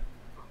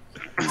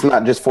 It's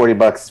not just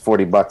 $40, it's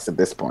 $40 at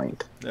this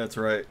point. That's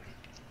right.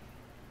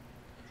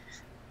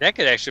 That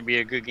could actually be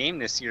a good game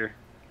this year.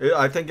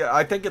 I think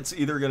it's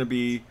either going to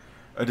be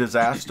a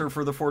disaster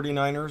for the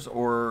 49ers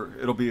or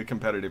it'll be a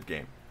competitive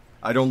game.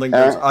 I don't think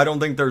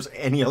there's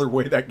any other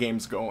way that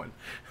game's going.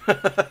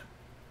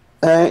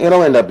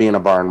 It'll end up being a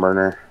barn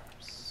burner.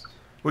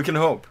 We can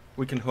hope.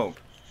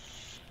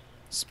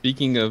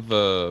 Speaking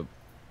of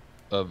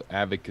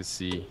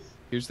Advocacy,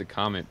 here's the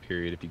comment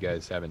period if you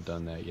guys haven't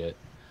done that yet.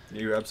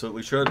 You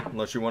absolutely should,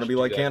 unless you want to be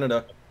like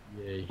Canada.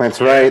 Yay.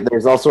 That's right.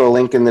 There's also a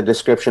link in the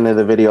description of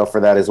the video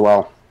for that as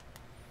well.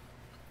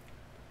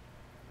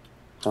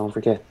 Don't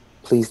forget.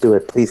 Please do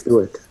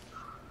it.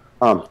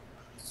 While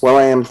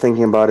I am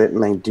thinking about it,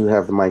 and I do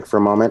have the mic for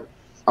a moment,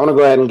 I'm going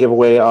to go ahead and give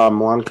away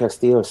Juan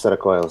Castillo's set of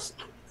coils.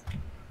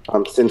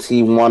 Since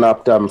he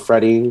one-upped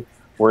Freddie,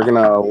 we're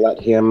going to let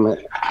him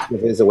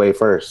give his away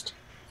first.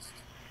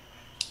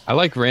 I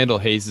like Randall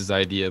Hayes'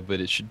 idea,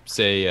 but it should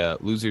say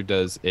loser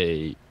does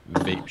a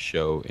vape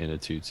show in a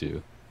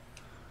tutu.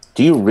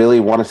 Do you really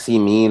want to see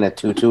me in a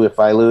tutu if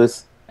I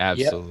lose?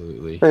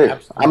 Absolutely. Hey,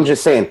 I'm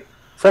just saying,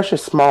 Fresh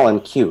is small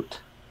and cute.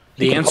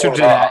 The answer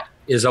to that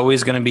is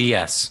always going to be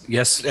yes.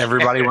 Yes,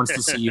 everybody wants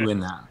to see you in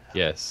that.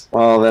 Yes.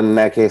 Well, then in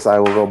that case, I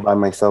will go buy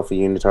myself a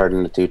unitard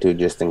and a tutu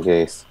just in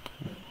case.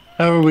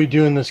 How are we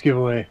doing this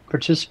giveaway?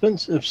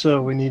 Participants? If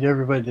so, we need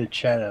everybody to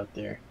chat out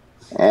there.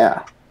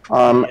 Yeah.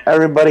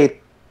 Everybody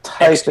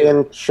type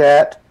in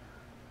chat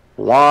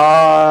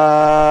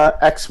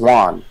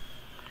X1.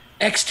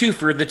 X2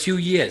 for the 2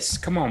 years.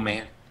 Come on,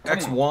 man.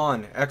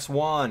 X1.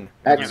 X1.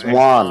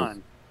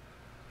 X1.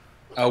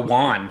 A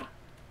wand.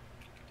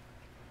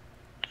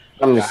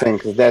 I'm just saying,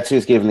 because that's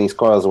who's giving these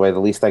coils away. The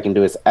least I can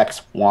do is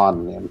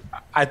X1 them.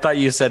 I thought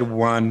you said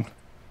one.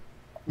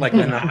 Like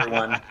the number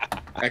one.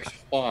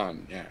 X1,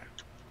 yeah.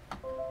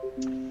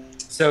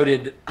 So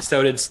did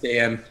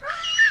Stan.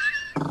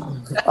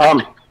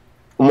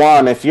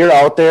 Juan, if you're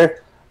out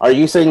there, are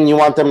you saying you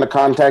want them to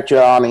contact you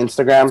on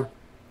Instagram?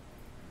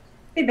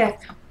 Be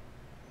back.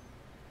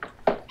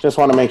 Just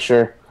want to make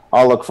sure.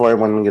 I'll look for it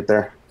when we get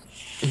there.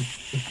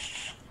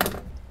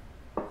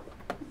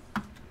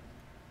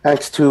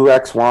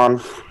 X2,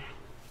 X1.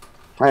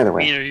 Either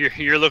way.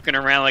 You're looking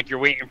around like you're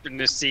waiting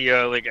to see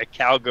like a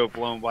cow go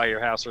blown by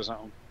your house or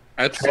something.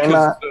 That's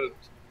because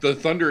the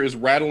thunder is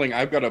rattling.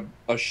 I've got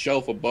a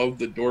shelf above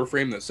the door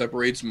frame that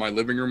separates my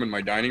living room and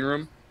my dining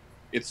room.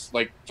 It's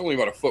only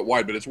about a foot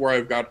wide, but it's where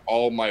I've got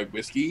all my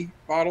whiskey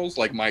bottles,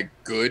 like my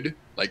good,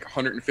 like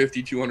 $150,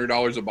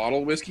 $200 a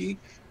bottle whiskey.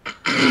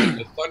 And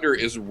the thunder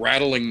is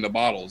rattling the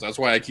bottles. That's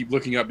why I keep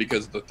looking up,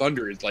 because the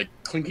thunder is like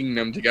clinking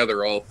them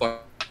together all fun.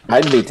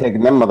 I'd be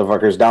taking them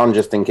motherfuckers down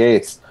just in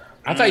case.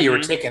 I thought you were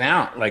taking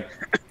out, like,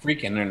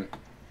 freaking. And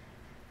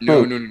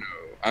No.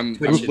 I'm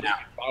twitching out.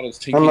 Bottles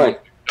tinking on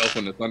myself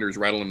when the thunder is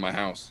rattling my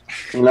house.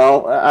 You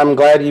know, I'm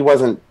glad he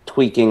wasn't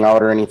tweaking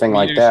out or anything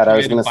like that. I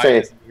was going to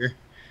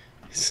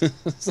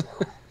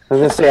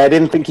say, I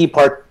didn't think he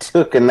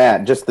partook in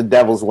that. Just the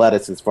devil's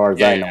lettuce, as far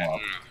as I know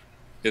of.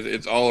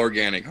 It's all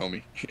organic,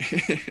 homie.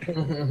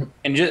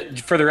 And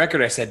just for the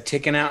record, I said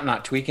ticking out,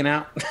 not tweaking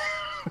out.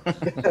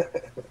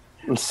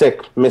 I'm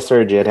sick.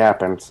 Misheard you. It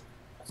happens.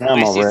 At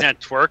least he's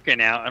not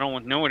twerking out. I don't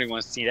want nobody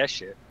wants to see that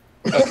shit.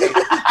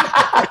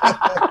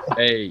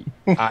 Hey,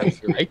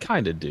 I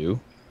kind of do.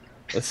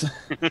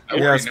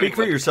 Yeah, speak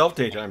for yourself,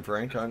 Daytime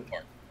Frank.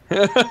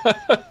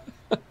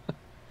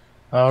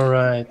 All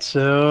right,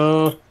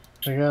 so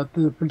I got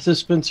the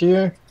participants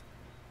here.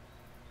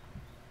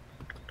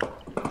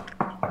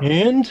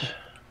 And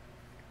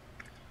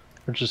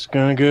we're just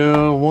going to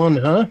go one,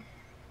 huh?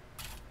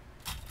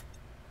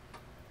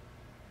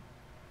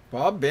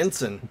 Bob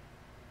Benson.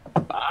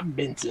 Bob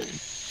Benson.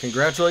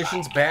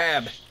 Congratulations,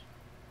 Bab.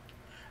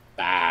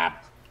 Bob.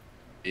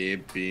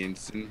 Abe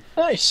Benson.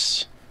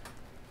 Nice.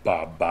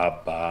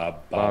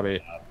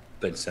 Bobby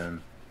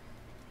Benson.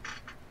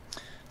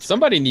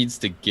 Somebody needs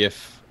to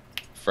GIF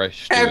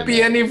Fresh.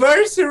 Happy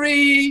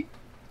anniversary!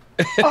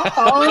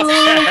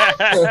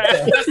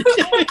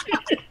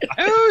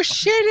 Oh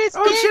shit! It's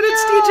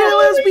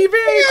DJ Lesby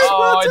Vapes.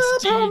 Oh, What's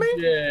it's up, homie?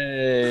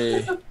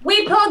 DJ.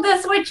 We pulled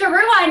the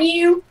switcheroo on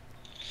you.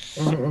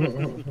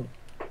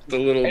 The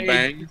little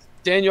bang.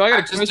 Daniel, I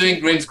got a just doing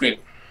green screen.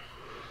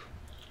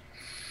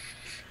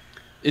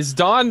 Is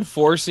Don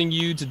forcing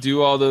you to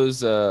do all those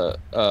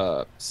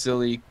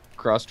silly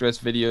cross-dress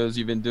videos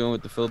you've been doing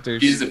with the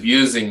filters? He's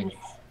abusing me.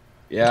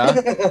 Yeah?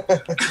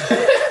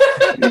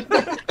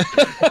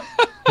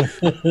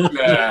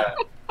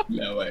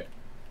 No way.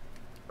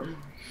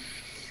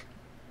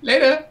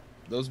 Later.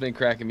 Those been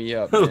cracking me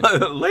up. Man.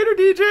 Later,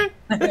 DJ.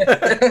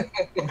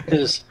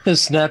 His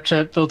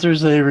Snapchat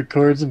filters that he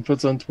records and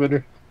puts on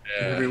Twitter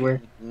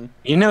everywhere.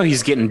 You know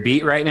he's getting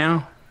beat right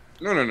now.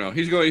 No.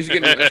 He's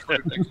getting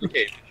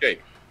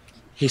Shake.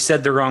 He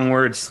said the wrong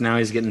words. Now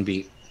he's getting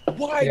beat.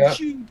 Why'd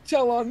you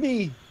tell on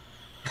me?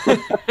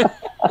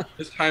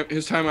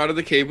 His time out of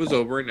the cave was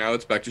over, and now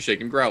it's back to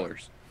shaking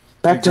growlers.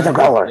 Back to the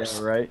growlers.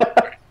 Yeah, right.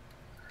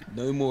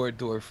 No more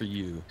door for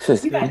you.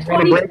 You got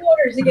 20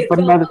 quarters to get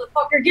filled,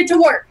 motherfucker. Get to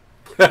work.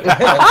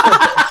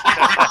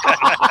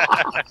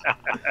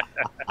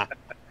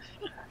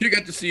 You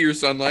got to see your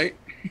sunlight.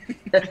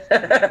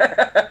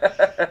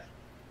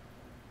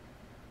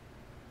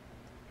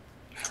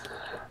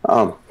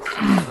 All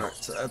right,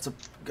 so that's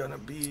gonna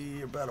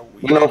be about a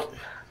week. You know,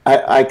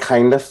 I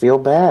kind of feel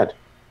bad.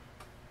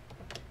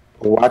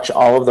 Watch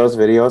all of those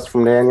videos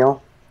from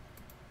Daniel,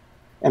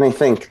 and I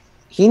think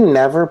he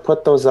never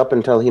put those up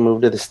until he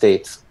moved to the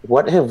States.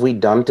 What have we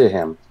done to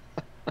him?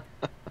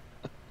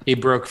 He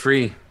broke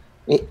free.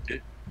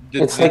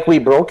 It's like we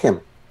broke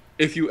him.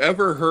 If you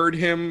ever heard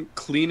him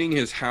cleaning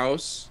his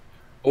house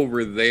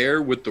over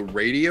there with the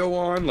radio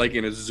on, like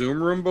in a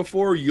Zoom room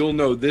before, you'll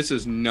know this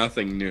is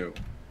nothing new.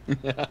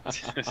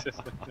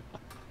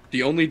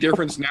 The only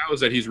difference now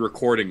is that he's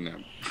recording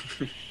them.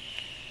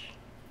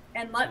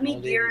 And let me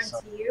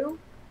guarantee you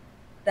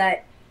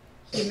that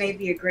he may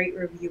be a great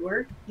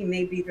reviewer. He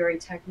may be very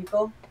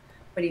technical,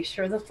 but he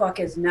sure the fuck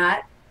is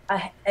not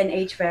an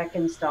HVAC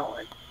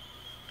installer.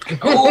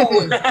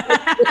 Oh.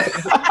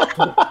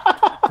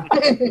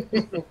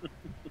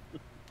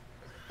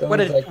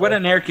 What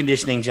an air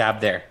conditioning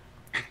job there.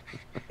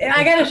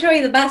 I got to show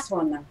you the best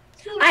one though.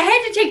 I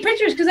had to take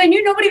pictures because I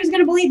knew nobody was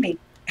going to believe me.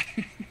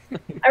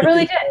 I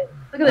really did.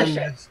 Look at this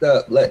shit.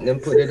 Stop letting them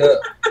put it up.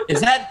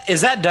 Is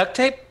that duct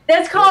tape?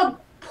 That's called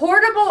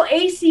portable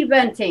AC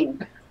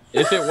venting.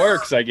 If it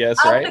works, I guess,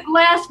 Out right? the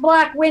glass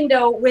block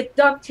window with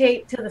duct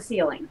tape to the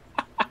ceiling.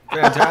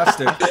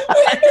 Fantastic.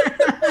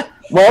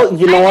 Well,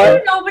 you know I what?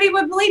 knew nobody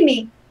would believe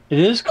me. It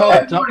is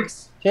called duct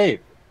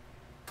tape.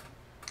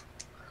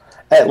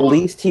 At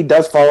least he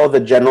does follow the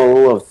general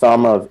rule of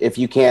thumb of if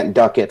you can't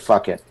duck it,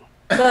 fuck it.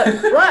 Look,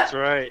 That's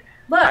right.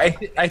 look.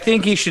 I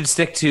think he should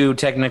stick to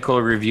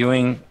technical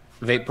reviewing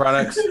vape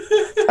products.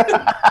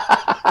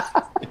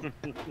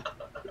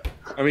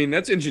 I mean,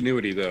 that's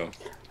ingenuity, though.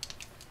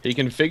 He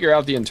can figure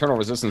out the internal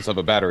resistance of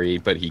a battery,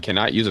 but he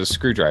cannot use a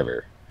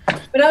screwdriver.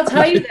 But I'll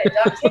tell you that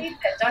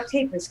duct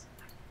tape is,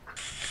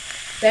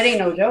 that ain't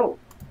no joke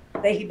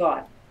that he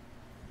bought.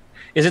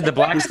 Is it the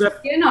black stuff?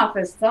 Skin off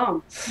his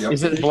thumb. Yep.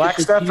 Is it the black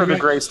stuff or the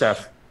gray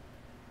stuff?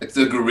 It's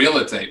the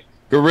Gorilla Tape.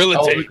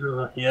 Gorilla tape.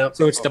 Yep.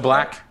 So it's the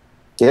black?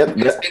 Yep.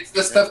 It's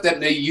the stuff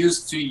that they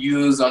used to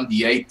use on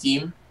the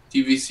A-Team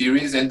TV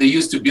series, and they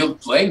used to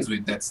build planes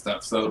with that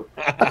stuff. So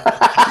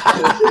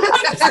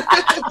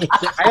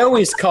I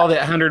always called it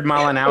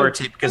 100-mile-an-hour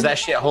tape because that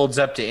shit holds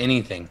up to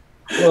anything.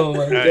 Oh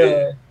my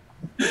god.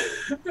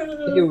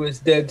 He was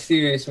dead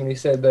serious when he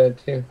said that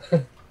too.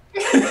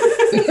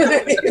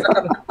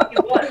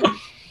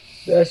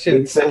 That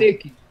shit's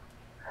sticky.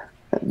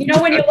 You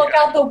know when you look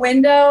out the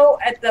window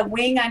at the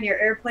wing on your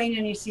airplane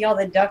and you see all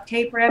the duct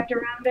tape wrapped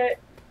around it?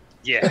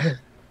 Yeah.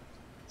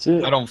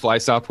 I don't fly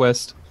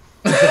Southwest.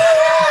 No,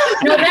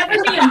 that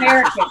would be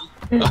American.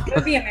 It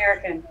would be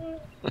American.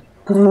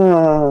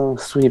 Oh,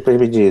 sweet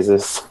baby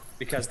Jesus.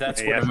 Because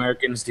that's what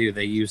Americans do.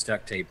 They use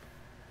duct tape.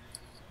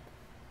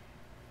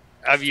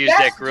 I've used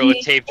that Gorilla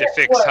Tape to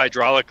fix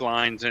hydraulic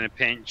lines in a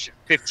pinch.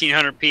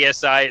 1500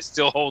 psi, it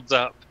still holds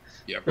up.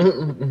 Yeah.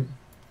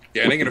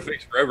 Yeah, it ain't gonna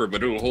fix forever,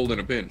 but it'll hold in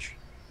a pinch.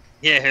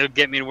 Yeah, it'll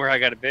get me to where I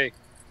gotta be.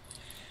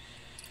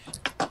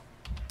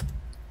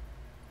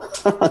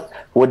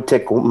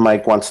 Woodtick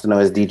Mike wants to know,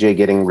 is DJ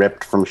getting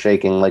ripped from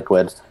shaking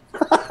liquid?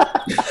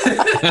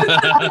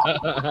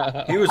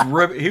 He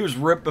was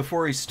ripped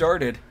before he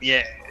started.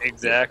 Yeah,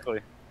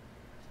 exactly.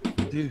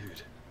 Dude.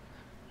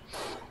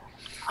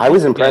 I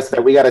was impressed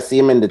that we got to see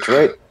him in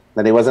Detroit,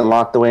 that he wasn't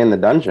locked away in the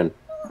dungeon.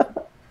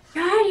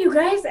 God, you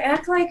guys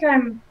act like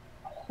I'm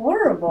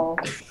horrible.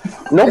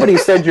 Nobody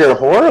said you're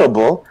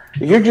horrible.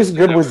 You're just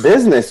good with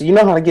business. You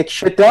know how to get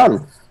shit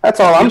done. That's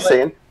all I'm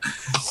saying.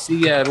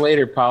 See ya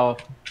later, Paul.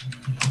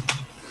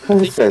 I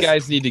think you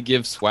guys need to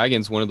give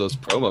Swaggins one of those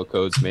promo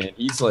codes, man.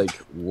 He's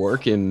like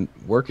working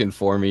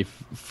for me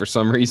for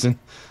some reason.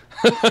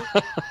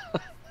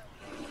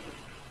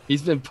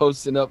 He's been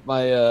posting up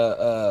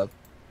my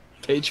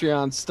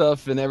Patreon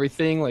stuff and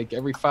everything like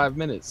every 5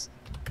 minutes.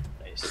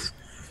 Nice.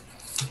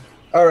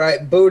 All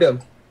right, boot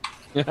him.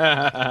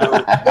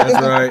 That's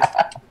right.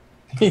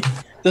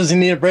 Does he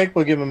need a break?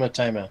 We'll give him a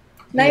timeout.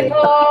 Night,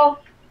 Paul.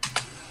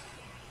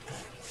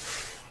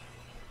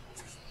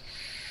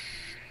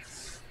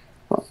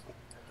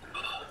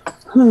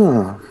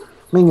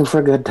 Making for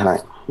a good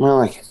time. I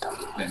like it.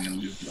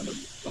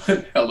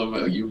 One hell of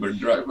a Uber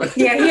driver.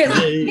 Yeah, he is.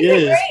 He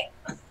is. Great.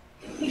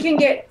 He can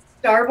get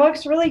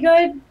Starbucks really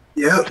good.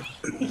 Yep.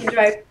 He can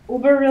drive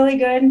Uber really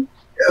good.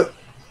 Yep.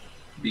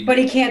 But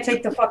he can't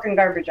take the fucking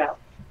garbage out.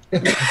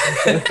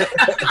 The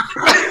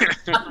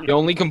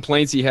only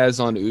complaints he has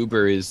on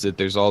Uber is that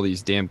there's all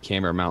these damn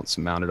camera mounts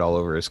mounted all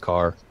over his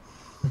car.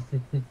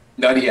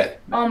 Not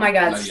yet. Oh my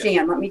God, Not yet.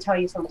 Stan, let me tell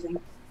you something.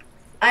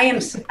 I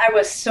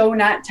was so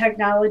not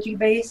technology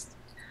based.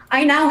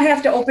 I now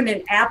have to open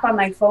an app on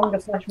my phone to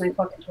flush my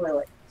fucking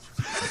toilet.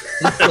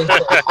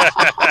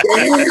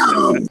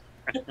 Damn.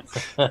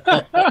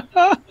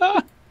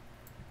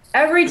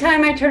 Every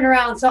time I turn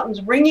around,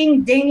 something's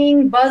ringing,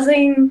 dinging,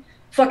 buzzing,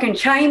 fucking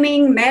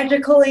chiming,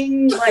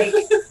 magicaling, like,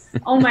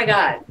 oh my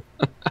God.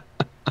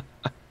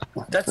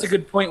 That's a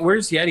good point.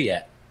 Where's Yeti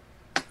at?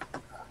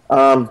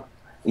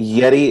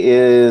 Yeti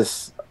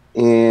is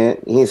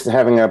he's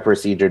having a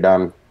procedure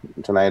done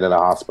tonight at a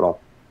hospital.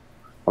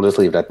 I'll just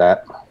leave it at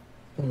that.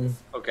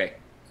 Okay.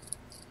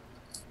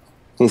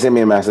 He sent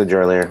me a message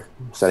earlier,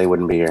 said he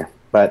wouldn't be here.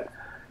 But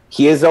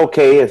he is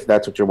okay, if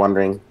that's what you're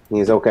wondering.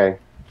 He's okay.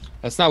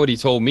 That's not what he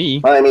told me.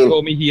 Well, I mean, he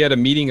told me he had a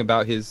meeting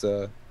about his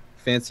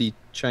fancy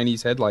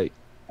Chinese headlight.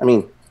 I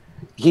mean,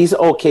 he's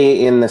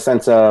okay in the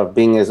sense of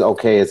being as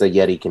okay as a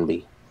Yeti can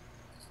be.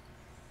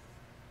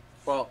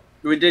 Well,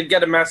 we did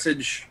get a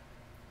message.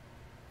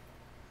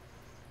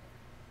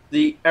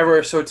 The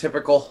ever so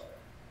typical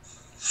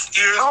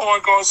Yeah,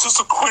 hi guys, just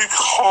a quick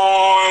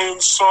hi.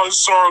 I'm so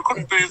sorry I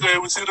couldn't be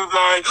there with you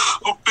today.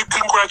 Look, big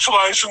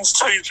congratulations,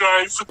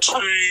 TJ, for 2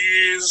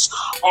 years.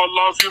 I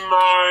love you,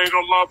 mate.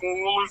 I love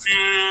all of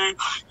you.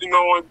 You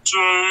know I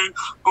do.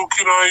 Look,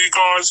 you know, you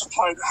guys have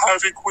played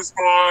havoc with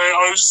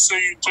my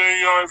OCD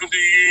over the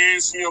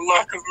years and your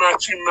lack of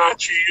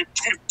matchy-matchy. You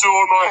keep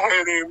doing my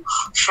head in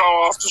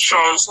show after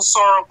show. So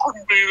sorry I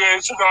couldn't be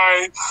there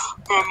today.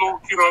 But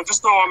look, you know,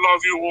 just know I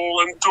love you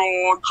all. And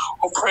Dawn,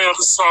 I'm proud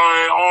to say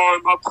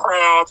I'm a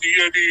proud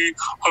Yeti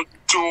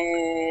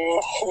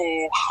adore.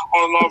 I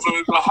love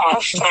it. The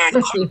hashtag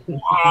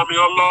Army.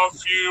 I love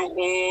you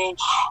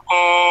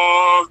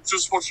all.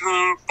 Just want you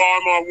to buy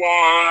my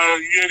wire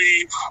at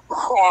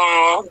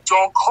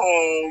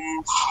YetiWire.com.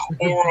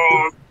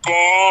 Alright,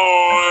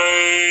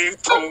 bye.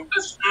 Talk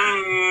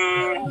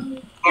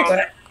soon.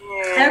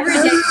 Every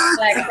day is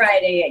Black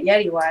Friday at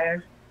Yeti Wire.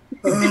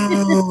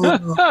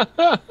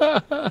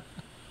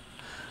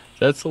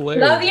 That's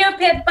hilarious. Love you,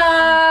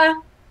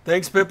 Pippa.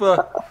 Thanks,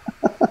 Pippa.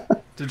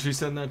 Did she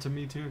send that to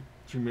me too?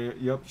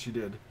 Yep, she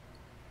did.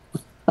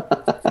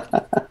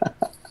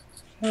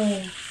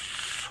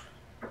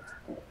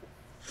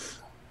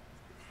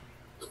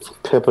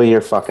 Pippa,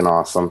 you're fucking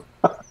awesome.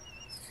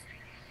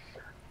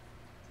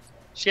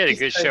 She had a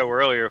good show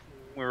earlier.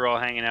 We were all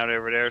hanging out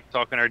over there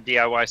talking our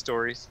DIY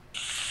stories.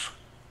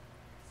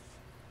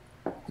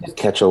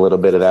 Catch a little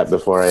bit of that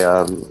before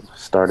I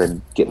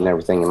started getting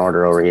everything in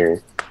order over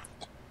here.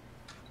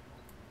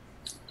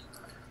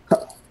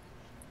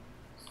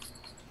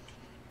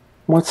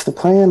 What's the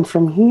plan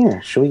from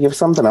here? Should we give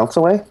something else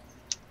away?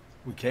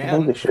 We I can.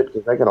 think we should,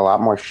 because I got a lot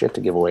more shit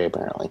to give away,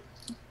 apparently.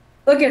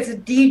 Look, it's a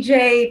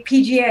DJ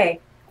PGA.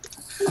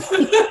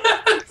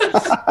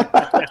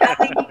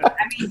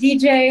 I mean,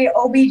 DJ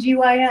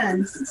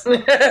OBGYNs.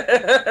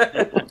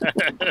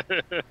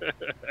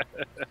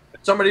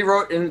 Somebody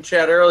wrote in the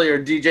chat earlier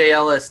DJ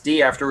LSD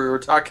after we were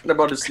talking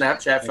about his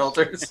Snapchat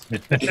filters.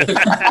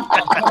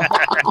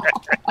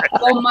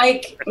 Well,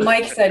 Mike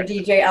said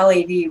DJ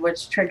LED,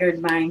 which triggered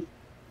my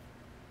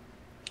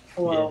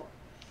hello.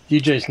 Yeah.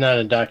 DJ's not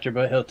a doctor,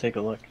 but he'll take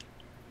a look.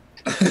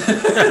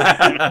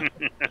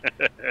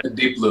 A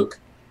deep look.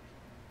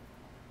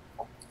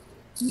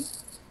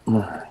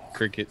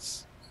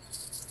 Crickets.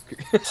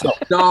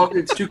 No,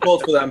 it's too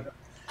cold for them.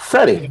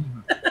 Freddie,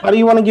 how do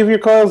you want to give your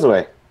coils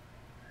away?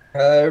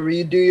 However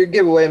you do your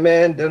giveaway,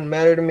 man, doesn't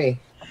matter to me.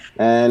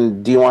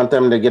 And do you want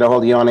them to get a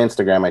hold of you on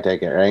Instagram, I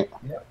take it, right?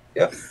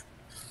 Yep.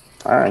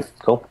 All right,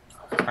 cool.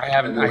 I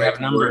have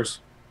numbers.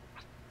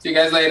 See you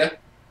guys later.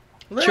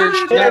 Church.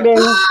 Later,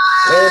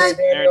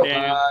 Daniel.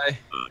 Bye.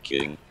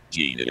 Fucking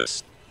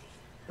genius.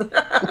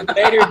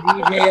 Later,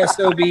 DJ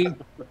SOB.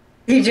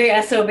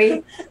 DJ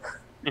SOB.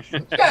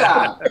 Shut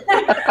up.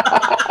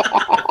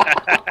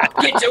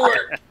 Get to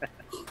work.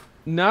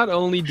 Not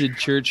only did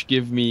Church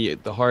give me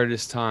the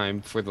hardest time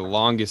for the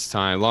longest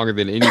time, longer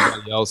than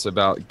anybody else,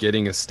 about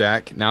getting a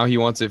stack, now he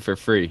wants it for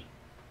free.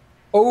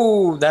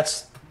 Oh,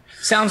 that's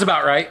sounds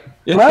about right.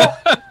 Well,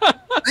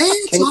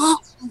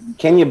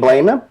 can you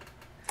blame him?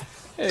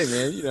 Hey,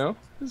 man, you know,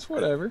 it's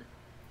whatever. I'm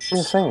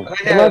just saying.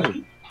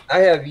 I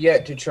have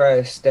yet to try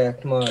a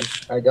stacked mod.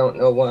 I don't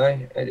know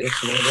why. I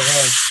just never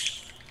have.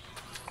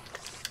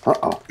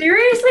 Uh-oh.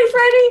 Seriously,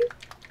 Freddie?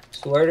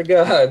 Swear to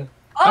God.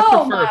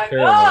 Oh my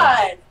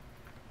God.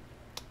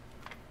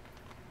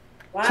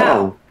 Wow.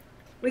 So,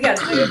 We got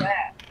to do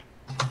that.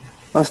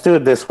 let's do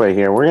it this way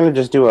here. We're going to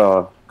just do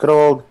a good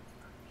old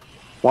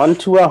 1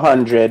 to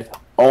 100.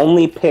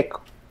 Only pick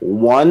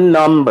one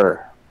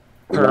number.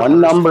 One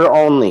number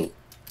only.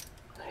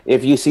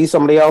 If you see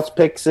somebody else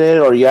picks it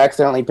or you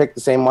accidentally pick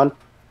the same one,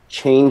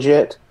 change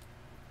it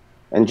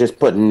and just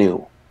put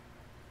new.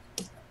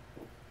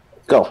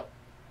 Go.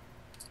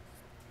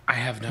 I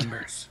have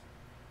numbers.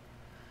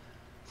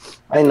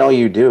 I know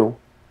you do.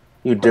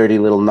 You dirty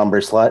little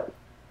number slut.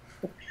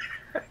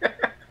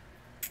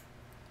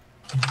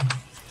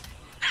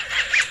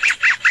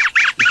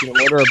 You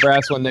can order a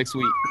brass one next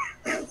week.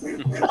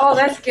 Oh,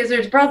 that's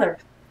Gizzard's brother.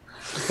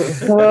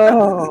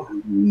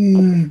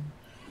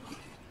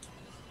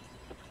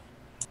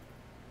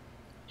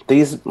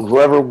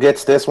 Whoever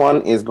gets this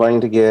one is going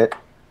to get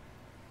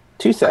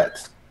 2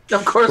 sets.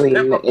 Of course, Clean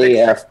Pippa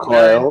AF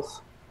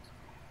coils.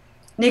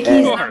 Nikki's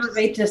And- never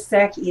vaped a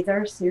stack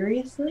either.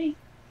 Seriously?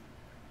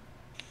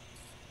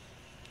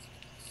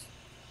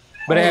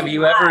 But have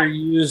you ever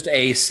used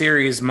a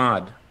series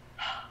mod?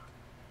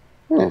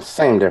 Yeah,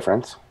 same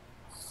difference.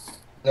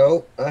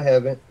 Nope, I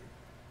haven't.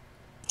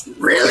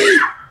 Really?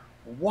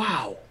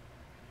 Wow.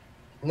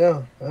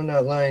 No, I'm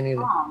not lying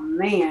either. Oh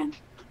man.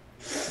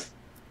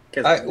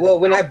 Well,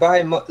 when I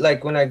buy,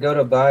 when I go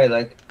to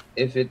buy,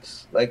 if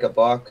it's like a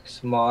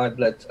box mod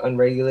that's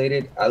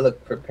unregulated, I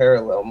look for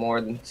parallel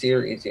more than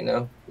series,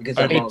 because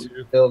I I'm do on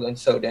too. building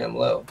so damn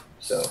low.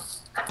 So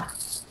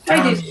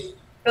I do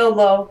build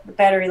low the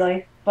battery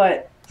life,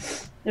 but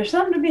there's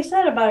something to be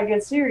said about a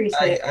good series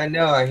hit. I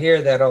know, I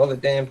hear that all the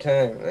damn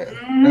time.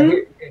 Mhm. I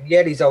hear,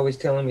 Yeti's always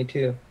telling me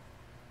too.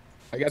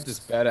 I got this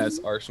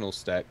badass Arsenal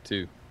stack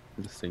too.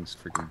 This thing's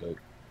freaking dope.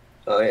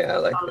 Oh yeah, I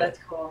like Oh, that. that's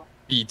cool.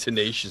 Be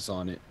tenacious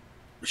on it.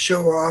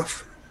 Show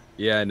off.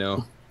 Yeah, I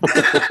know.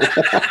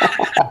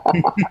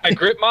 My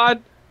grip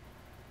mod.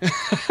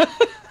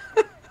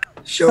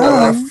 Show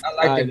I off.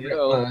 like the grip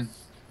mod.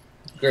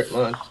 Grip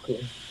mod's cool.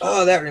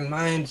 Oh, that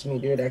reminds me,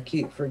 dude. I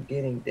keep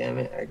forgetting. Damn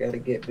it! I gotta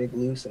get Big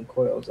Loose and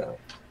coils out.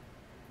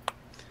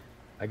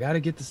 I gotta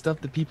get the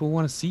stuff that people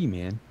want to see,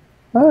 man.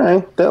 All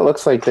right, that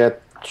looks like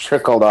that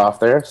trickled off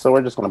there, so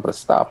we're just going to put a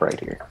stop right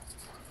here.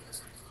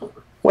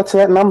 What's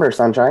that number,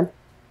 Sunshine?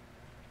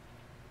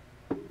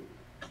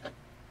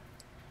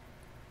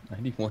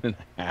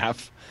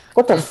 91.5.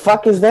 What the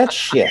fuck is that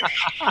shit?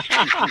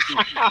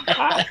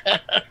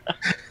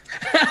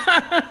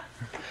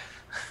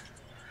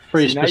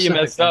 See, now you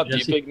messed up. Do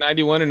you pick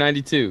 91 or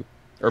 92?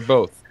 Or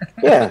both?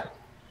 Yeah.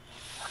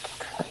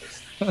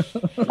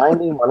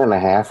 91 and a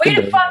half. Way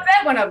to fuck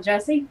that one up,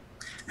 Jesse.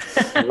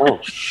 No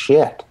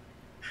shit.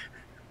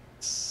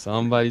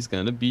 Somebody's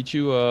gonna beat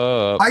you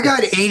up. I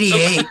got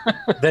 88.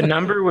 The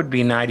number would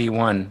be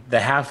 91. The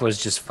half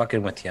was just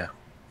fucking with you.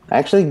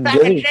 Actually,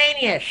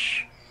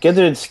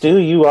 Gizzard Stew,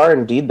 you are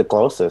indeed the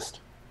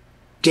closest.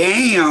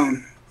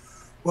 Damn.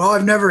 Well,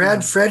 I've never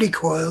had Freddy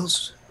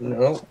coils.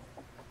 No.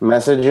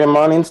 Message him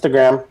on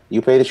Instagram.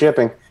 You pay the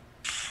shipping.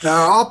 No,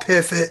 I'll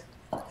piff it.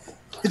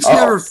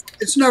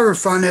 It's never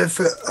fun if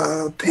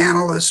a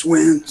panelist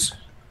wins.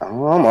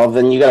 Oh, well,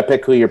 then you got to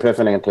pick who you're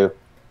piffing into.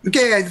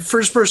 Okay, the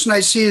first person I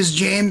see is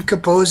James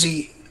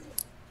Capozzi.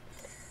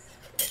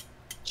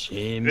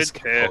 James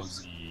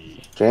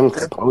Capozzi. James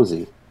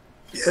Capozzi.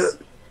 Yeah.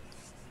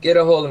 Get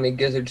a hold of me,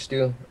 Gizzard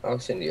Stew. I'll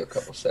send you a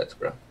couple sets,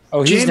 bro.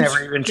 Oh, he's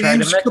never even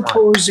tried to make one.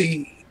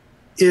 Capozzi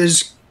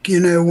is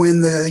gonna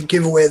win the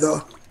giveaway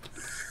though.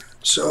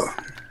 So.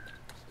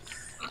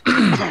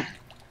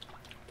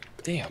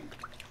 Damn.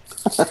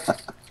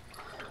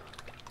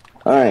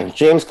 All right,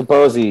 James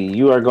Capozzi,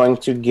 you are going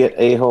to get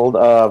a hold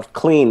of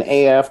Clean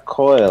AF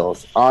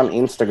Coils on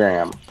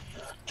Instagram.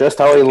 Just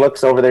how he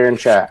looks over there in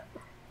chat.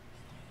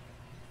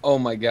 Oh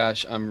my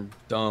gosh, I'm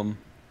dumb.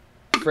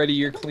 Freddie,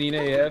 you're clean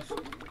AF.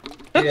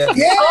 Yeah.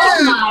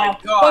 Oh my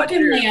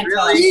fucking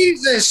Lanta.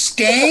 Jesus,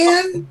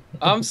 Stan.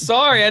 I'm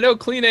sorry, I know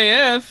clean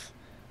AF.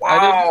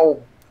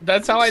 Wow.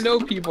 That's how I know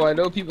people. I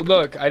know people.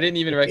 Look, I didn't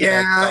even recognize.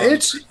 Yeah, the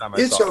it's first time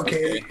I saw it.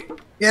 okay.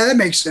 Yeah, that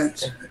makes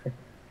sense.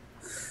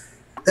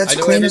 That's I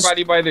know clean as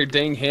everybody by their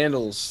dang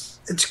handles.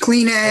 it's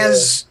clean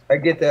as. I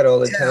get that all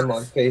the time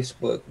on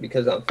Facebook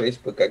because on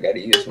Facebook I got to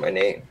use my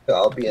name. So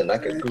I'll be in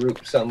like a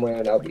group somewhere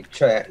and I'll be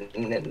chatting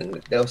and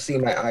then they'll see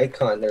my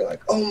icon. They're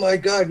like, "Oh my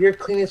god, you're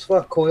clean as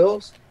fuck,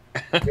 coils."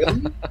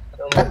 Really?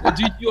 Well,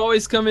 dude, you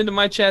always come into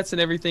my chats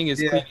and everything is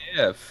clean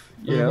AF.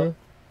 You know?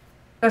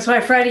 That's why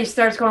Freddie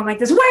starts going like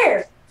this.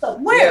 Where?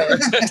 Where?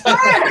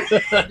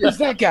 Who's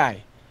that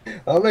guy?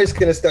 I'm just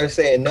gonna start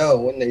saying no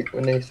when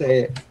they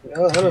say it.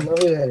 No, I don't know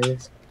who that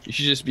is. You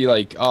should just be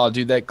like, "Oh,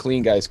 dude, that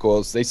clean guy's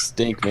coils. They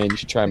stink, man. You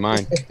should try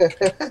mine."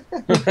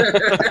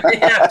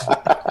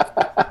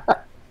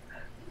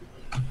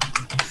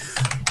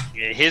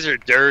 Yeah, his are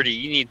dirty.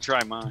 You need to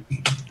try mine.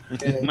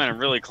 Mine are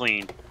really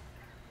clean.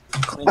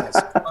 Clean as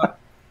fuck.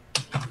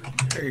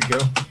 There you go.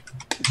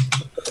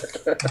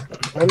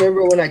 I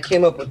remember when I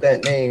came up with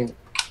that name.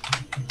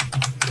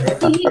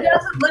 He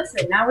doesn't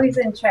listen. Now he's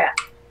in chat.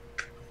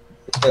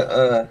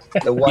 The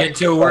wife Get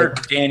to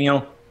work,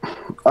 Daniel.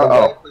 The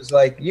wife was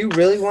like, "You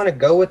really want to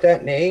go with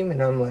that name?"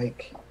 And I'm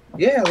like,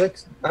 "Yeah,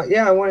 let's.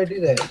 Yeah, I want to do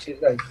that." And she's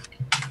like,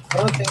 "I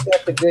don't think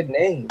that's a good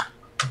name."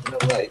 And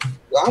I'm like,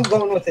 "Well, I'm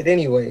going with it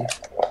anyway."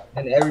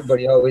 And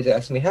everybody always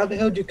asks me, "How the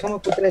hell did you come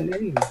up with that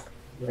name?"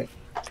 I'm like,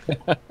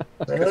 I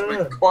don't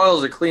know.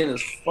 Coils are clean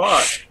as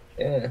fuck.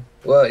 Yeah.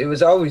 Well, it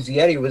was always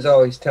Yeti was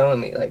always telling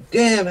me like,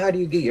 "Damn, how do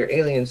you get your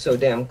aliens so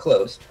damn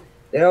close?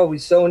 They're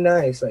always so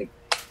nice. Like,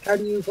 how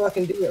do you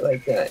fucking do it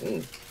like that?"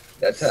 And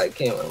that's how it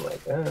came. I'm like,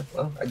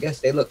 well, I guess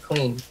they look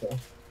clean. So.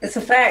 It's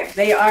a fact.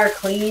 They are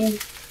clean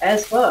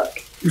as fuck.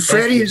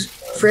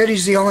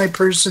 Freddie's the only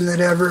person that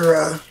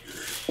ever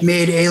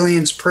made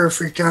aliens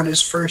perfect on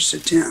his first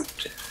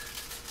attempt.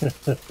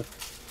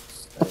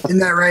 Isn't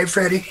that right,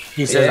 Freddie?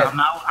 He says,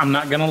 I'm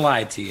not gonna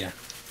lie to you.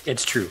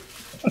 It's true.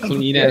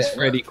 Clean as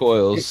Freddie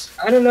coils.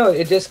 I don't know.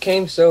 It just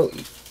came so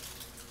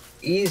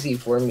easy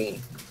for me.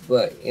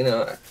 But, you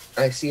know,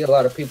 I see a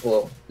lot of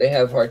people, they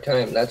have a hard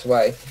time. That's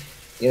why,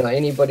 you know,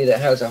 anybody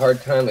that has a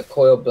hard time with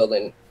coil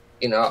building,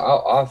 you know,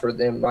 I'll offer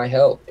them my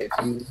help. If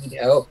you need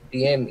help,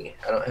 DM me.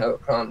 I don't have a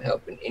problem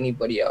helping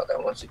anybody out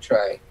that wants to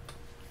try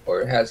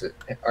or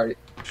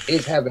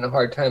is having a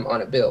hard time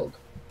on a build,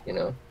 you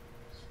know.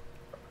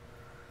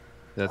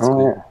 That's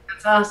cool. Yeah.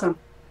 That's awesome.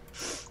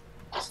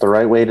 It's the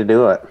right way to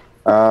do it.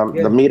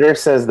 The meter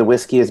says the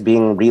whiskey is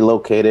being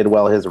relocated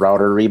while his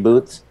router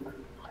reboots.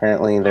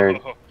 Apparently they're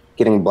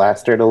getting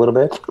blasted a little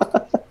bit.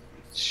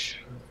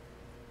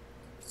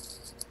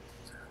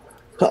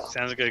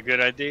 Sounds like a good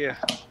idea.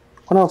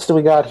 What else do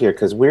we got here?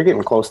 Because we're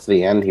getting close to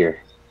the end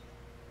here.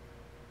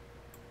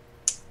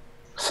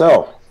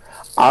 So,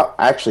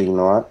 actually, you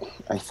know what?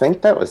 I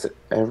think that was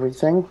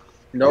everything.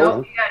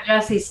 Nope. You got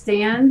Jesse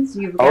Stands.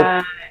 You've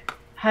got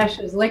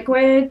Hesh's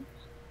Liquid.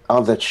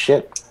 Oh, that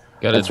shit.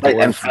 Got That's a right,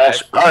 and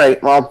fresh. All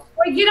right, well,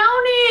 Wait, get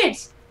on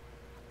it!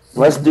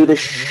 let's do this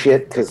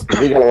shit because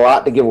we got a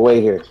lot to give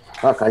away here.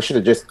 Fuck, I should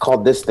have just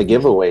called this the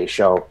giveaway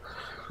show.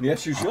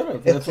 Yes, you should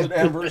have. That's what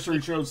anniversary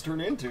shows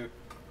turn into.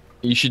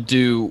 You should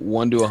do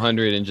 1 to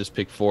 100 and just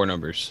pick 4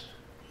 numbers.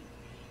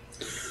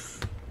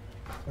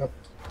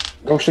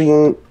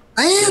 Actually,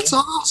 That's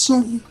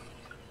awesome.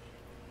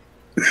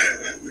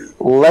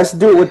 let's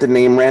do it with the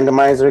name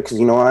randomizer because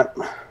you know what?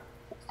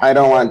 I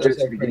don't want just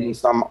to be giving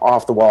some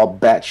off the wall,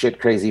 batshit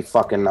crazy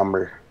fucking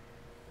number.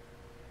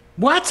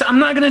 What? I'm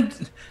not gonna.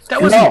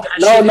 That wasn't.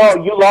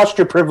 No. You lost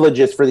your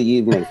privileges for the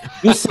evening.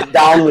 You sit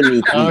down when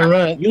you pee. All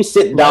right. You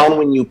sit down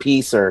when you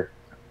pee, sir.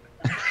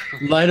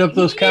 Light up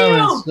those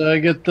comments so I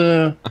get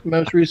the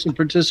most recent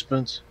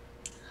participants.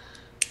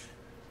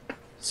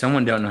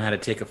 Someone don't know how to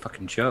take a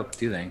fucking joke,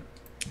 do they?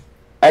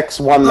 X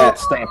won that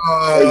stuff.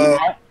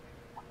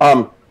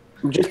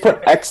 Just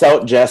put X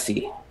out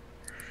Jesse.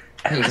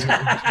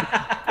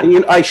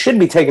 I should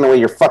be taking away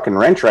your fucking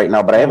wrench right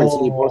now, but I haven't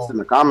seen you post in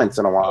the comments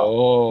in a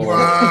while.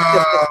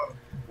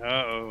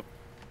 Uh-oh.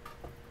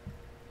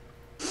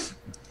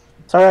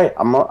 It's all right.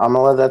 I'm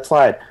gonna let that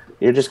slide.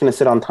 You're just gonna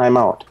sit on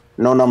timeout.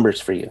 No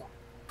numbers for you.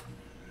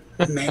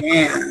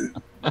 Man.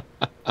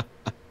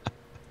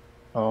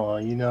 Oh,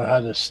 you know how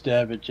to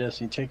stab at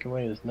Jesse. Take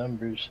away his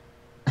numbers.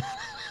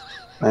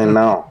 I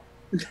know.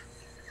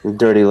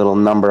 Dirty little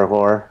number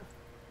whore.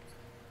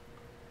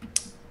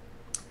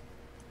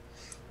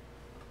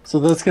 So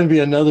that's going to be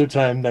another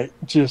time that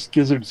just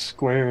Gizzard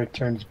Square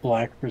turns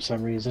black for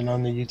some reason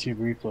on the YouTube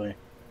replay.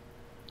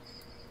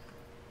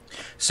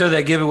 So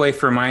that giveaway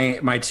for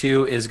my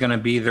 2 is going to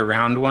be the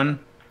round one,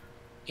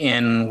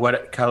 in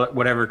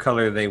whatever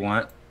color they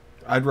want.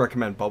 I'd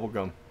recommend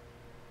bubblegum.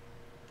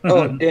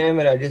 Oh damn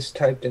it! I just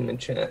typed in the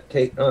chat.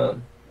 Well,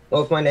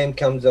 if my name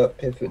comes up,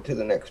 pivot to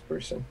the next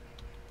person.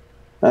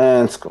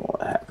 That's cool.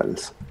 What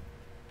happens?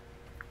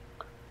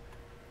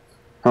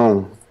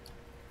 We'll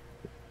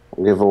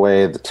give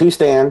away the 2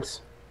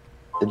 stands,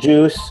 the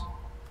juice,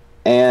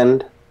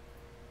 and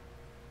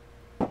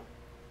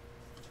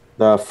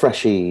the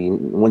freshie.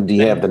 When do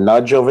you have the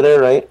nudge over there,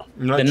 right?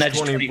 The nudge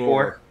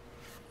 24.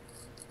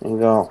 There you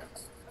go.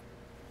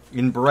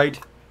 In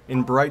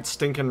bright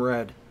stinking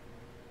red.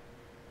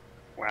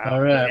 Wow.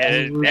 All right. That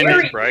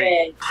is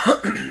bright.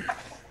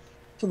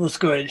 So let's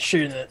go ahead and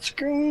share that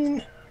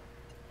screen.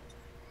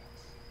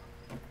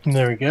 And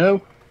there we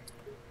go.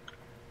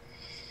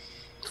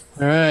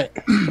 All right.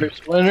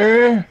 First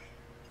winner.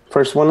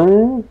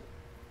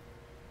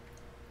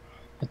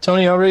 Did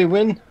Tony already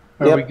win?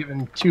 Or are we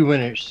giving 2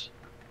 winners?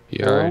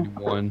 He already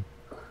won.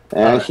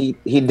 And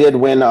he did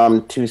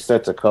win 2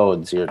 sets of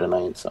codes here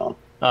tonight. So.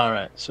 All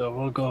right. So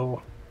we'll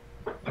go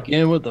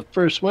again with the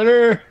first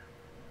winner.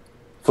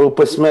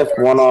 Fupa Smith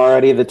won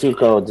already the 2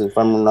 codes, if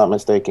I'm not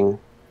mistaken.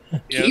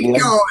 Keep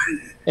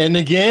going. And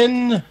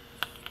again,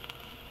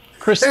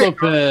 Chris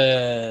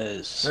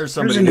Lopez. There's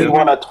somebody He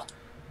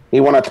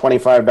won a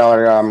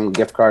 $25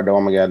 gift card to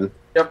Ohmageddon.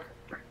 Yep.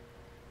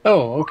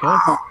 Oh, okay.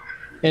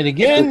 And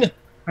again,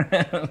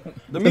 the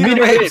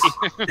Meter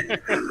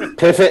Vapes.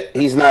 Pivot,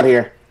 he's not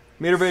here.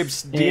 Meter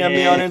Vapes, DM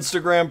me on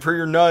Instagram for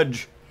your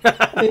nudge.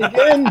 And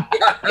again,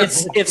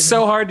 it's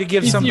so hard to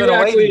give something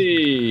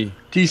away.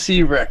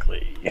 DC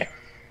Reckley.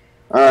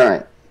 All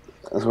right.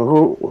 So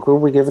who are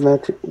we giving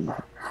that to?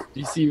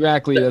 DC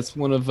Rackley, that's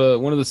one of the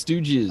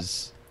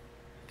Stooges.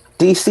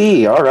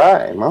 DC, all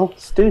right. Well,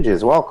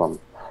 Stooges, welcome.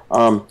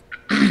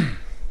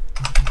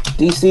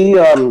 DC,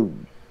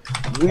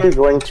 we are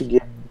going to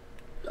give.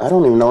 I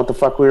don't even know what the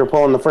fuck we were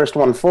pulling the first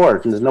one for.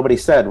 Because nobody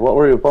said. What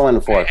were we pulling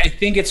it for? I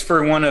think it's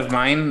for one of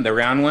mine, the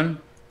round one.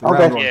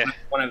 Okay. Yeah.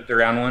 One of the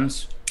round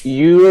ones.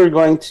 You are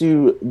going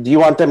to. Do you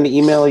want them to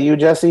email you,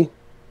 Jesse?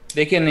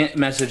 They can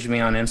message me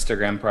on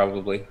Instagram.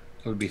 Probably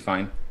it would be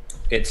fine.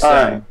 It's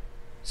right.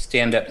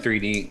 Stand Up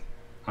 3D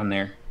on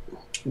there.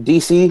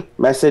 DC,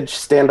 message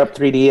Stand Up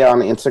 3D on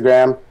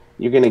Instagram.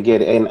 You're gonna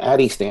get an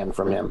Addy stand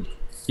from him.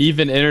 He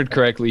even entered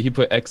correctly. He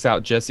put X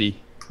out Jesse.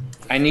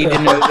 I need to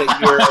know that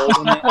you're old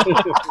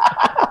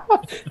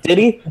enough. Did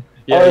he?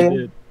 Yeah, he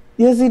did.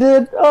 Yes, he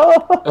did.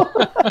 Oh.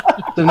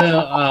 So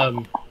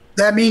now,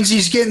 that means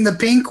he's getting the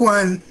pink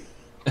one.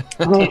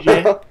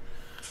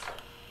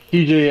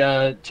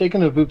 TJ,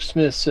 taking a Boop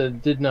Smith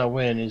said did not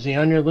win. Is he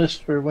on your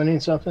list for winning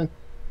something?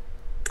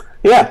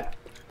 Yeah.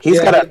 He's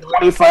got a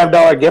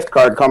 $25 gift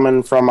card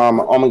coming from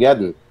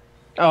Ohmageddon.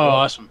 Oh,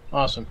 awesome.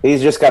 Awesome.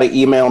 He's just got to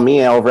email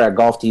me over at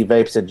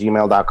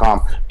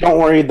golftvapes@gmail.com. Don't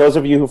worry, those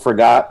of you who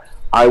forgot,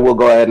 I will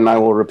go ahead and I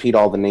will repeat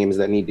all the names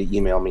that need to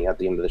email me at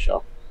the end of the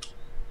show.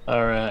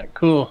 All right,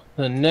 cool.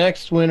 The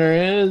next winner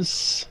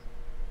is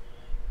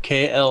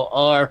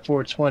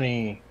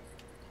KLR420.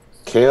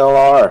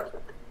 KLR.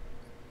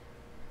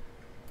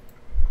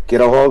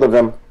 Get a hold of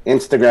him.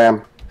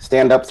 Instagram.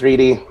 Stand Up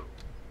 3D.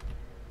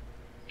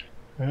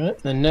 All right,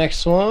 the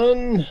next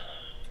one.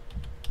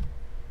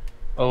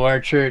 OR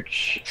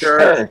Church.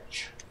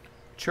 Church.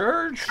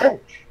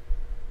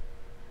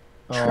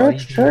 Oh,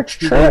 Church.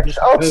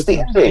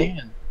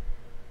 Outstanding.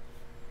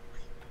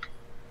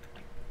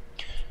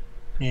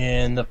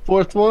 And the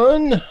fourth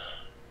one,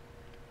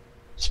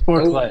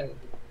 Sporklight.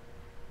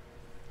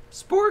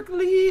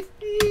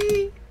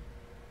 Sporkleafy.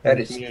 That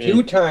is Muted.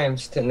 2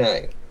 times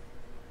tonight.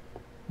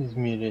 He's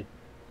muted.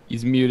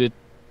 He's muted.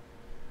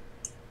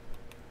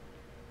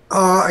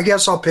 I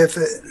guess I'll piff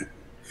it.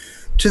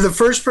 To the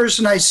first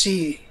person I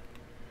see.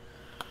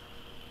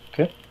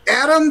 Okay.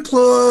 Adam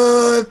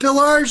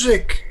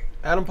Pilarczyk.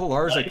 Adam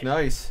Pilarczyk,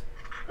 nice.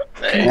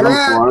 Adam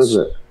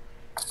Pilarczyk.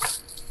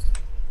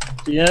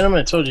 Yeah,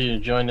 I told you to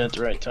join at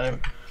the right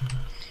time.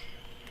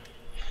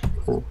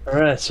 All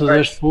right, so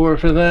there's 4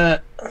 for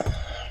that.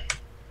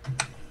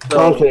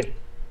 Okay.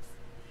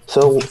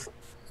 So,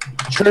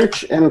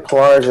 Church and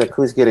Pilarczyk,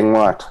 who's getting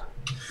what?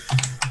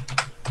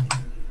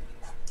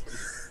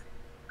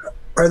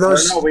 Are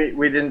those? No,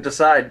 we didn't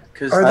decide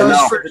because Are those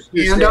for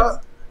stand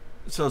up?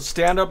 So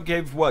stand up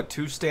gave what?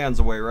 2 stands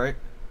away, right?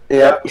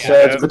 Yep. So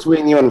it's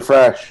between you and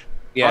Fresh.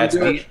 Yeah,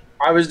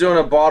 I was doing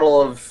a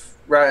bottle of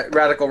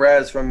Radical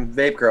Raz from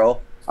Vape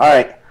Girl. All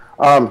right.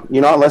 You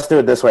know what? Let's do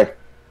it this way.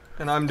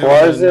 And I'm doing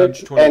a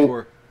Nudge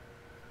 24.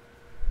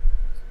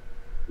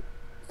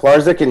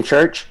 Pilarczyk and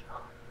Church.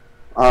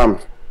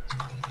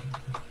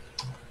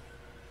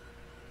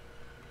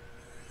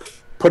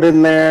 Put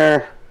in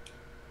there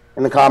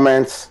in the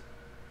comments.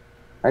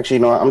 Actually,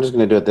 you know what? I'm just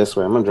going to do it this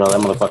way. I'm going to draw that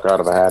motherfucker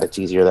out of a hat. It's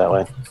easier that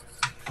way.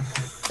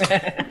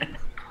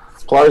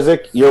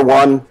 Pilarczyk, you're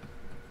 1.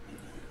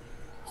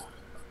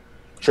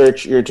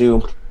 Church, you're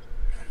 2.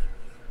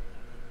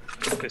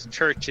 Because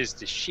church is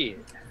the shit.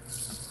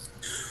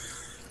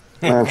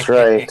 That's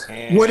right.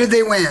 What did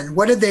they win?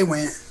 What did they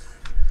win?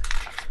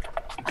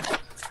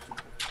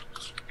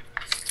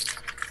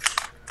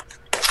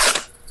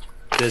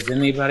 Does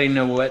anybody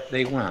know what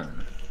they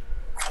won?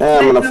 Yeah,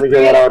 I'm going to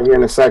figure that out here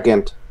in a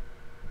second.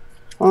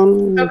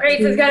 Oh, great.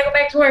 He's got to go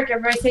back to work.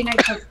 Everybody say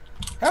nice.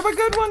 Have a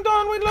good one,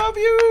 Don. We love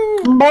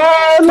you.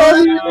 Bye.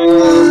 Love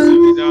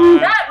you.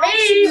 Not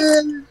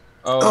me.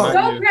 Oh,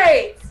 Go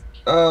great.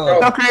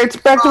 Oh. Okay, it's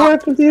back to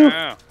work with you.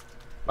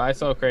 Bye,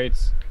 Soul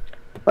Crates.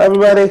 Bye,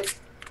 everybody.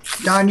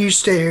 Don, you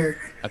stay here.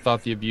 I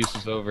thought the abuse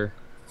was over.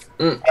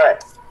 All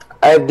right.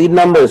 I have the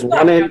numbers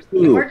 1 and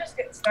 2 We're just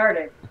getting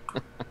started.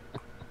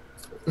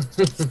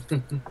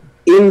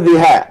 in the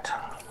hat.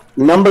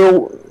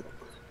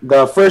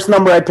 The first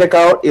number I pick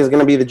out is going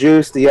to be the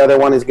juice. The other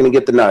one is going to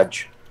get the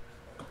nudge.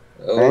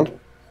 Okay.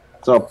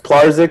 So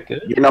Pilarczyk,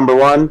 you're number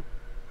 1.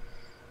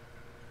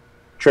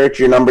 Church,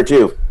 you're number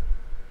 2.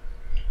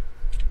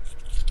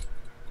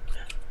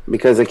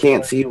 Because I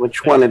can't see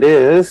which one it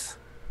is.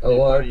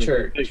 OR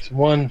Church. It's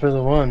 1 for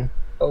the 1.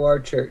 OR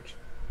Church.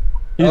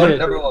 You Oh, did.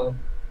 number 1.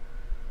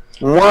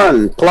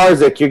 1.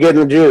 Pilarczyk, you're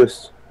getting the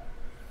juice.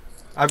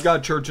 I've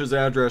got Church's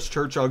address.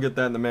 Church, I'll get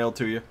that in the mail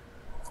to you.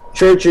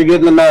 Church, you're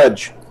getting the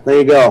nudge. There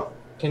you go.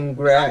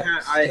 Congrats.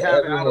 I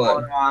have Adam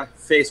on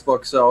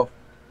Facebook, so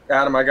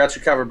Adam, I got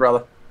you covered,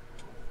 brother.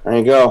 There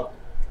you go.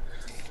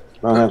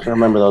 I don't have to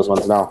remember those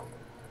ones now.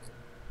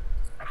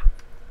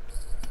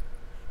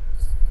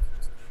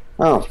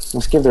 Oh,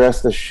 let's give the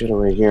rest of this shit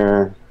away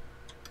here.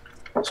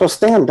 So,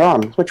 Stan,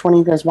 Don, which one of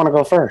you guys want to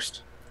go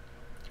first?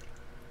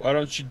 Why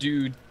don't you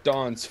do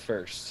Don's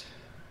first?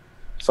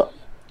 So,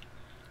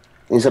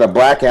 you said a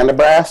black and a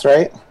brass,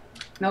 right?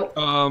 Nope.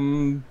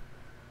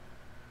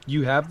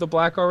 You have the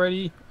black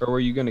already, or were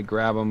you gonna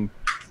grab them?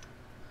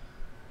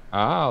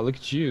 Ah, look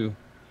at you.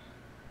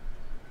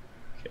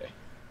 Okay.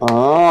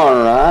 All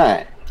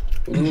right.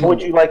 How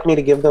would you like me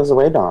to give those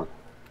away, Don?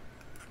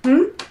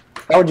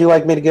 How would you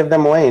like me to give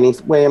them away? Any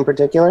way in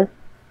particular?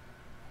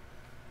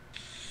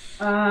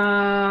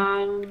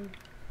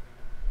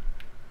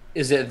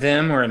 Is it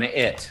them or an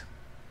it?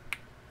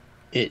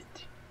 It.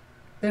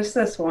 There's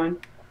this one.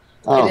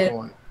 Oh. It is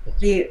the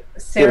Give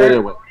it Sarah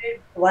away.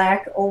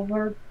 black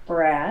over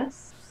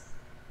brass.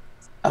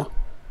 Oh.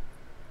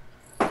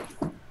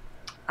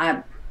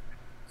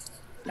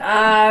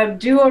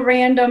 Do a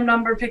random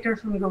number picker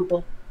from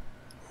Google.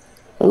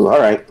 Oh, all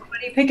right.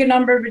 Somebody pick a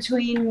number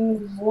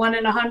between 1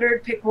 and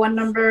 100. Pick one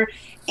number,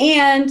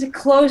 and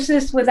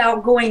closest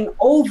without going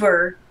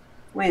over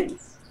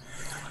wins.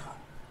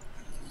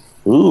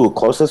 Ooh,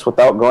 closest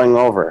without going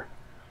over.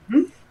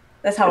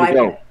 That's how There I you do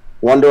go. it.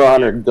 1 to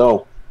 100,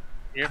 go.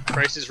 Yeah,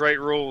 Price is Right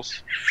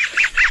rules.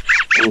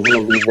 I'm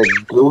going to be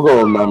the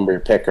Google number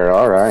picker.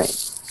 All right.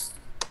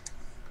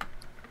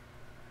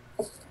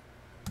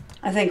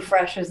 I think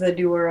Fresh is the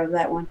doer of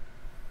that one.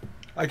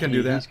 I can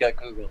do that. He's got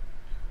Google.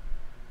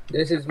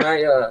 This is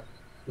my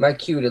my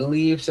cue to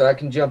leave so I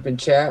can jump in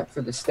chat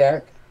for the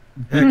stack.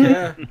 Heck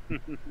yeah.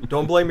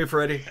 Don't blame me,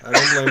 Freddie. I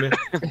don't blame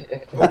you.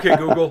 Okay,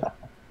 Google.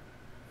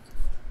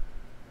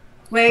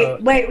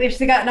 Wait, we've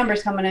still got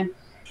numbers coming in.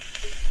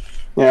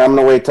 Yeah, I'm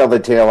going to wait till they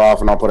tail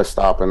off and I'll put a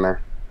stop in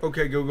there.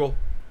 Okay, Google.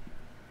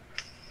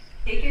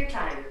 Take your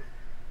time.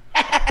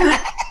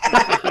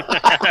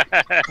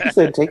 I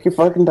said, take your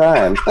fucking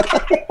time.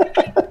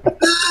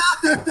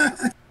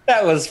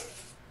 That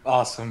was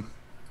awesome.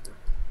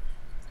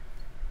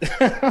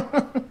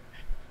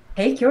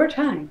 Take your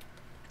time.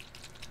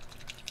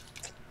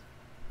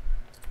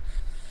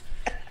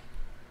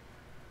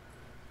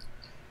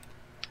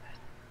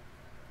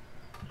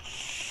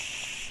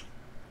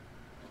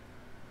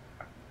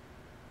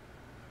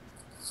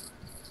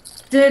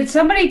 Did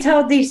somebody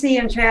tell DC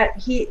in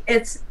chat?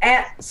 It's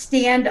at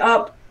stand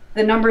up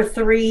the number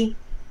 3,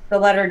 the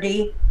letter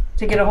D,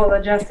 to get a hold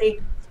of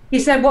Jesse. He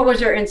said, "What was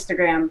your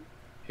Instagram?"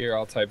 Here,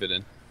 I'll type it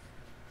in.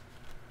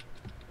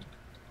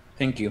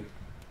 Thank you.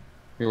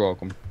 You're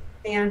welcome.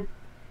 Dan.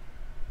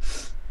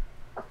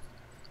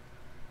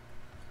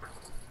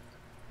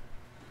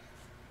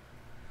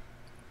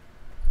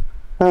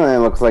 Oh, it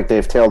looks like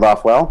they've tailed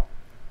off well.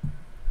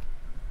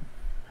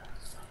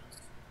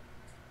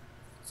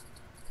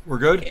 We're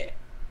good?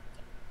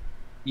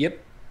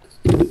 Yep.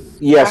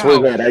 Yes, we're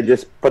good. I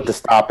just put the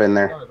stop in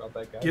there.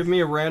 Give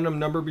me a random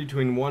number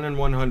between 1 and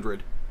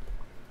 100.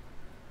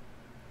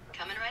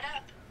 Coming right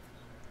up.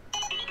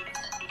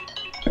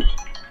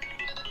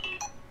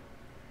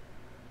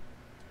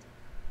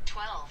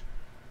 12.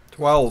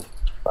 12.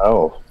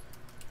 Oh.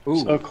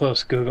 Ooh. So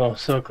close, Google.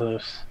 So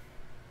close.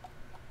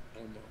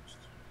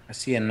 I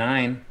see a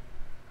 9.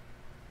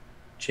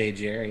 J.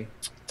 Jerry.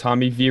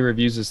 Tommy V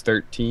reviews is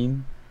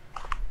 13.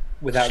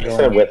 Without She going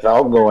said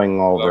without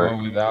going over.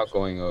 Oh, without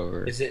going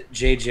over. Is it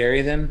J.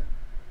 Jerry then?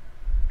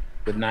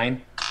 With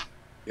 9?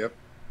 Yep,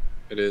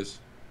 it is.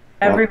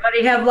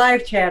 Everybody have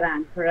live chat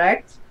on,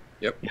 correct?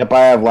 Yep. Yep, I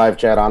have live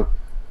chat on.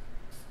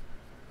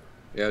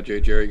 Yeah, J.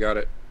 Jerry got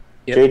it.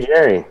 Yep. J.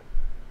 Jerry.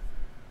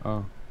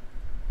 Oh.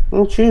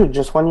 Don't you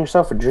just won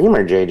yourself a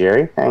dreamer, J.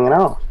 Jerry? Hanging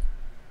out.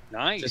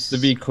 Nice. Just to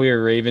be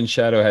clear, Raven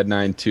Shadow had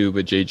 9 too,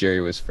 but J. Jerry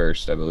was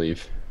first, I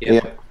believe.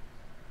 Yep.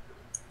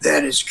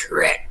 That is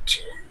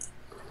correct.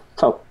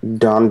 So,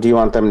 Don, do you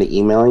want them to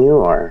email you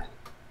or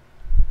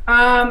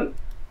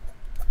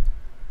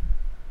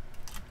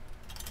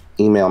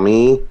email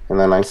me and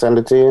then I send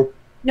it to you?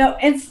 No,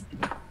 it's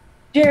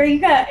Jerry. You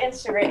got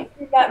Instagram.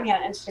 You got me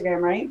on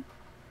Instagram, right?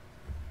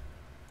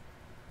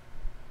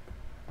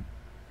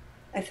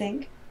 I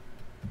think.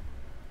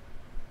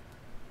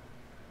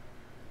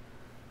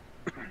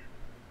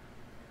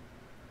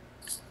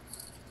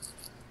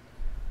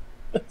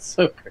 That's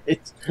so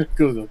great.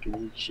 Google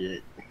can eat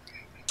shit.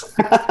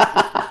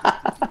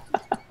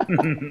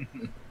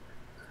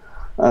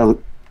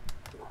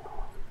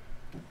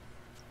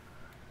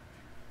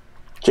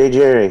 J.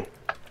 Jerry.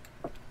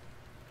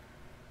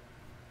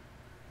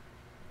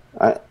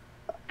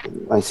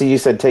 I see you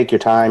said take your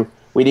time.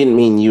 We didn't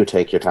mean you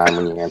take your time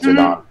when you answered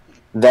on.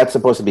 That's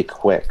supposed to be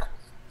quick.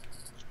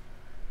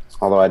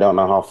 Although I don't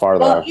know how far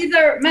Well, the...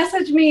 either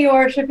message me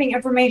your shipping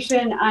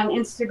information on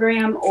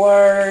Instagram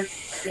or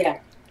yeah.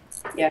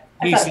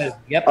 He says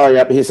yep. Oh,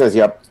 yep. He says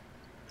yep.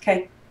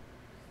 Okay.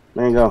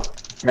 There you go.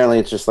 Apparently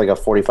it's just like a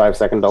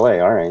 45-second delay.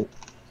 All right.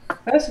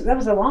 That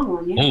was a long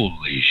one, yeah.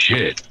 Holy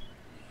shit.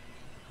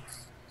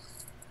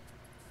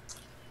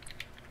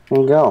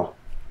 There you go.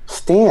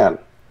 Stan,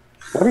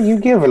 what are you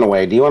giving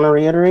away? Do you want to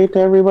reiterate to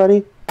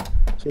everybody?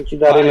 Since you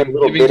got in a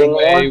little Giving bidding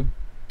away war?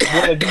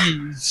 one of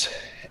these,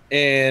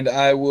 and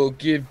I will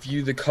give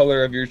you the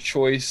color of your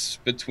choice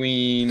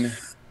between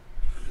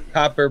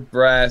copper,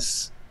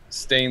 brass,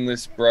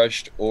 stainless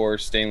brushed, or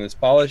stainless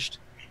polished,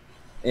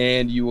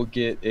 and you will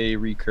get a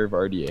recurve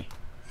RDA.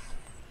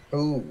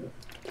 Ooh.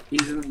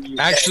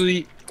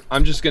 Actually,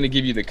 I'm just going to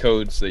give you the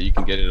code so that you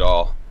can get it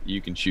all.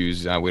 You can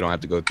choose. We don't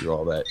have to go through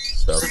all that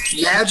stuff.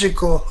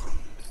 Magical.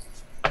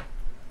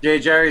 J.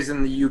 Jerry's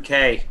in the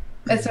UK.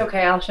 It's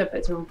okay. I'll ship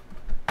it to him.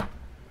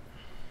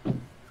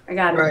 I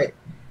got it. All right.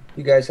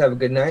 You guys have a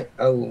good night.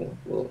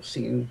 We'll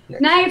see you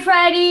next Night,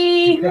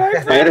 Freddie.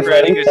 Later,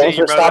 Freddie. Thanks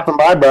for stopping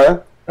by,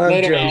 brother.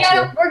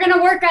 Yeah, we're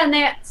gonna work on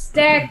that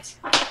stacked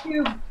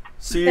cube.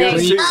 See thing.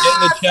 you.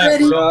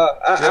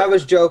 I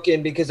was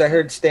joking because I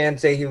heard Stan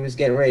say he was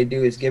getting ready to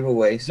do his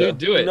giveaway. So Dude,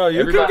 do it. No, you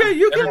Everybody- can get.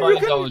 You everybody's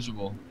can.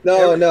 eligible.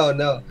 No.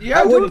 Yeah,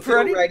 I do wouldn't it, feel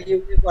Freddie. right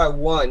even if I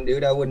won,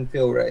 dude. I wouldn't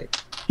feel right.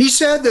 He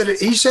said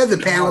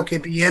the panel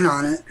could be in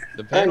on it.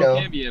 The I panel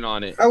know. can be in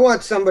on it. I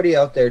want somebody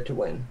out there to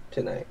win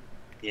tonight.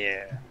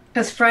 Yeah.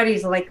 Because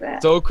Freddie's like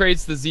that. So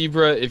crates the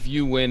zebra. If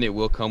you win, it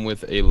will come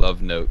with a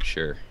love note.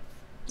 Sure.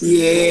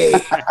 Yeah.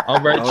 I'll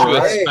write you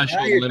a Hey, now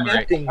special you're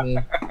limerick. tempting me.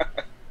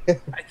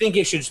 I think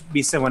it should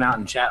be someone out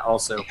in chat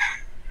also.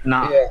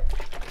 Not. Yeah.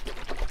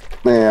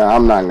 Yeah,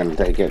 I'm not going to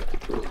take it.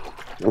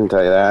 I can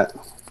tell you that.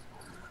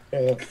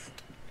 Yeah.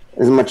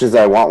 As much as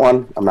I want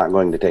one, I'm not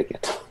going to take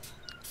it.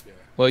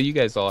 Well, you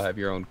guys all have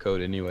your own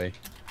code anyway.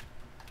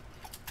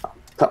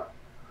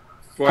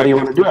 How do you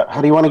want to do it?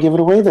 How do you want to give it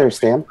away there,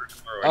 Stan?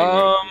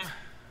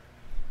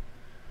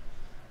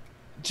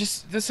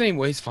 Just the same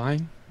way's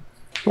fine.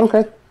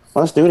 Okay,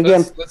 let's do it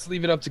again. Let's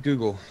leave it up to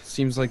Google.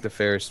 Seems like the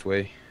fairest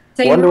way.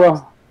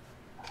 Wonder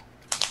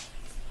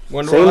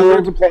Wonder Same Woman.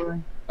 rules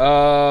apply.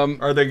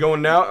 Are they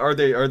going now? Are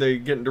they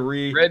getting to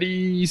read?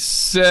 Ready,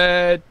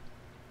 set,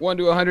 1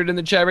 to 100 in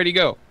the chat. Ready,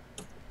 go.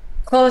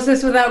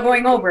 Closest without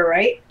going over,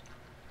 right?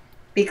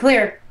 Be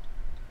clear.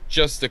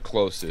 Just the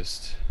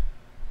closest.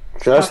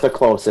 Just the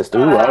closest.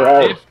 Ooh, all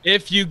right.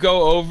 If you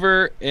go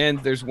over and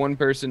there's one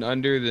person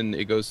under, then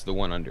it goes to the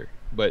one under.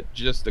 But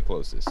just the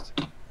closest.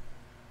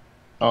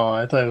 Oh,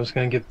 I thought I was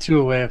going to give 2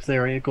 away if they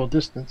were equal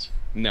distance.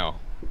 No.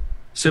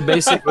 So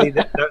basically,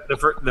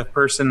 the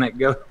person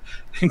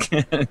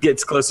that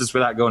gets closest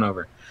without going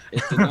over.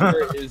 If the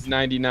number is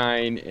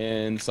 99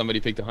 and somebody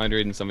picked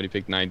 100 and somebody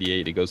picked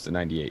 98, it goes to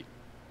 98.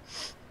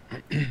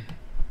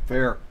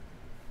 Fair.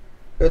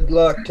 Good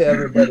luck to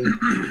everybody.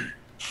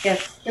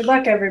 Yes. Good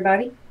luck,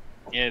 everybody.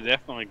 Yeah,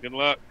 definitely. Good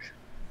luck.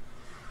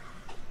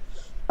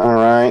 All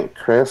right,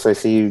 Chris, I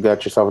see you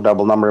got yourself a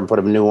double number and put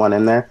a new one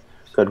in there.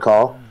 Good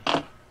call.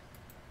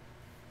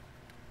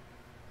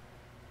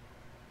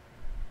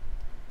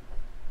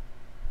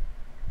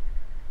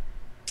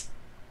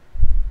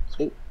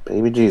 Sweet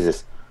baby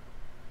Jesus.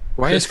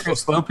 Why is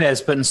Chris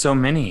Lopez putting so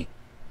many?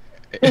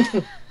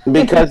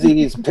 Because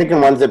he's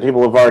picking ones that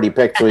people have already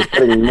picked, so he's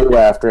putting new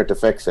after it to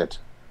fix it.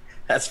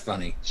 That's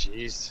funny.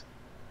 Jeez.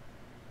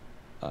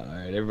 All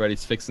right,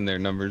 everybody's fixing their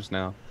numbers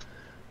now.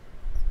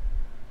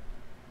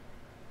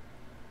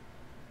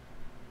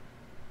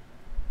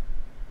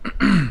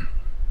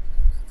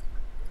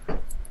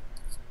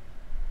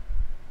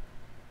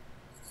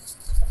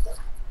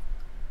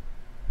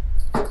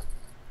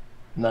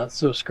 Not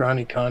so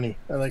scrawny Connie.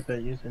 I like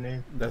that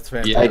username. That's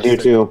fantastic. I do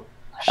too.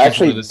 She's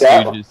Actually, one of the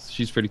that, stooges.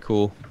 She's pretty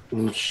cool.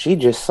 she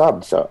just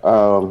subbed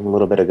a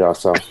little bit ago,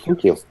 so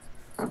thank you.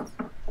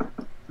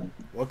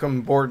 Welcome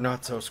aboard,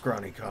 not so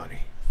scrawny Connie.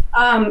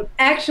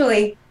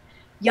 Actually,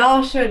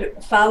 y'all should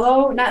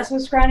follow Not So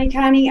Scrawny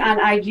Connie on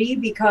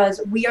IG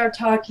because we are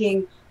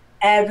talking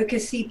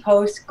advocacy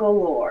posts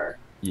galore.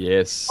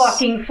 Yes.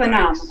 Fucking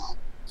phenomenal.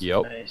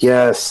 Yep.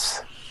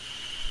 Yes.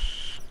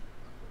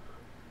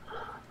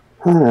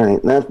 All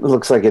right, that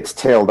looks like it's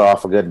tailed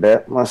off a good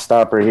bit. Let's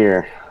stop her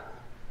here.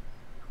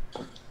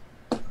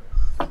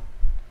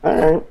 All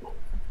right.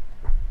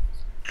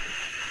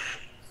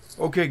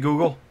 Okay,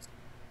 Google.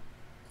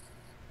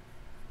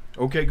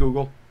 Okay,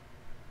 Google.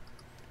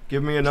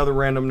 Give me another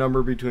random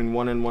number between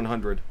 1 and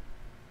 100.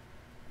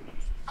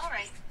 All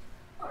right.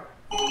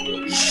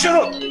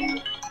 Shut up!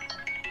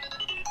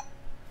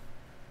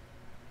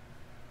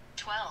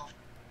 12.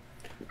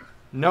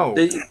 No.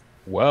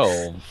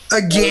 Well.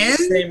 Again?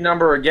 Same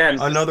number again.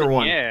 Another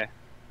one. Yeah.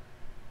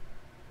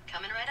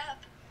 Coming right up.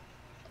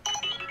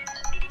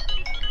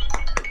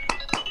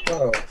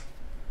 Oh.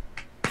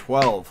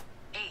 12.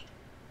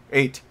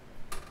 8.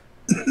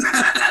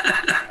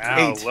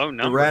 Wow, low The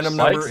numbers. random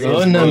number is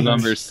Low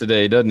numbers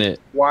today, doesn't it?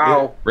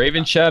 Wow.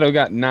 Raven Shadow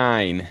got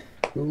 9.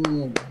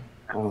 Ooh.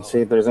 I'll see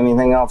if there's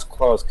anything else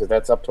close, because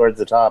that's up towards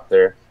the top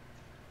there.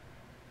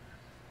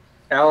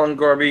 Alan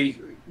Gorby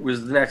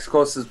was the next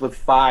closest with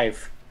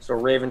 5. So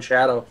Raven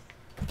Shadow.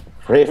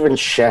 Raven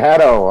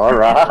Shadow, all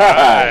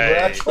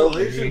right.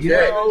 Congratulations,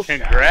 bro.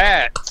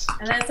 Congrats.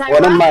 And that's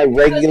One of my ironic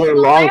because regular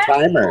the long last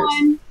timers.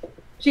 one,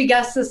 she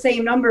guessed the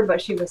same number,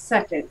 but she was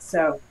second.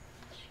 So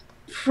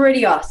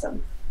pretty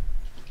awesome.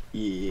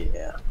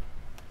 Yeah.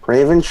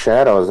 Raven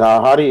Shadows.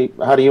 How do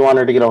you want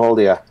her to get a hold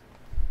of you?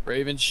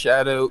 Raven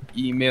Shadow,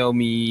 email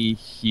me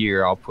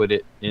here. I'll put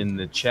it in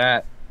the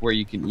chat where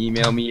you can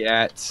email me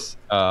at.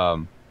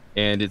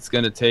 And it's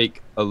going to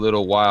take a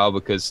little while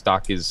because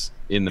stock is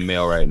in the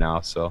mail right now.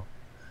 So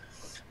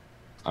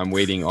I'm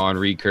waiting on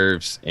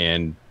recurves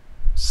and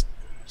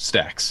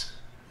stacks.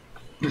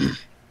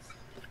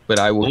 But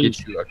I will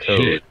get you a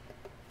code.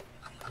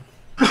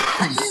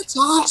 That's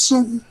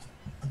awesome.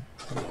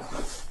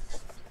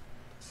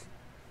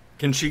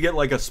 Can she get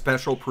like a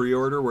special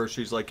pre-order where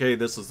she's like, "Hey,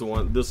 this is the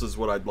one. This is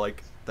what I'd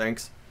like.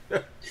 Thanks."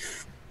 No.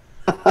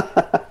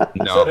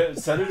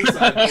 Set it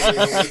aside. For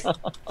me.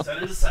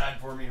 Set it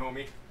aside for me,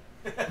 homie.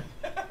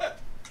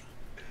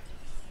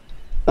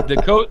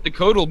 The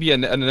code will be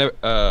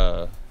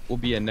it'll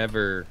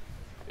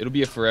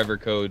be a forever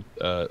code,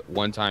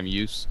 one time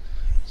use.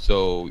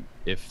 So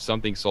if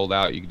something's sold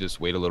out, you can just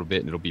wait a little bit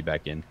and it'll be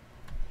back in.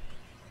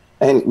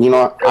 And you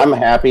know, I'm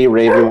happy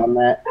Raven won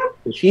that.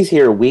 She's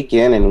here week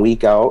in and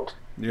week out.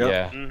 Yep.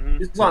 Yeah.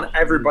 This is on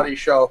everybody's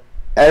show.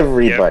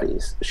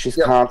 Everybody's. She's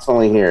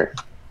constantly here.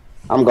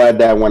 I'm glad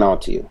that went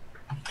out to you.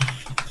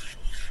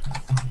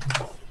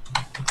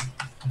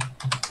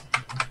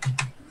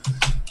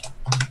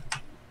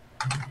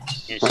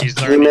 Yeah, she's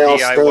learning Email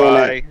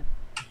DIY.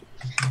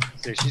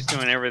 So she's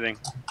doing everything.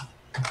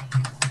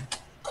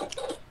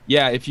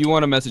 Yeah, if you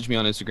want to message me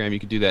on Instagram, you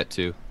can do that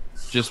too.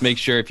 Just make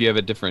sure if you have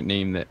a different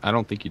name that I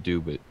don't think you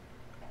do, but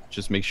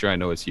just make sure I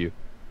know it's you.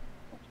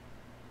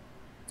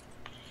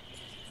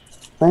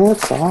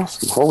 That's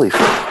awesome. Holy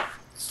shit.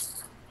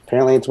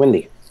 Apparently it's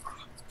windy.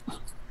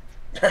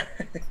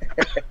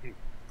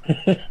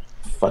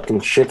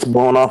 Fucking shit's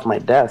blowing off my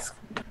desk.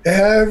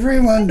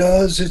 Everyone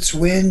knows it's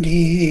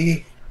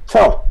windy.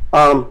 So,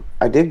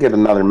 I did get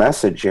another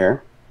message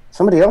here.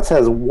 Somebody else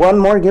has one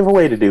more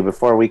giveaway to do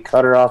before we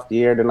cut her off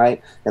the air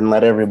tonight and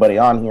let everybody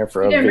on here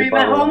for You a didn't read big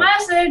my bottle. whole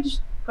message,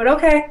 but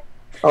okay.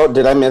 Oh,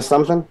 did I miss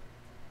something?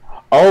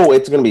 Oh,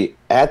 it's going to be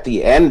at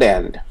the end.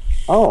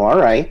 Oh, all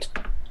right.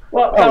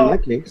 Well, Oh, in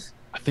that case,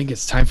 I think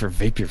it's time for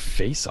Vape Your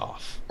Face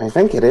Off. I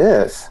think it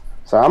is.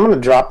 So I'm going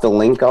to drop the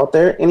link out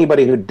there.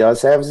 Anybody who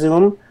does have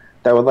Zoom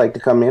that would like to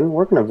come in,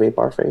 we're going to vape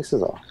our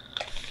faces off.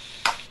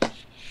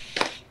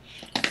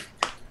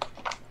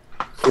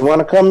 If you want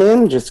to come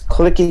in, just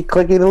clicky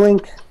the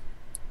link.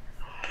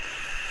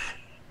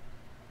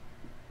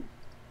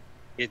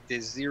 Get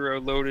this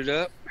zero loaded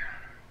up.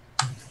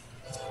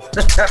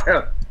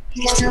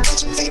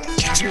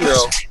 Zero.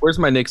 Where's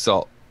my Nick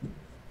salt?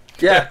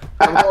 Yeah,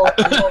 I'm going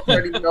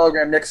 30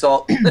 milligram Nick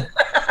salt.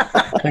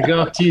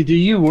 Do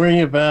you worry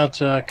about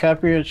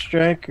copyright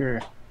strike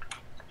or?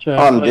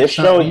 On this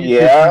show,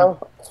 yeah.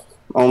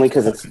 Only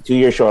because it's a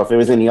 2-year show. If it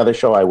was any other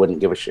show, I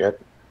wouldn't give a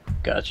shit.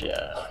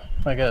 Gotcha.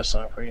 I got a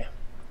song for you.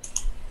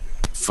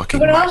 Fucking.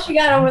 What else you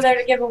got over there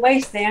to give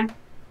away, Stan?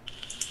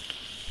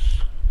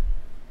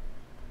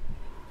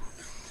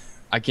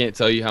 I can't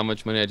tell you how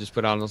much money I just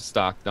put on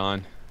stock,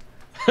 Don.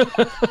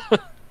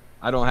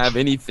 I don't have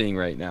anything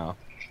right now.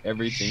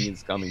 Everything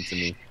is coming to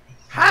me.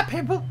 Hi,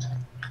 people.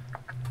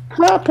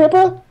 Hi,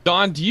 people.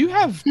 Don, do you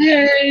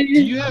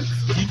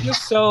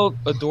just sell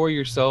Adore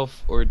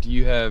Yourself, or do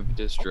you have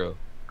distro?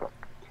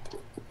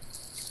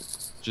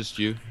 Just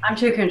you? I'm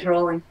too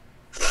controlling.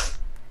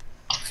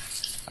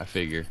 I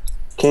figure.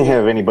 Can't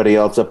have anybody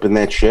else up in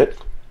that shit.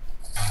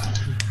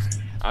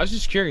 I was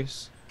just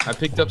curious. I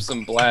picked up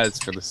some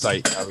Blads for the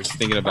site. I was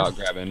thinking about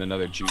grabbing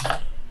another juice.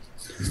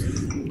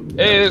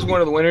 Hey, there's one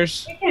of the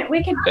winners.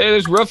 We can. Hey,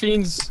 there's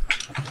Ruffians.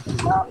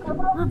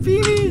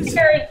 Ruffians.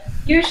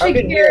 You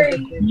should carry.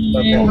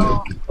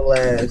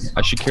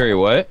 I should carry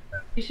what?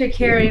 You should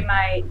carry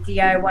my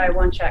DIY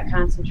one-shot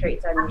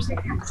concentrates on your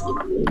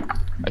sample.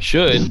 I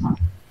should.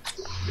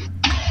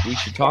 We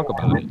should talk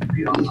about it.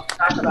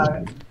 Talk about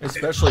it.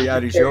 Especially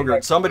Addie's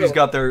yogurt. Somebody's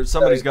got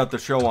the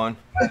show on.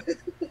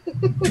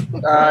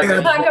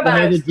 Talk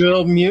about it.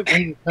 Drill mute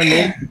when you come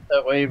in.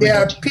 That way.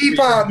 Yeah,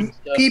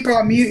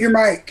 Peepaw, mute your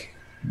mic.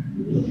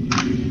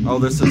 Oh,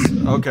 this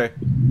is okay.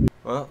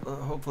 Well,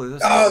 hopefully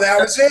this. Oh, that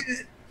was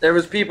it. There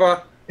was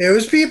Peepaw. It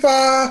was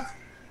Peepaw.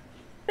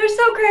 They're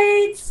so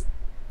great.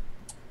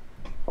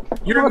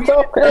 You're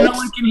muted, no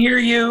one can hear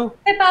you.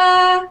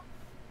 Peepaw.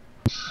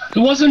 It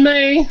wasn't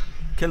me.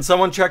 Can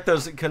someone check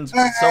those? Can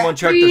someone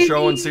check the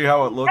show and see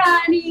how it looks?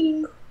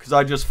 Because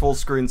I just full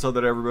screen so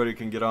that everybody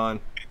can get on.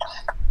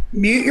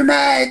 Mute your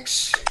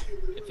mics.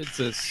 If it's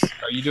this,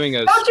 are you doing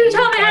a? Don't you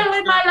tell me how to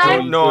live my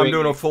life. No, I'm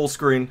doing a full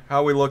screen. How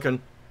are we looking?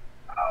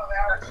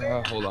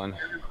 Hold on.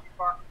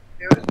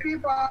 It was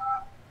Peepaw.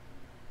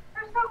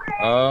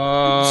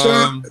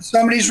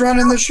 Somebody's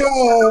running the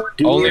show.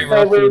 Do me a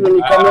favor when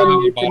you come in,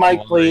 mute your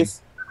mic,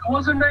 please. It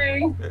wasn't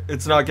me.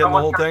 It's not getting the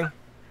whole thing?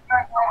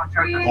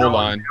 Hold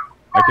on.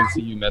 I can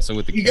see you messing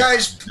with the You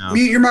guys,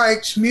 mute your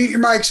mics. Mute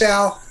your mics,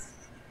 Al.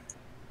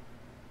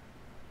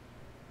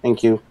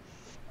 Thank you.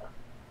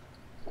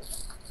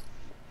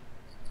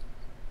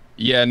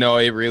 Yeah, no,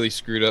 it really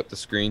screwed up the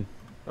screen.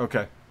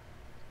 Okay.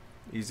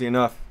 Easy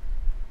enough.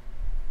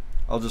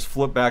 I'll just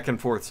flip back and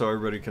forth so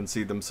everybody can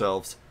see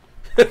themselves.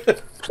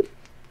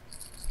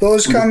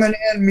 Those coming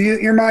in,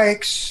 mute your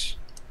mics.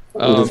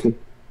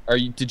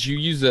 Did you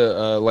use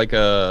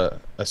a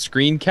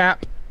screen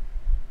cap?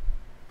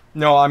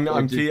 No,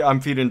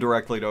 I'm feeding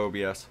directly to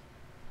OBS.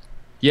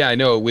 Yeah, I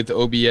know. With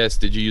OBS,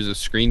 did you use a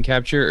screen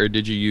capture or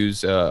did you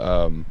use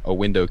a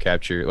window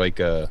capture?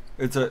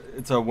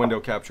 It's a window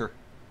capture.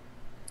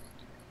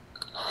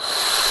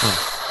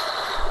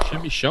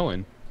 Should be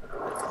showing.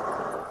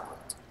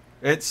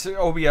 It's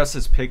OBS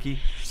is picky,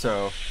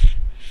 so.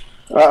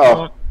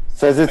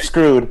 Says it's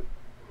screwed.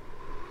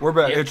 We're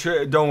back.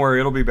 Don't worry,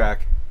 it'll be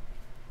back.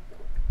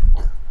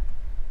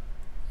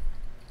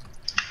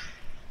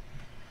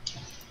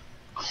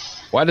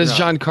 Why does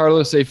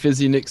Giancarlo say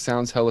Fizzy Nick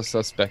sounds hella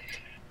suspect?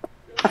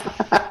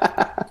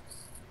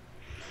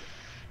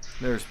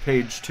 There's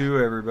page 2,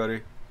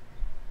 everybody.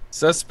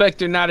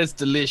 Suspect or not, it's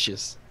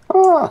delicious.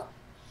 Oh.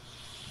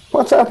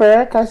 What's up,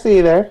 Eric? I see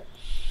you there.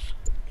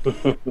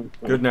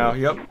 Good now.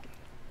 Yep.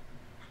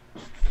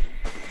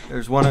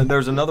 There's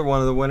another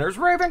one of the winners.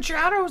 Raven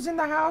Shadow's in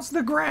the house,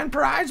 the grand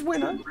prize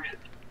winner.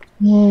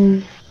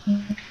 Yay.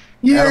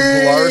 Adam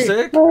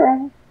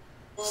Pilarczyk.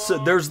 So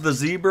there's the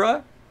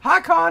zebra. Hi,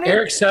 Connie.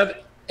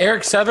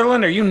 Eric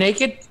Sutherland, are you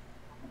naked?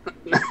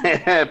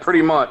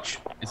 Pretty much.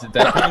 Is it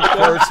that? Of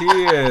course he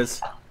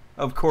is.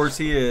 Of course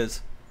he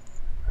is.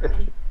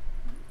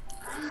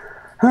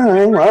 All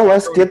right, well,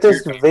 let's get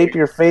this Vape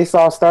Your Face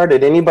all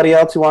started. Anybody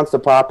else who wants to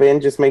pop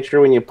in, just make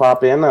sure when you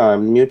pop in,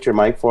 mute your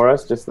mic for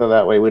us, just so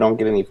that way we don't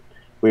get any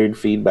weird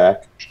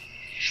feedback.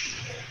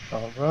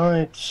 All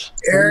right.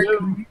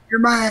 Eric, mute your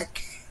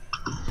mic.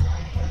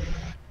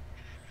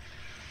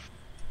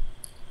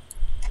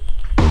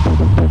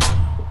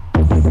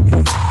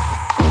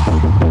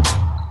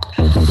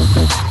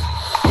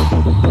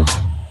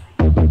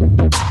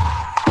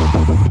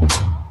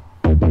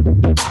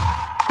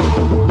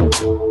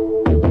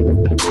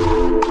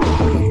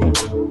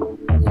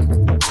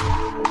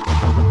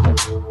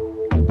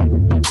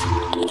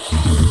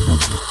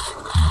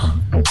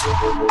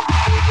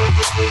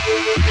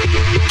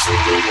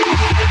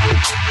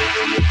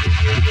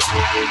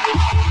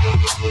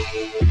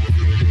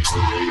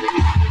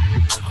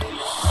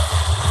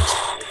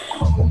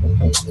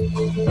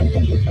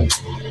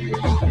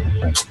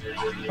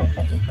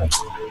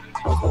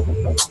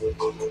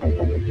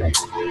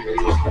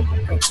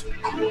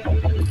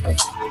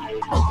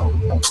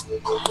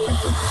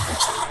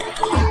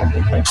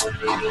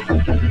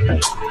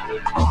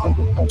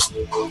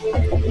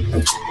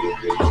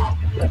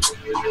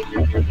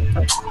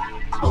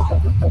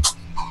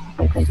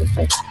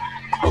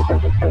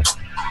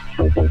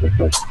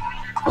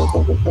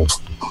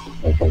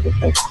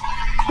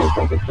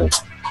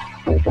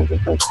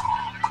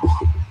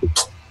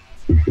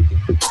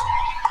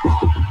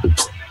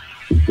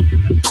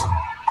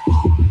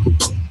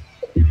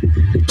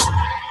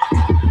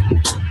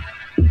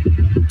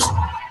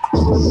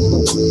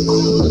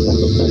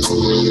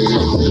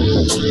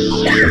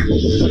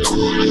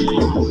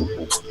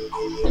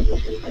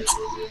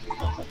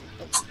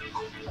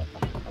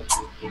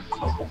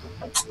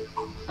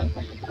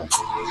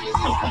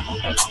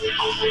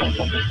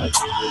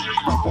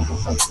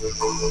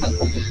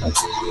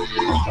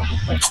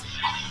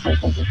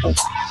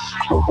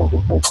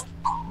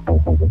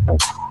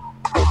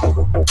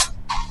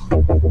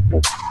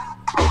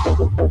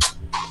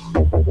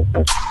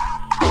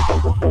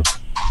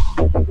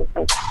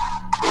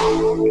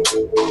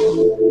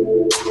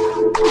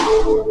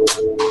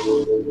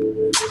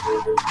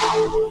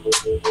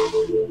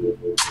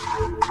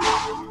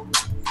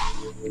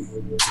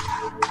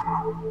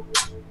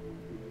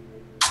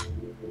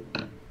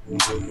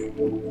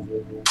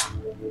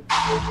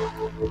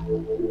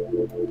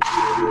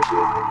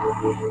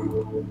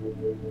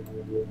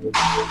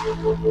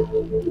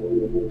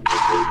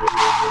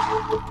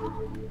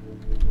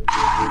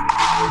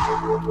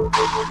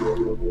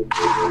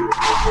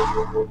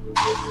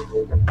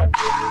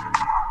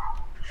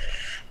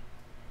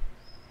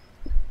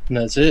 And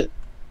that's it.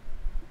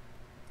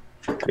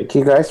 Thank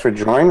you guys for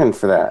joining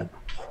for that.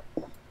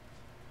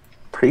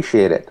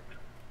 Appreciate it.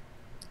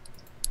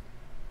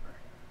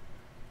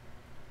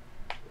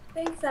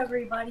 Thanks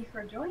everybody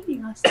for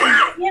joining us on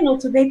the channel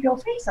to vape your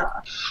face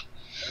off.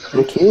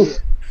 Thank you.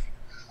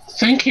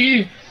 Thank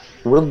you.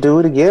 We'll do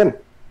it again.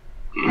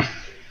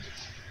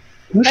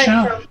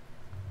 So,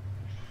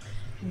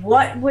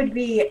 what would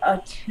be a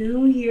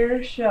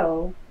 2-year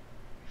show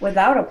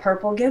without a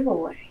purple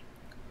giveaway?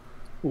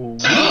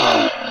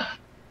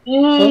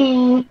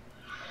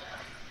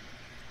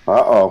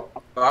 Uh-oh.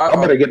 I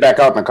better get back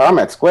out in the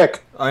comments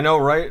quick. I know,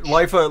 right?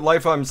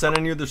 Lifa, I'm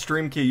sending you the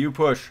stream key. You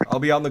push. I'll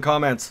be out in the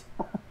comments.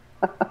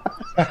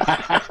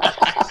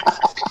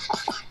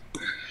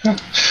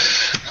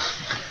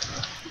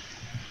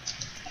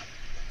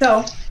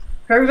 So,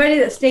 for everybody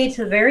that stayed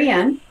to the very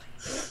end,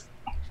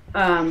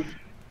 I'm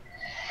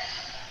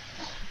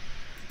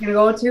gonna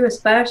go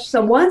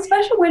to one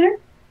special winner.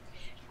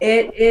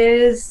 It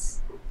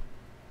is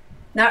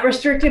not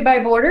restricted by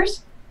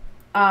borders,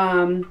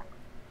 and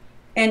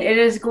it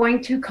is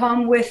going to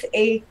come with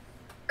a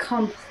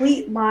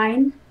complete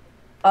line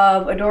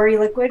of Adore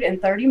Liquid in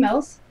 30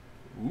 mils.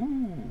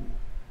 Ooh.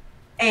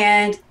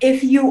 And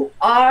if you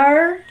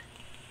are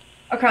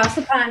across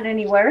the pond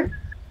anywhere,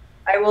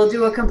 I will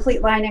do a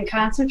complete line in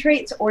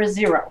concentrates or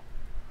 0.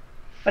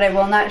 But I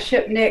will not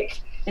ship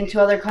Nick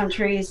into other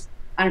countries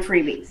on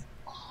freebies.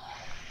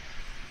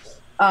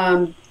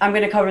 I'm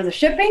going to cover the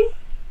shipping.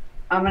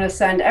 I'm going to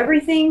send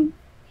everything.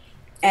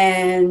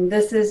 And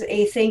this is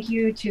a thank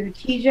you to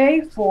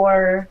TJ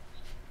for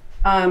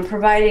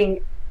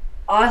providing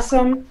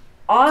awesome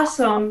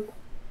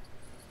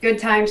good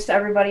times to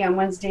everybody on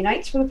Wednesday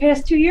nights for the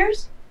past 2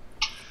 years.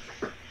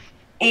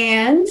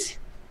 And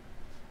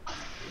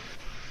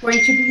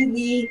going to be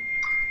the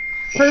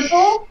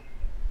purple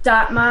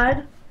dot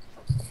mod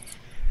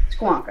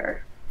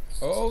squonker.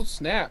 Oh,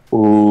 snap.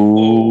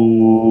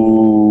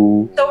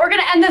 Ooh. So we're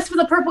going to end this with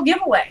a purple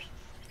giveaway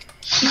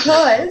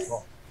because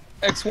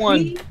X1.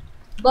 we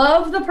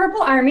love the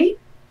Purple Army.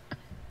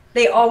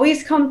 They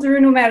always come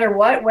through no matter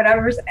what,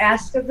 whatever's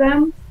asked of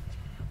them.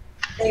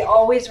 They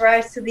always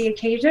rise to the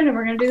occasion, and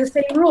we're going to do the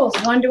same rules.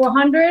 1 to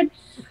 100.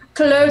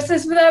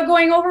 Closest without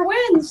going over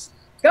wins.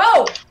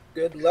 Go!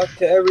 Good luck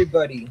to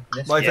everybody.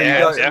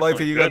 Lifa,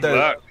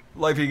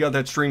 you got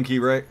that stream key,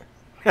 right?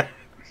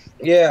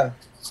 Yeah.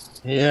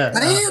 Yeah.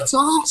 That's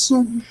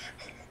awesome.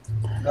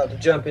 About to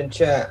jump in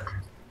chat.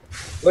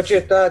 What's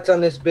your thoughts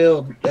on this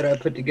build that I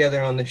put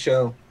together on the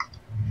show?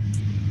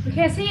 We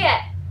can't see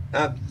it.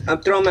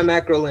 I'm throwing my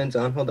macro lens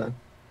on. Hold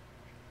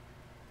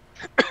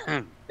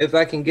on. If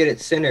I can get it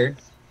centered.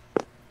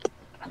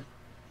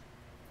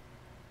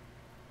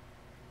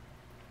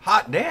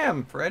 Hot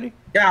damn, Freddie.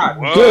 God,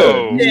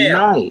 good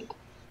night.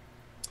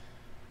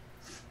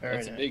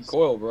 That's a big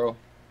coil, bro.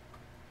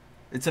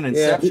 It's an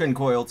Inception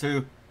coil,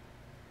 too.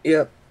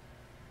 Yep.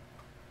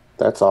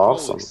 That's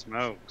awesome. Holy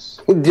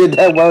smokes. He did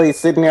that while he's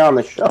sitting here on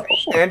the show.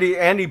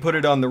 Andy put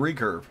it on the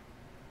recurve.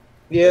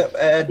 Yep,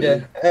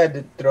 I had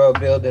to throw a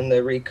build in the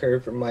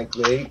recurve for Mike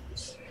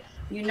Vapes.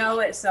 You know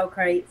it, so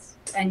crates.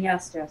 And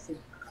yes, Jesse.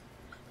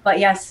 But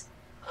yes,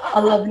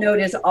 a love note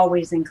is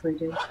always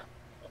included.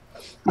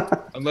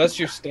 Unless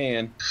you're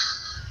Stan.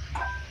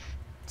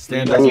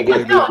 Stan doesn't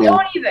get No,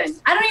 don't even.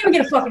 I don't even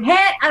get a fucking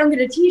hat. I don't get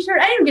a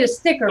t-shirt. I didn't even get a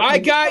sticker. I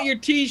got your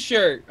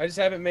t-shirt. I just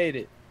haven't made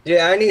it.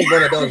 Yeah, I need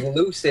one of those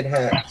lucid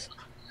hats.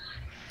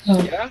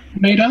 Yeah?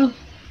 Maida,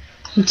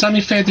 it's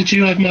only fair that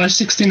you have my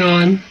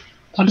 69.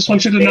 I just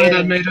want you to know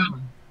that, Maida.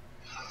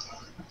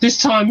 This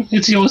time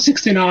it's your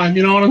 69.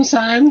 You know what I'm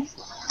saying?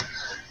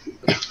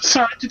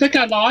 Sorry, did that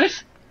go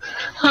live?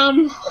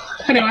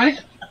 Anyway,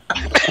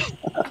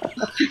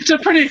 it's a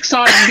pretty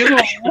exciting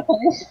giveaway.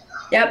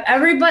 Yep.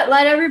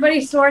 Let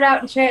everybody sort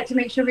out in chat to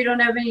make sure we don't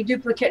have any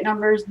duplicate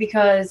numbers,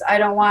 because I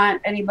don't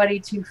want anybody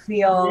to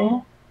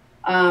feel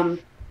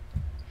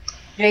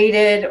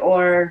jaded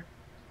or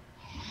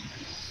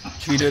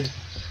cheated,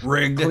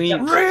 rigged,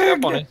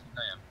 rigged.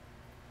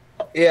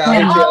 Yeah.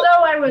 And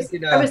although I was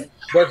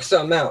work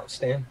something out,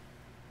 Stan.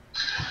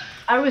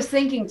 I was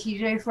thanking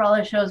TJ for all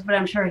his shows, but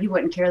I'm sure he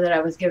wouldn't care that I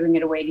was giving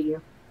it away to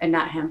you and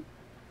not him.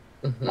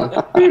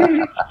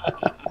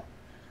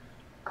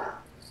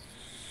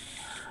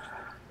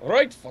 All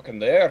right, fucking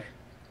there.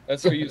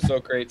 That's for you,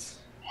 Socrates.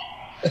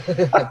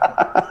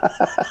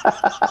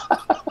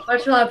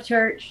 Much love,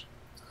 Church.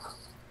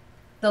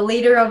 The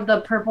leader of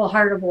the Purple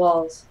Heart of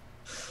Walls.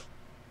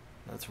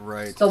 That's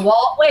right. The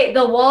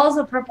walls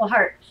of Purple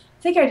Heart.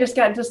 I think I just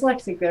got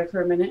dyslexic there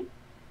for a minute.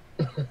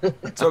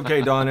 It's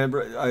okay, Don.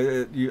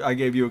 I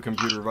gave you a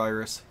computer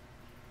virus.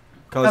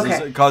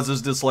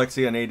 Causes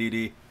dyslexia and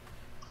ADD.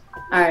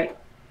 All right.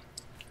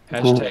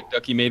 Hashtag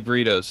Ducky made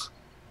burritos.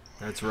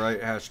 That's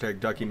right. Hashtag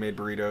Ducky made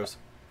burritos.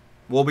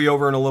 We'll be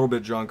over in a little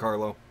bit,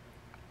 Giancarlo.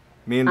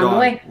 Me and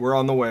Don, we're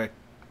on the way.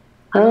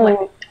 All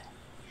right,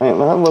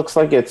 well, that looks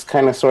like it's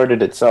kind of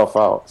sorted itself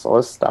out. So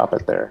let's stop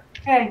it there.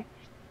 Okay.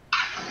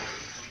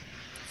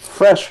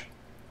 Fresh.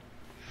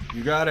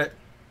 You got it.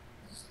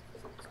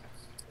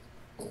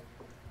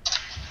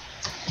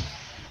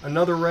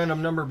 Another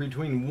random number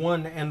between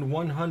 1 and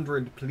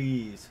 100,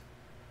 please.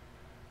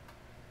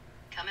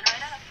 Coming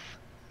right up.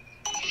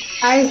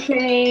 Hi,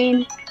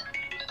 Shane.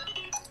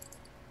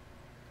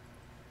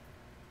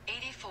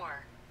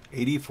 84.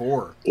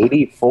 84.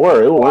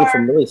 84. It went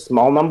from really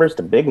small numbers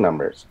to big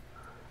numbers.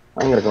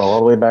 I'm gonna go all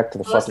the way back to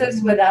the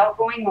Closest without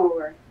going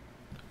over.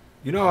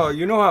 You know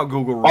how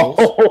Google rolls.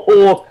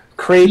 Oh,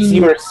 Crates,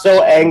 you are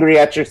so angry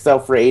at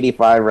yourself for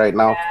 85 right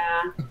now.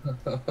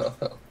 Yeah.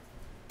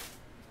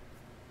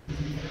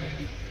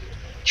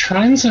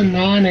 Trends are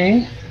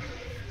 90.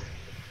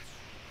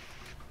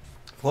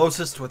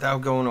 Closest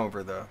without going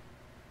over, though.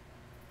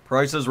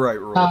 Price is Right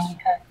rules.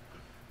 Okay.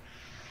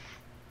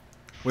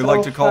 We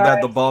like to call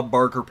that the Bob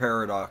Barker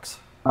paradox.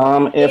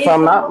 If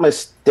I'm not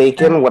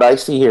mistaken, what I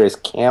see here is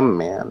Cam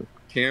Man.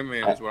 Cam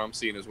Man is what I'm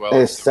seeing as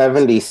well.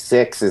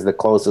 76 is the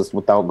closest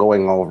without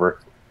going over.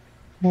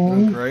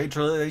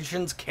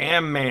 Congratulations,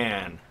 Cam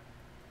Man.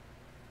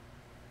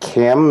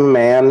 Cam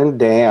Man and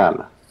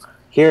Dan.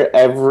 Here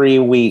every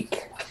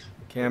week.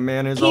 Cam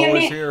Man is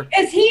always here.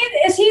 Is he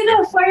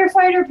the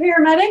firefighter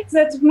paramedic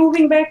that's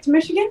moving back to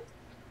Michigan?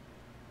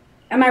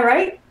 Am I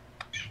right?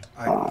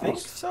 I think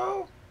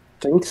so.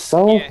 Think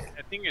so. Yeah,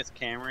 I think it's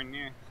Cameron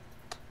here.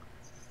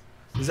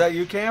 Is that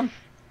you, Cam?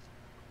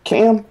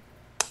 Cam,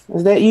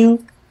 is that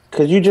you?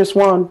 Because you just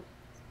won.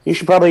 You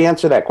should probably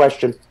answer that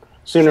question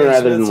sooner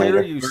rather than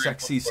later. You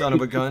sexy son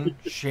of a gun,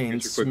 Shane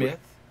Smith.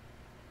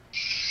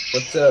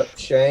 What's up,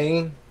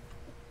 Shane?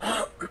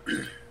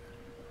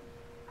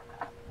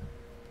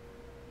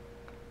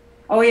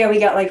 Oh yeah, we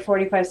got like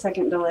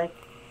 45-second delay.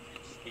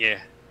 Yeah.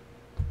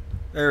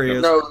 There he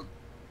is. No.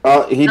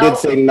 Oh, he did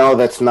say no,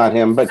 that's not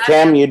him. But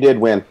Cam, you did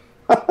win.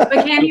 But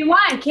Cam, you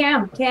won.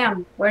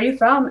 Cam, where are you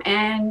from?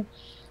 And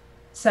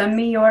send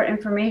me your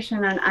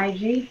information on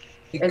IG.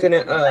 He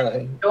couldn't.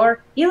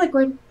 Or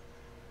Eliquid.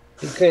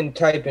 He couldn't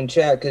type in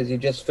chat because he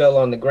just fell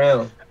on the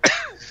ground.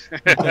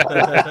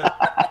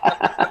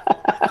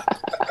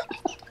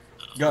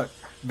 Got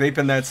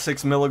vaping that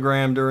 6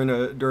 milligram during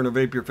a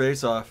vape your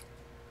face off.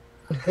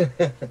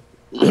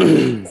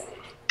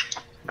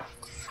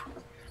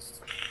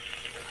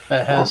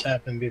 That has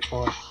happened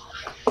before.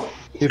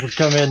 People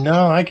come in,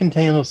 no, I can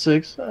handle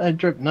 6. I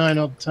drip 9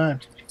 all the time.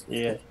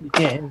 Yeah, you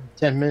can't handle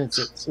 10 minutes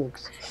at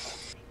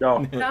 6.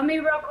 No. Tell me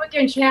real quick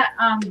in chat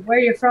where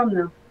you're from,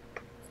 though.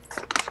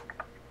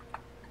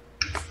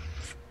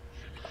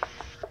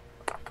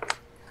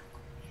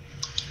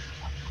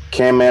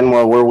 Cam Man,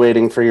 while we're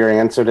waiting for your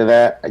answer to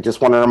that, I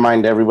just want to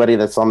remind everybody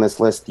that's on this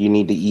list, you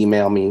need to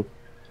email me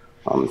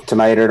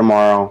tonight or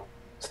tomorrow,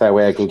 so that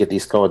way I can get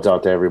these codes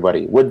out to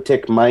everybody.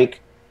 Woodtick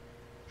Mike,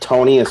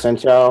 Tony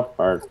Essential,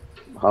 or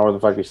however the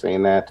fuck you're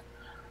saying that,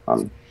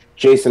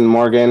 Jason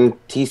Morgan,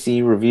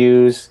 TC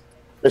Reviews,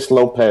 Chris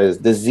Lopez,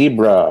 The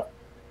Zebra,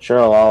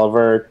 Cheryl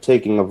Oliver,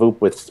 Taking a Voop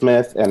with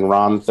Smith, and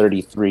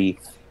Ron33.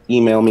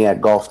 Email me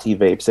at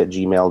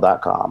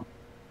golftvapes@gmail.com.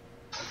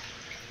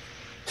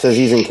 Says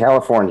he's in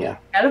California.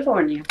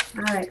 California.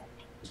 All right.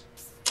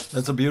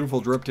 That's a beautiful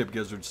drip tip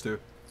gizzards, too.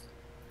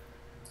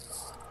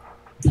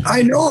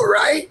 I know,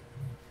 right?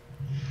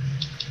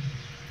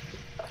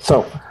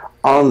 So,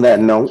 on that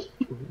note,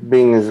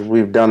 being as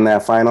we've done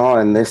that final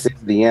and this is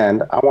the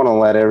end, I want to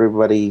let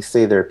everybody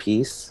say their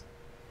piece.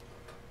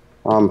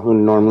 Who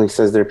normally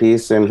says their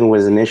piece and who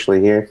was initially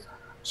here.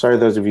 Sorry,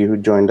 those of you who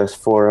joined us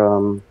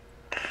for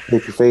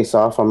Take Your Face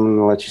Off. I'm going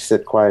to let you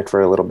sit quiet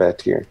for a little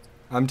bit here.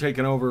 I'm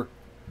taking over.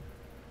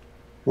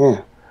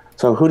 Yeah.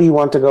 So who do you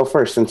want to go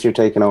first since you're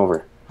taking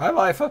over? Hi,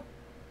 Lifa.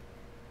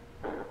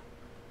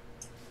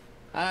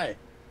 Hi.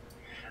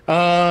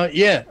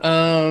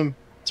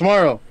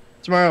 Tomorrow,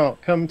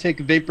 come take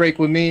a vape break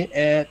with me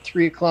at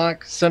 3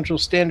 o'clock Central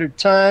Standard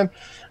Time.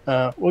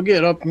 We'll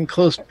get up and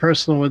close and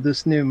personal with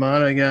this new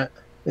mod I got.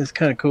 It's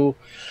kind of cool.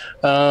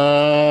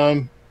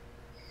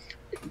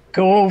 Go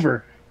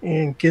over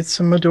and get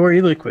some Midori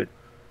Eliquid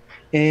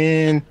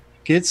and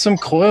get some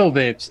Coil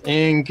Vapes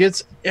and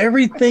get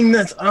everything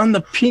that's on the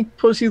pink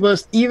pussy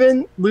list.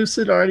 Even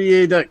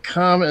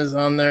lucidrda.com is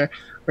on there,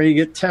 where you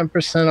get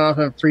 10% off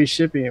and free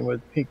shipping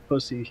with pink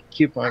pussy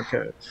coupon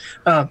code.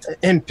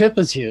 And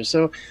Pippa's here,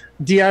 so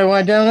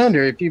DIY Down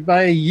Under. If you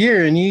buy a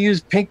year and you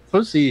use pink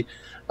pussy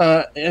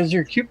as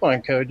your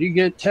coupon code, you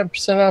get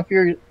 10% off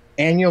your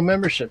annual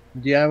membership,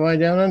 DIY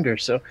Down Under.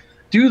 So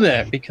do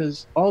that,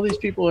 because all these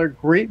people are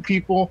great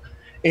people.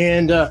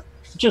 And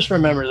just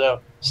remember, though,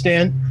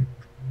 Stan,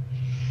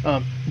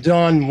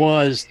 Dawn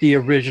was the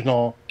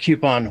original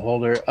coupon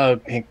holder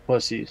of Pink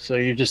Pussy, so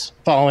you're just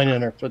following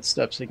in her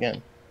footsteps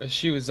again.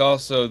 She was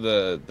also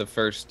the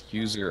first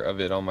user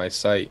of it on my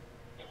site.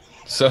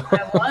 So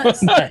I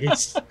was.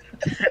 Nice.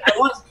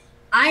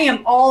 I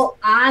am all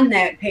on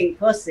that Pink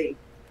Pussy.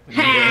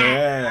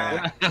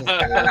 Yeah.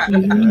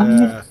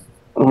 You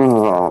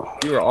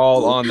are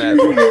all on that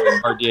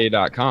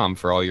RDA.com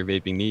for all your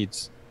vaping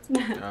needs.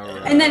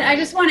 And then I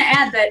just want to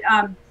add that,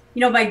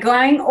 by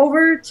going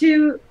over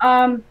to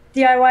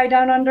DIY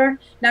Down Under,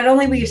 not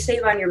only will you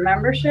save on your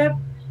membership,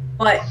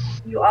 but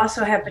you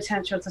also have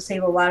potential to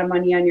save a lot of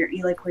money on your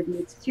e-liquid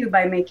needs too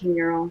by making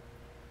your own.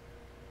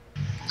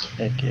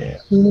 Heck yeah.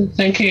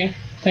 Thank you.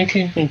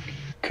 And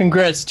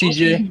congrats,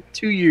 TJ. Okay.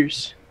 2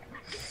 years.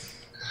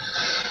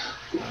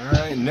 All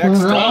right,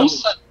 next up,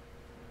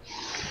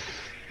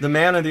 the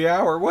man of the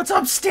hour. What's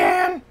up,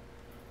 Stan?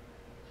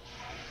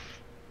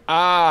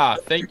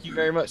 Thank you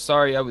very much.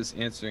 Sorry, I was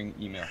answering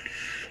email.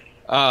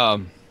 I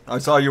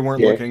saw you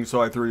weren't looking,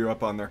 so I threw you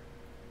up on there.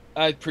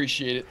 I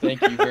appreciate it.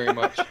 Thank you very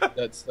much.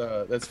 That's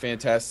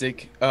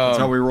fantastic. That's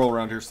how we roll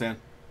around here, Stan.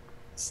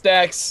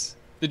 Stacks.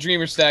 The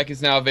Dreamer Stack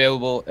is now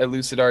available at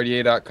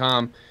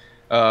lucidrda.com.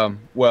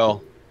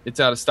 Well, it's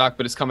out of stock,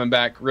 but it's coming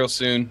back real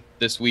soon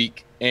this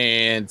week.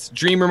 And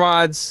Dreamer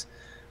mods,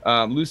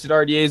 Lucid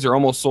RDAs are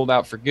almost sold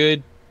out for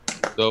good.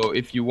 So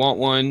if you want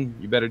one,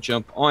 you better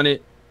jump on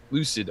it.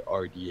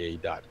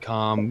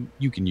 lucidrda.com.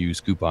 You can use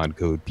coupon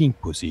code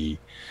PinkPussy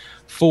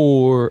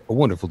for a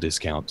wonderful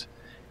discount.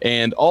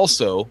 And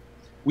also,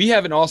 we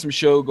have an awesome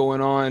show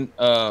going on.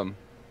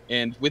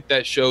 And with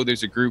that show,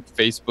 there's a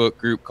Facebook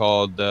group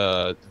called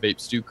the Vape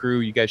Stew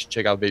Crew. You guys should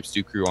check out Vape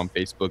Stew Crew on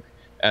Facebook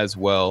as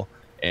well.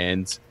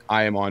 And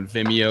I am on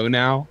Vimeo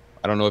now.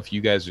 I don't know if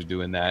you guys are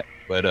doing that,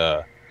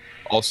 but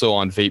also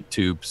on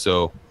VapeTube.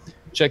 So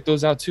check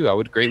those out too. I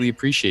would greatly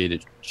appreciate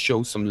it.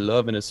 Show some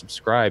love and a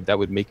subscribe. That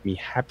would make me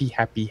happy,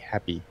 happy,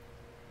 happy.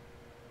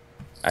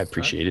 I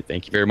appreciate it.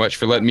 Thank you very much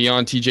for letting me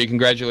on, TJ.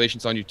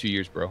 Congratulations on your 2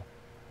 years, bro.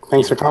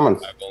 Thanks for coming.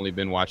 I've only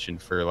been watching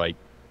for I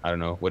don't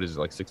know, what is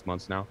it, 6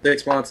 months now?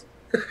 6 months.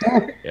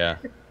 Yeah.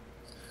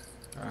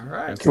 All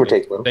right.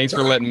 Thanks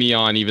for letting me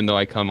on, even though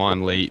I come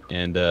on late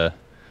and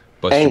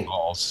bust your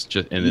balls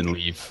and then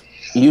leave.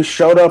 You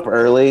showed up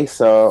early,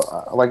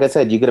 so like I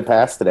said, you get a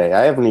pass today.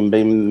 I haven't even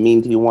been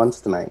mean to you once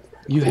tonight.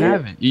 You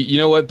haven't. You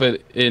know what?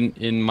 But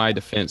in my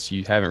defense,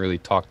 you haven't really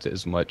talked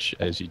as much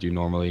as you do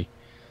normally.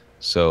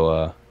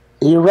 So.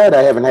 You're right.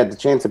 I haven't had the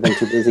chance. I've been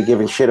too busy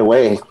giving shit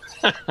away.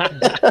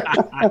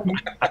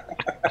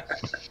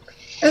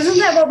 Isn't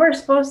that what we're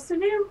supposed to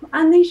do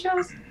on these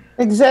shows?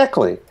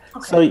 Exactly.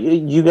 Okay. So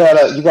you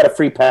got a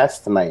free pass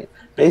tonight.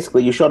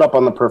 Basically, you showed up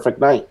on the perfect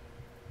night.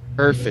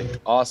 Perfect.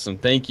 Awesome.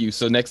 Thank you.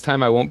 So next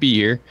time I won't be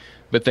here,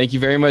 but thank you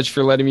very much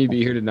for letting me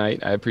be here tonight.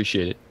 I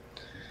appreciate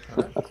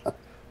it.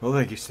 Well,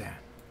 thank you, Stan.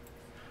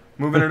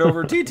 Moving it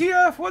over,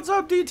 DTF. What's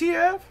up,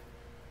 DTF?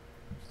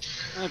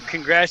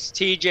 Congrats,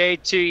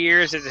 TJ. 2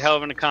 years is a hell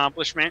of an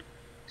accomplishment.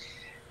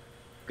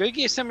 Go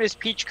get some of this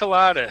peach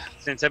colada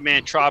since I've been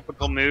in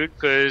tropical mood,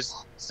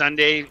 because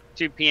Sunday,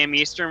 2 p.m.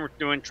 Eastern, we're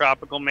doing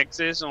tropical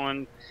mixes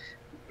on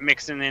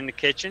mixing in the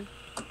kitchen.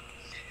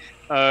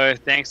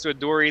 Thanks to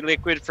Adori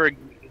Liquid for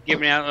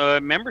giving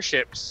out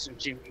memberships.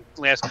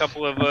 Last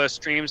couple of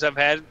streams I've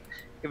had,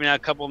 giving out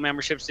a couple of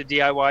memberships to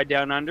DIY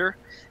Down Under.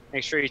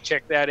 Make sure you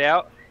check that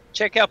out.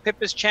 Check out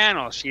Pippa's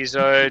channel. She's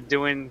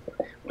doing,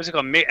 what's it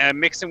called,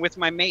 Mixing with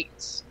My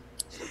Mates.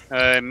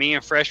 Me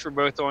and Fresh were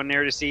both on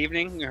there this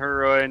evening,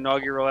 her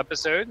inaugural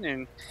episode,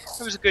 and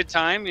it was a good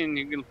time. And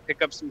you can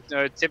pick up some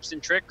tips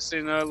and tricks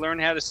and learn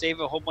how to save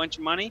a whole bunch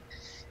of money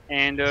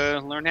and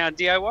learn how to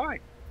DIY.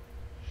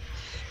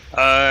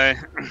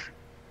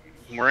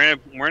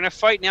 We're in a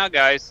fight now,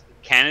 guys.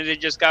 Canada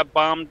just got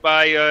bombed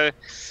by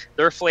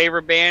their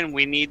flavor ban.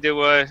 We need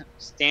to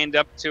stand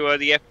up to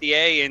the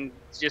FDA and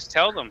just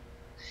tell them,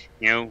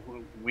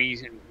 we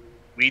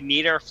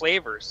need our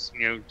flavors.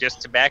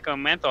 Just tobacco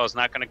and menthol is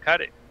not going to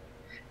cut it.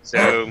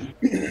 So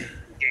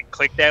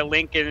click that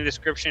link in the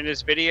description of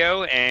this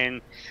video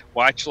and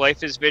watch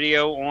Life's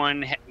video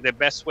on the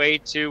best way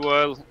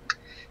to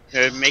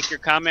make your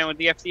comment with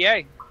the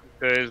FDA,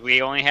 because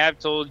we only have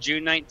till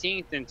June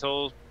 19th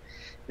until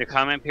the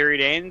comment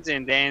period ends,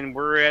 and then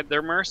we're at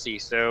their mercy.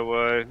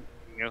 So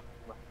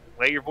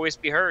let your voice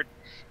be heard.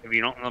 If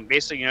you don't,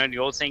 basically, the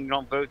old saying, you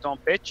don't vote,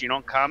 don't bitch. You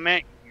don't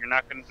comment, you're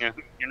not gonna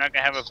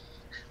have a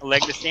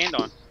leg to stand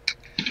on.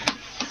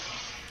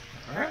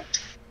 All right.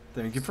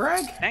 Thank you,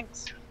 Frank.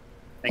 Thanks.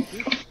 Thank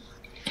you.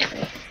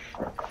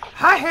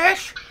 Hi,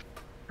 Hash.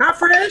 Hi,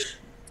 Fresh.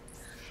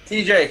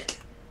 TJ,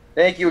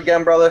 thank you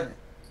again, brother.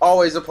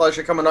 Always a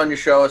pleasure coming on your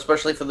show,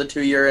 especially for the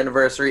 2-year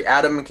anniversary.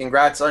 Adam,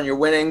 congrats on your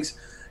winnings.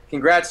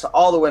 Congrats to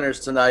all the winners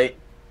tonight.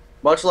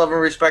 Much love and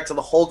respect to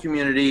the whole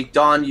community.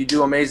 Don, you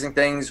do amazing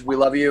things. We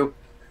love you.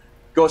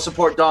 Go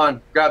support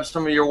Don. Grab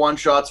some of your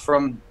one-shots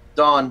from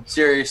Don.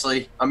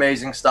 Seriously,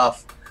 amazing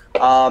stuff.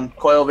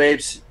 Coil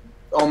Vapes,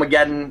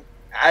 Ohmageddon,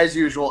 as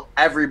usual,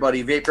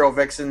 everybody, Vape Girl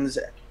Vixens,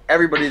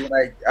 everybody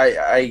that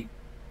I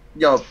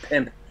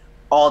pimp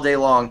all day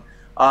long.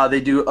 They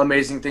do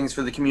amazing things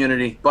for the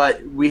community,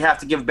 but we have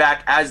to give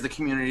back as the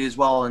community as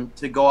well. And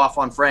to go off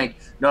on Frank,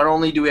 not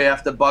only do we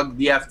have to bug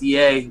the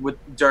FDA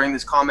during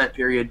this comment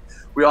period,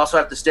 we also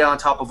have to stay on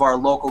top of our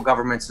local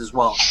governments as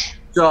well.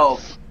 So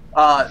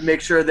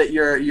make sure that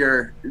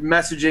you're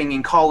messaging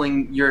and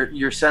calling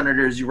your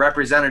senators, your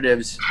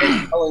representatives,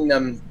 and telling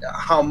them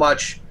how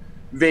much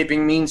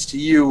vaping means to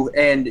you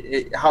and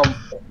how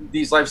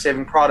these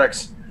life-saving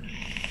products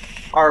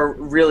are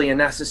really a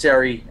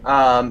necessary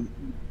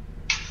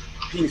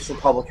piece for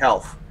public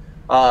health.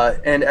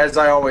 And as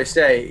I always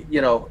say,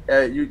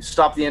 you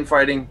stop the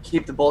infighting,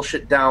 keep the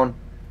bullshit down.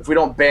 If we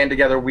don't band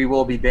together, we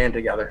will be banned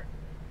together.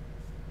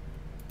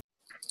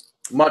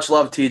 Much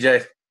love,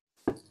 TJ.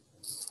 All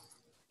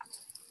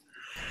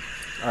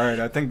right,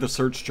 I think the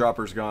search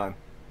chopper's gone.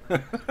 All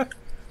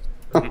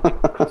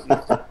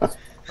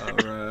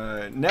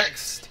right,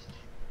 next.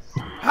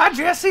 Hi,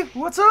 Jesse.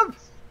 What's up?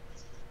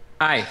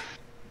 Hi.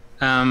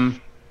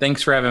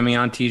 Thanks for having me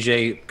on,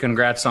 TJ.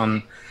 Congrats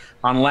on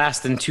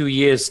lasting 2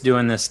 years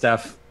doing this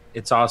stuff.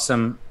 It's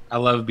awesome. I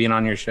love being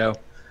on your show.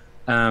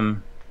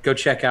 Go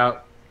check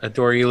out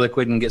Adore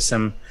Eliquid and get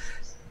some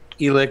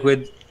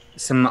Eliquid,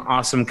 some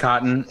awesome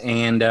cotton.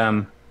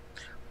 And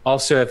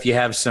also, if you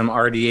have some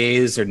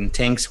RDAs or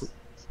tanks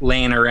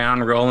laying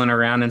around, rolling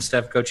around and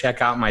stuff, go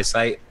check out my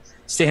site,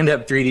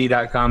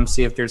 standup3d.com.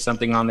 See if there's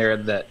something on there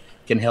that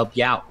can help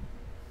you out.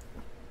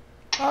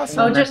 Awesome.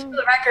 So just for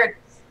the record,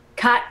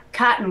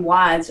 cotton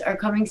wads are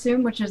coming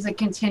soon, which is a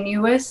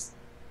continuous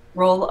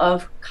roll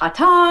of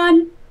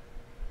cotton.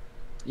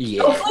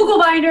 Yeah. No Fugel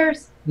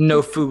binders.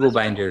 No Fugel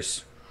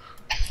binders.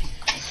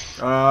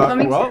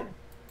 Well,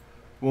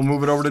 we'll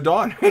move it over to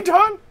Dawn. Hey,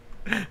 Dawn,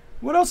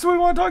 what else do we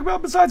want to talk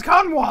about besides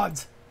cotton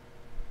wads?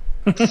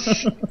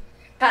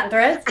 Cotton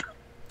threads.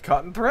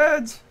 Cotton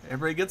threads.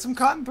 Everybody get some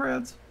cotton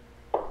threads.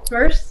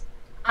 First,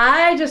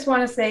 I just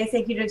want to say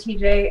thank you to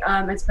TJ.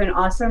 It's been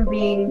awesome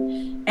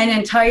being an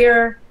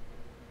entire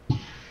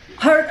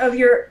part of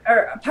your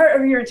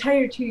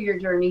entire 2-year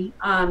journey.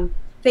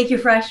 Thank you,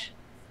 Fresh,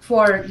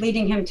 for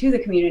leading him to the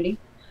community.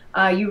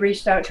 You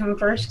reached out to him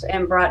first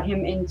and brought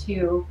him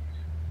into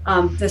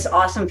this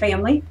awesome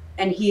family,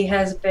 and he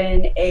has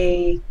been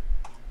a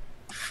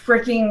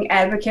freaking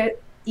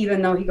advocate,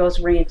 even though he goes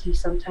ranty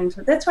sometimes,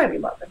 but that's why we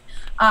love him.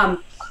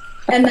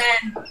 And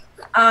then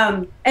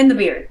and the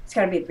beard. It's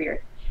got to be the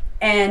beard.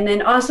 And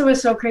then also,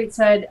 as Socrate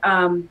said,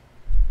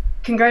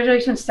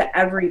 congratulations to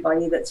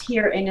everybody that's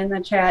here and in the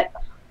chat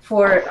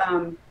for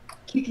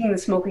kicking the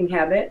smoking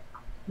habit.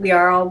 We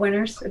are all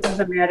winners. It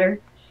doesn't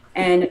matter.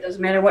 And it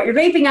doesn't matter what you're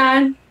vaping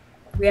on.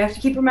 We have to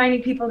keep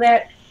reminding people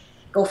that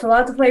go fill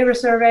out the flavor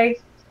survey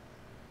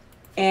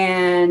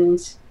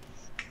and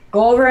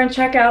go over and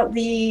check out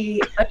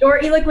the Adore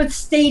Eliquid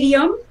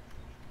Stadium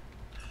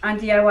on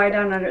DIY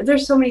Down Under.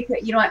 There's so many,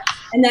 you know what?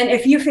 And then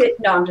if you fit,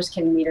 no, I'm just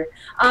kidding, Meter.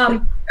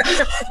 I've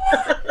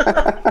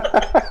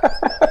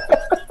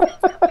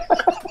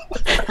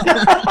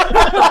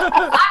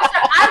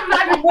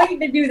been waiting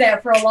to do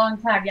that for a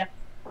long time, yeah.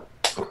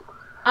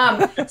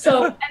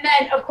 So, and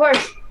then of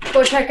course,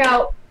 go check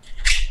out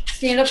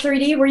Stand Up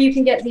 3D, where you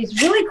can get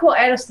these really cool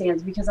Addo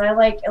stands, because I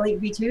like Elite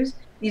V2s.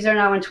 These are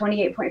now in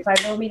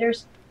 28.5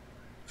 millimeters.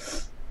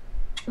 So,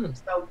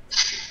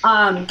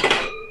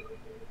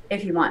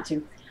 if you want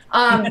to.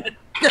 So,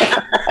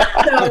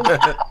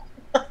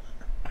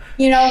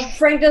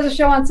 Frank does a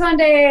show on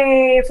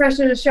Sunday, Fresh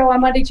does a show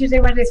on Monday,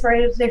 Tuesday, Wednesday,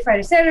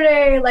 Friday,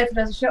 Saturday, Life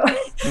does a show.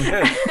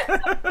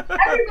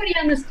 Everybody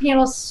on this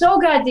panel is so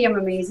goddamn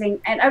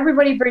amazing, and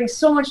everybody brings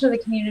so much to the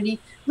community.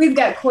 We've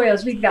got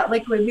coils, we've got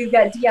liquid, we've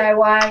got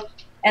DIY,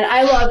 and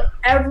I love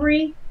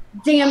every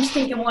damn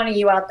stinking one of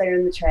you out there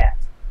in the chat.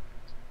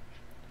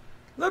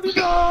 Love you,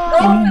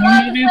 guys.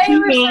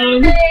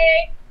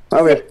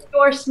 Okay.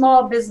 Your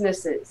small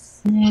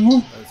businesses.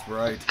 That's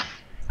right.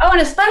 Oh, and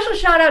a special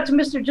shout out to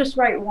Mr. Just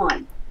Right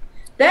One.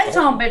 That's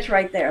all bitch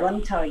right there, let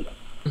me tell you.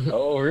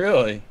 Oh,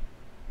 really?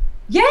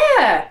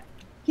 Yeah.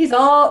 He's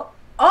all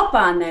up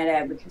on that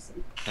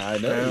advocacy. I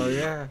know. Hell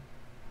yeah.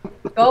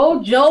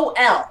 Go Joel.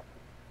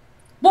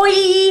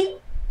 Boy.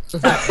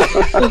 Okay,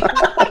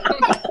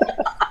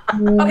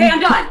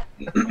 I'm done.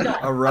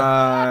 All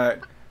right.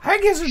 Hi,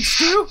 Gizzard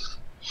Stew.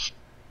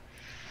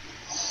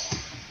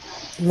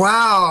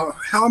 Wow.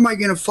 How am I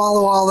going to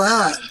follow all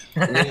that?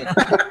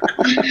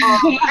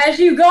 As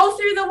you go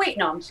through the week.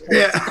 No, I'm just kidding.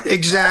 Yeah,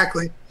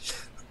 exactly.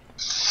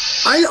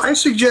 I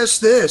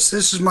suggest this.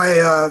 This is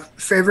my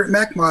favorite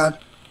mech mod.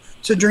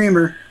 It's a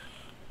Dreamer.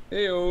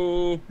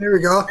 Heyo. There we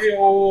go.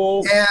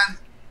 Heyo. And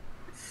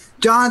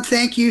Don,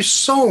 thank you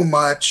so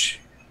much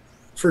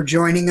for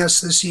joining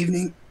us this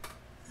evening.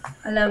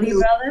 I love you,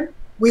 brother.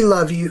 We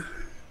love you.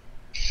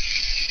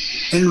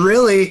 And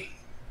really,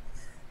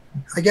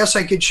 I guess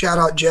I could shout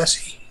out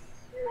Jesse.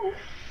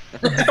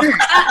 For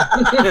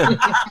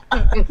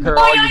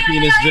all your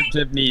penis zip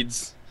tip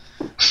needs.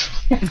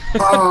 Big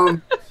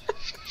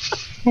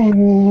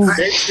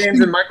games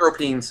and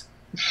micropeens.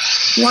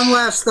 One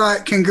last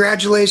thought.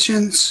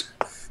 Congratulations.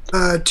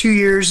 2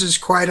 years is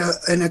quite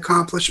an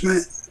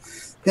accomplishment.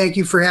 Thank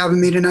you for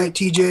having me tonight,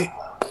 TJ.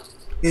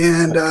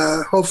 And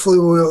hopefully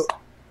we'll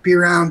be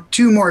around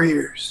 2 more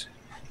years.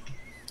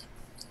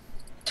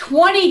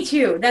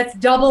 22. That's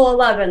double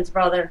 11s,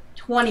 brother.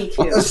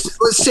 22.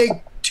 Let's take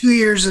 2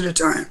 years at a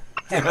time.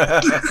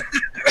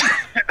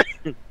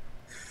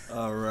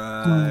 All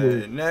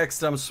right.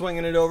 Next, I'm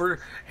swinging it over.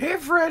 Hey,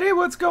 Freddie,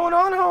 what's going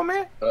on,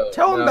 homie?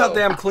 Tell him about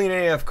them clean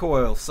AF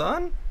coils,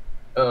 son.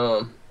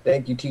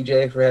 Thank you,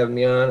 TJ, for having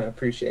me on. I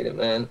appreciate it,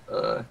 man.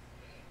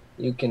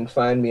 You can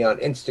find me on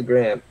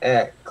Instagram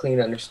at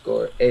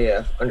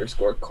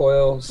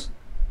clean_AF_coils.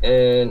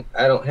 And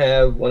I don't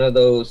have one of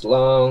those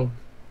long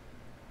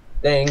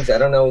things. I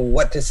don't know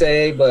what to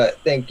say, but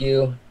thank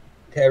you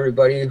to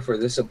everybody for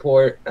the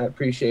support. I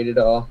appreciate it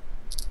all.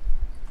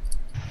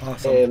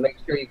 Awesome. And make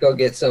sure you go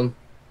get some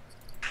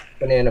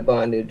banana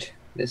bondage.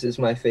 This is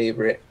my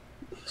favorite.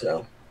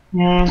 So.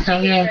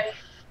 Yeah.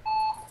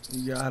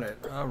 You got it.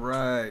 All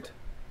right.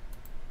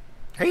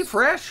 Hey,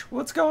 Fresh,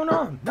 what's going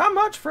on? Not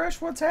much,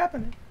 Fresh. What's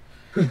happening?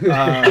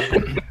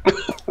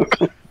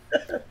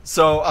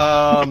 So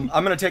I'm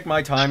going to take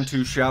my time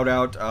to shout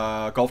out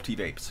Golf Tea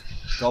Vapes.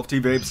 Golf Tea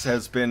Vapes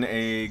has been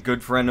a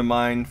good friend of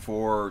mine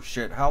for,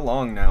 shit, how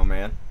long now,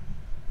 man?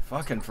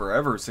 Fucking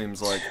forever,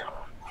 seems like.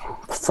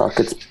 Fuck,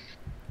 it's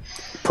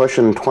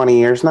pushing 20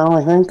 years now,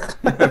 I think.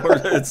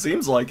 It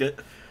seems like it.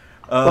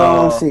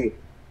 Well, let's see.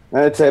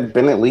 It's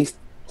been at least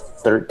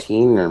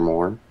 13 or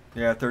more.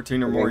 Yeah,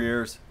 13 or more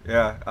years.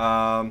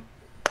 Yeah.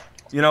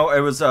 You know, it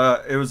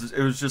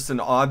was just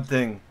an odd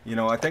thing. You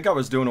know, I think I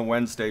was doing a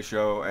Wednesday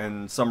show,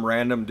 and some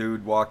random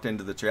dude walked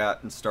into the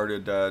chat and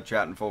started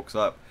chatting folks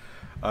up.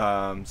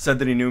 Said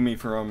that he knew me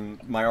from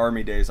my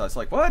Army days. I was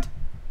like, what?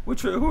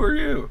 Who are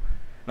you?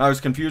 And I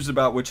was confused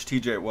about which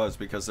TJ it was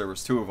because there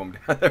was 2 of them.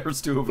 There was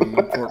 2 of them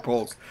in Fort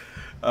Polk.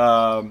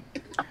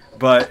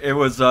 But it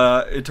was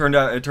it turned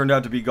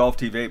out to be Golf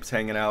Tea Vapes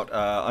hanging out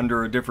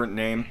under a different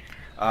name.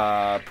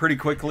 Pretty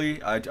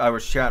quickly, I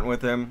was chatting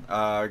with him,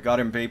 got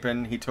him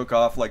vaping. He took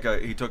off like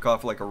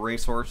a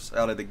racehorse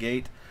out of the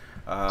gate.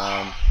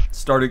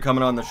 Started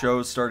coming on the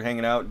shows, started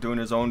hanging out, doing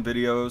his own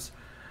videos.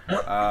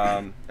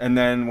 And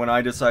then when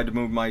I decided to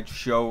move my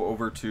show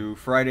over to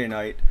Friday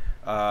night,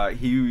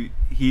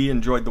 he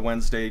enjoyed the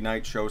Wednesday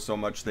night show so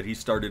much that he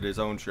started his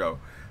own show,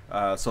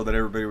 so that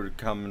everybody would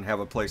come and have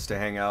a place to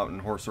hang out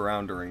and horse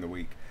around during the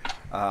week.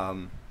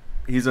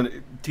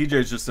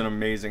 TJ's just an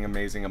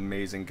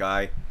amazing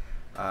guy.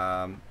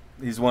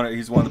 He's one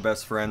of the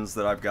best friends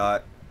that I've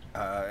got,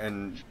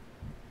 and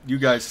you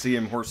guys see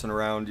him horsing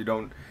around. You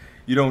don't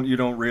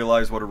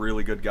realize what a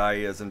really good guy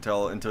he is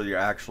until you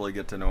actually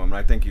get to know him. And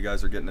I think you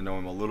guys are getting to know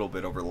him a little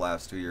bit over the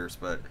last 2 years,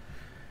 but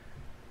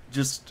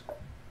just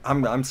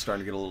I'm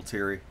starting to get a little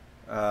teary.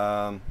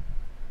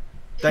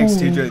 Thanks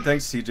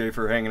TJ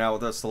for hanging out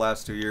with us the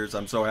last 2 years.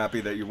 I'm so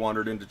happy that you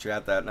wandered into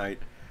chat that night,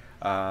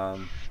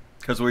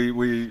 because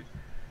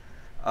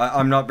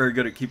I'm not very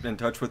good at keeping in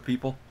touch with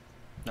people.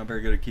 But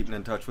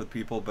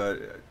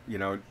you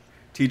know,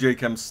 TJ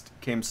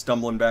came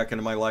stumbling back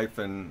into my life,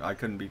 and I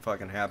couldn't be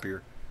fucking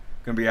happier.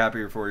 Couldn't be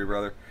happier for you,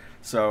 brother.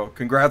 So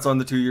congrats on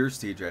the 2 years,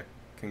 TJ.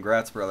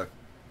 Congrats, brother.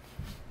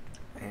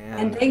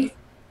 And thanks.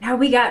 Now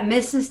we got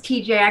Mrs.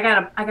 TJ. I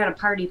got a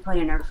party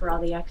planner for all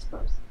the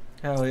expos.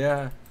 Hell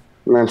yeah.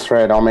 That's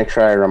right. I'll make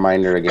sure I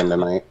remind her again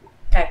tonight.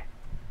 Okay.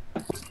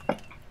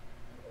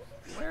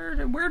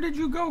 Where did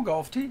you go,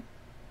 Golf Tea?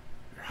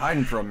 You're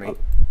hiding from me.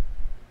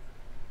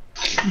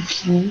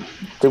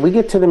 Did we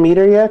get to the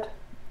meter yet?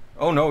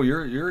 Oh no,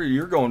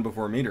 you're going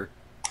before meter.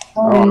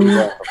 Oh, I'm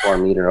going before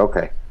meter.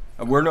 Okay.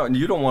 We're not.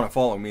 You don't want to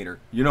follow meter.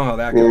 You know how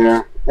that goes.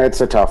 Yeah, it's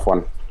a tough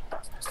one.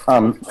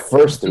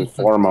 First and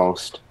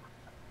foremost,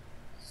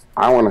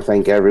 I want to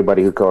thank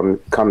everybody who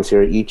comes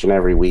here each and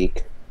every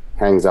week,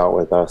 hangs out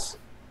with us.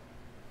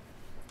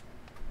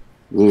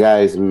 You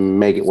guys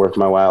make it worth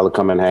my while to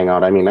come and hang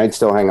out. I mean, I'd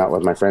still hang out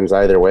with my friends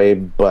either way,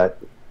 but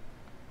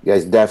you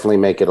guys definitely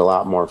make it a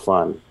lot more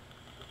fun.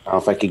 Now,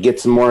 if I could get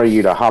some more of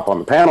you to hop on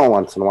the panel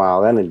once in a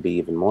while, then it'd be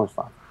even more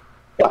fun.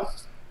 But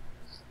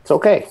it's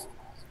okay.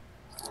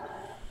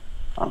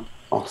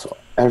 Also,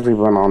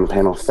 everyone on the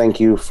panel, thank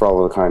you for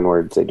all of the kind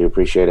words. I do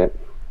appreciate it.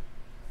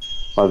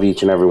 Love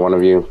each and every one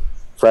of you.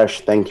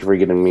 Fresh, thank you for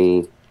getting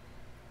me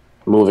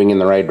moving in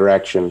the right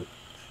direction.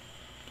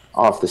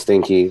 Off the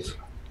stinkies.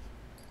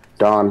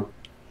 Don,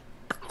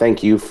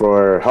 thank you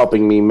for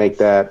helping me make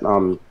that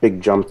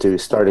big jump to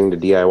starting to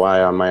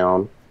DIY on my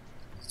own.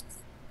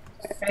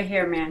 Right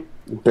here, man.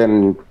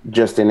 Been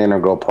just an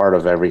integral part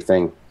of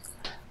everything.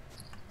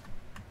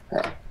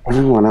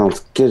 Everyone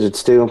else,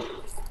 Gadgets too.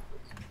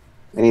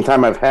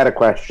 Anytime I've had a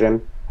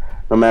question,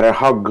 no matter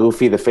how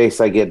goofy the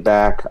face I get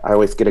back, I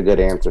always get a good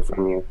answer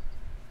from you.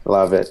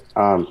 Love it.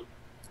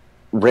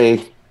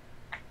 Ray,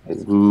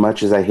 as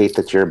much as I hate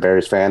that you're a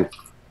Bears fan,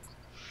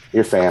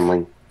 you're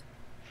family.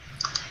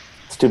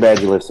 It's too bad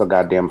you live so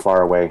goddamn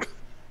far away.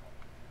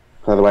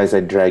 Otherwise,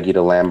 I'd drag you to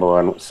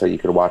Lambeau so you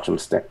could watch them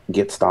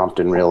get stomped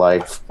in real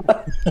life.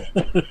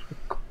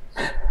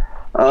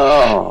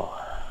 Oh,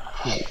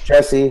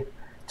 Jesse,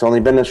 it's only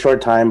been a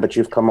short time, but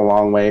you've come a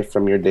long way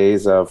from your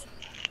days of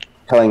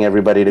telling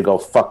everybody to go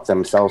fuck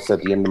themselves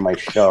at the end of my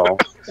show.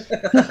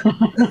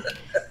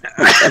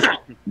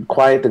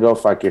 Quiet to go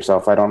fuck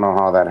yourself. I don't know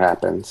how that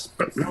happens.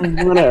 But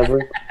whatever.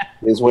 It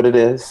is what it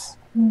is.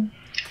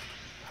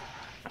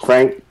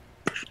 Frank,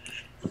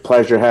 a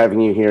pleasure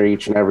having you here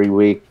each and every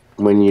week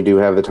when you do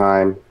have the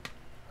time.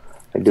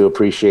 I do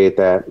appreciate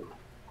that.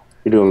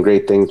 You're doing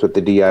great things with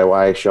the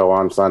DIY show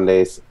on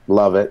Sundays.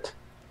 Love it.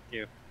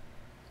 Thank you.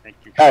 Thank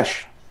you.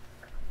 Ash,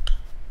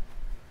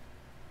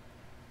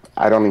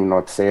 I don't even know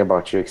what to say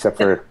about you except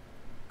for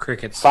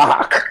crickets.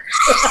 Fuck.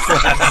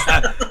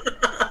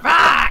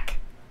 Fuck!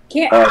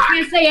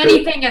 Can't say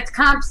anything. It's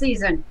comp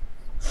season.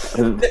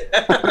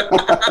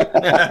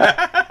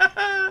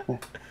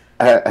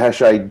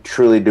 Ash, I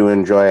truly do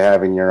enjoy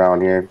having you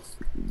around here.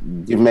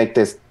 You make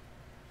this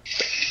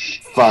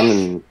fun,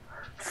 and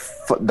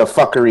the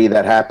fuckery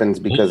that happens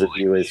because of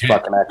you is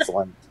fucking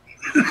excellent.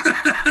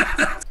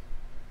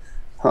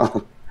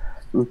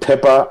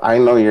 Pippa, I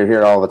know you're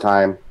here all the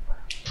time.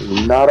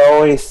 Not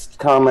always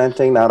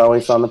commenting, not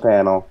always on the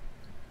panel.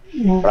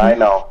 But I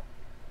know.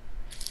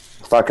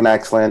 Fucking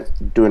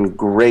excellent. Doing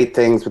great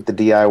things with the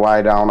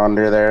DIY down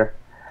under there.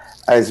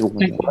 As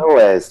well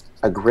as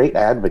a great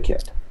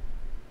advocate.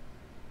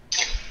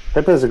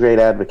 Pippa's a great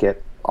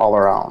advocate all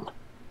around.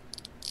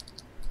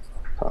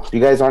 So if you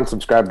guys aren't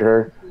subscribed to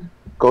her,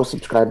 go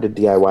subscribe to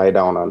DIY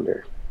Down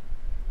Under.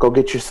 Go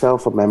get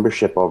yourself a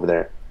membership over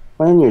there.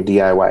 Learn your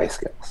DIY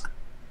skills.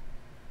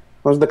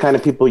 Those are the kind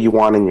of people you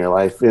want in your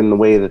life in the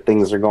way that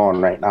things are going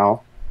right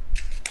now.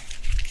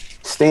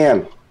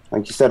 Stan,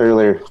 like you said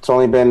earlier, it's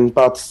only been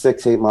about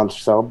 6-8 months or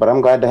so, but I'm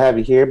glad to have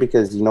you here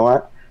because you know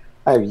what?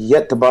 I have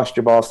yet to bust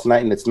your balls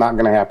tonight, and it's not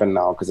going to happen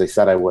now because I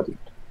said I wouldn't.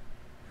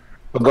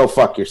 But go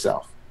fuck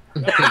yourself.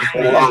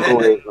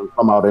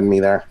 Come out in me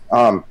there.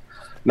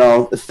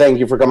 No, thank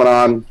you for coming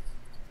on.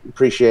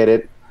 Appreciate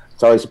it.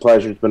 It's always a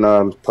pleasure. It's been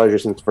a pleasure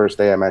since the first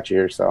day I met you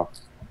here, so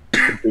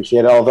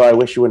appreciate it. Although I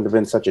wish you wouldn't have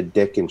been such a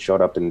dick and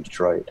showed up in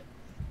Detroit.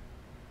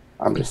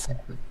 I'm just saying.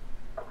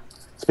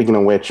 Speaking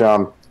of which,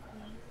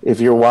 if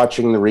you're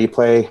watching the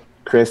replay,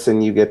 Chris,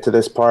 and you get to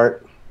this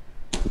part,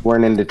 you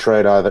weren't in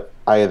Detroit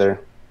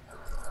either.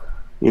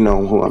 You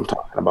know who I'm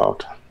talking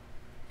about.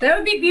 That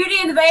would be Beauty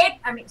and the Vape.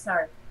 I mean,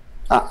 sorry.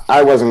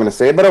 I wasn't going to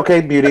say it, but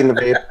okay, Beauty and the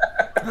Vape.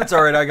 That's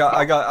all right.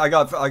 I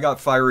got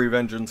Fiery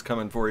Vengeance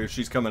coming for you.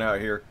 She's coming out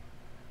here.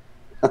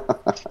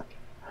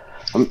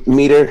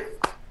 Meter,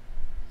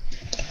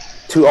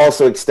 to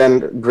also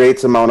extend a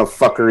great amount of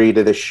fuckery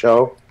to this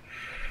show.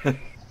 I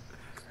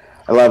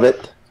love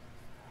it.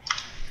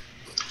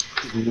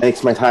 It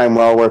makes my time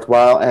well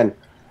worthwhile, and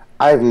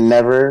I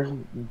never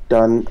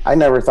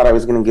thought I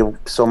was going to give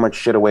so much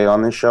shit away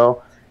on this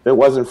show. If it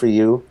wasn't for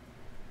you,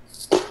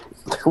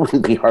 there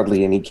wouldn't be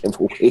hardly any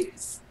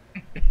giveaways.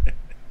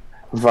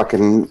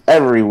 Fucking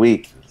every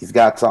week, he's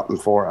got something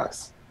for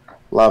us.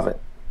 Love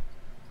it.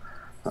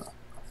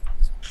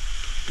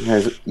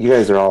 You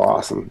guys are all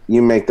awesome.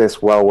 You make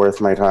this well worth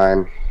my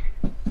time.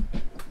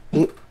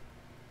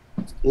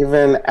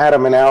 Even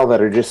Adam and Al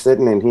that are just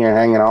sitting in here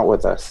hanging out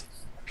with us.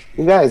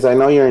 You guys, I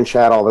know you're in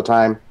chat all the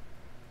time.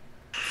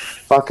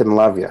 Fucking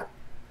love you.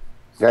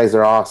 You guys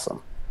are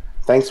awesome.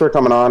 Thanks for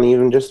coming on,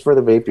 even just for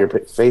the Vape Your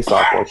Face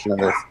Off portion of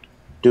this.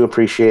 Do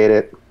appreciate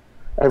it.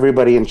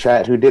 Everybody in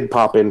chat who did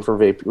pop in for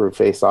Vape Your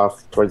Face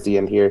Off towards the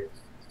end here,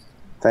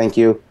 thank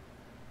you.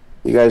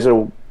 You guys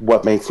are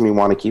what makes me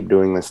want to keep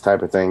doing this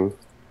type of thing.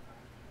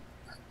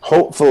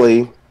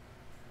 Hopefully,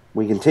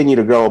 we continue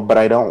to grow, but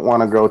I don't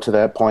want to grow to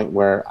that point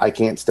where I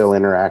can't still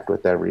interact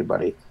with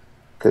everybody.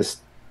 Because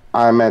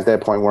I'm at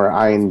that point where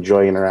I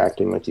enjoy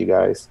interacting with you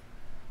guys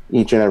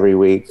each and every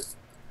week.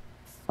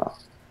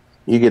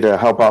 You get to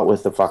help out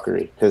with the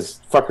fuckery, because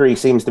fuckery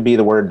seems to be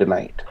the word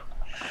tonight.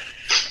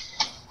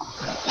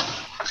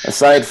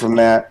 Aside from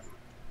that,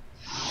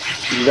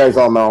 you guys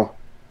all know,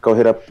 go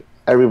hit up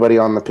everybody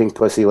on the Pink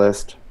Pussy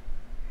list.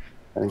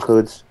 That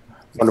includes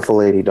wonderful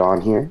lady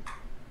Dawn here.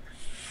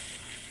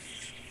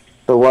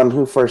 The one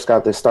who first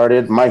got this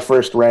started, my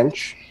first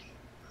wrench.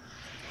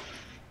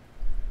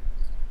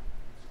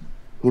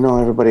 You know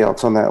everybody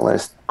else on that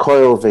list.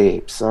 Coil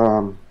Vapes,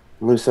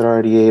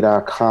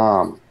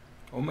 LucidRDA.com.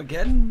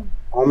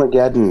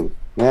 Ohmageddon,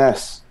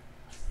 yes.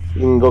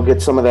 You can go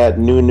get some of that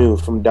new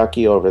from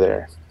Ducky over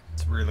there.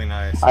 It's really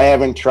nice. I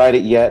haven't tried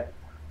it yet,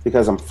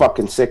 because I'm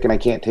fucking sick and I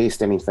can't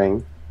taste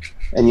anything.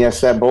 And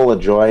yes, that bowl of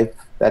joy,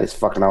 that is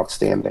fucking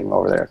outstanding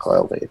over there at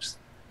Coil Vapes.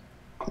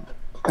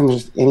 And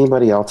just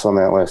anybody else on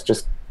that list,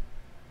 just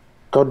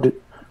go do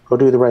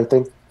the right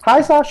thing.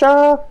 Hi,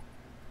 Sasha.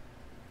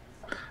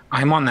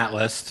 I'm on that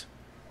list.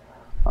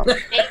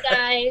 Hey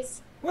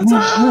guys. What's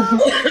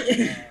up?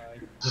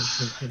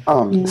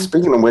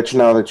 Speaking of which,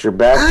 now that you're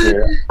back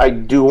here, I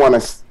do want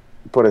to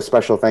put a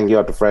special thank you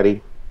out to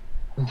Freddie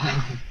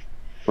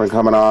for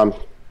coming on,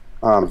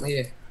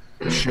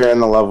 sharing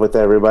the love with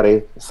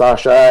everybody.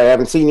 Sasha, I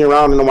haven't seen you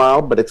around in a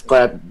while, but it's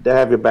glad to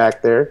have you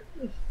back there.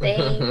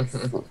 Thanks.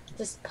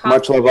 Just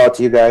Much love out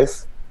to you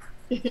guys.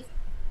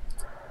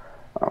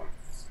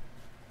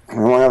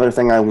 One other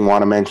thing I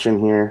want to mention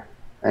here,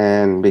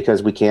 and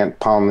because we can't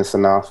pound this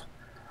enough,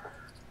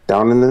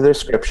 down in the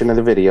description of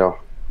the video,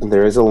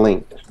 there is a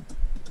link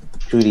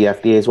to the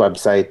FDA's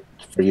website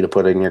for you to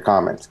put in your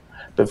comments.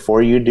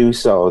 Before you do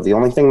so, the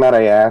only thing that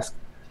I ask,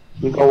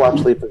 you go watch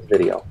Leapa's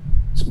video.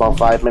 It's about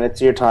 5 minutes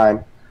of your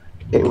time.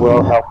 It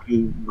will help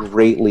you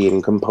greatly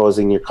in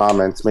composing your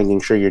comments,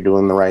 making sure you're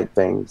doing the right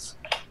things.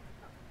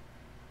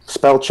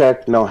 Spell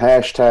check, no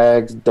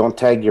hashtags, don't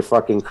tag your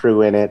fucking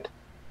crew in it.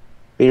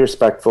 Be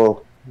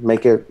respectful.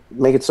 Make it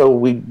so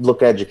we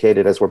look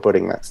educated as we're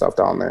putting that stuff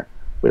down there.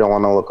 We don't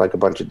want to look like a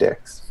bunch of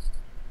dicks.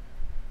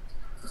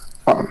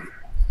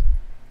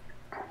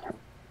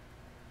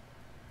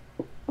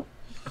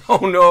 Oh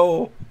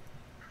no!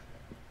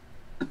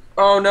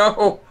 Oh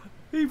no!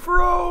 He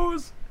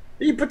froze!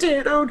 He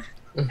potatoed!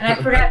 And I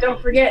forgot,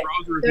 don't forget,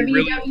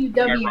 Really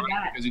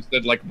www. because he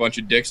said like a bunch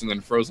of dicks and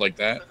then froze like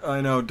that. I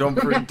know. Don't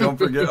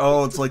forget.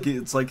 Oh, it's like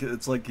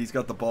he's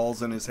got the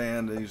balls in his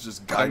hand and he's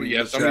just guiding.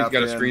 Yeah, the somebody's shaft got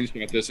to in.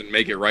 screenshot this and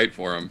make it right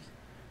for him.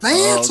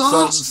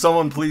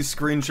 Someone please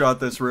screenshot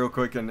this real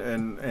quick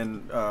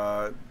and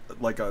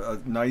like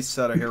a nice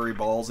set of hairy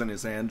balls in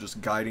his hand,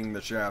 just guiding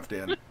the shaft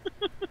in.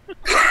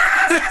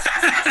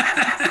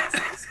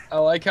 I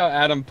like how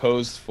Adam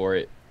posed for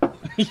it.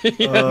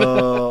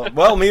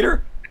 Well,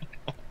 Meter.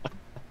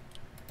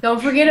 Don't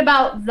forget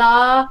about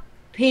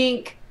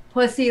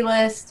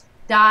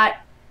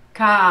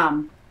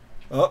thepinkpussylist.com.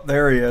 Oh,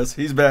 there he is.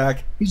 He's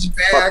back. He's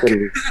back. Right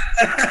in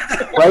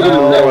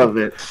the middle of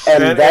it.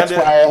 And that's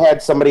why I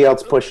had somebody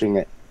else pushing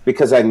it.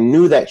 Because I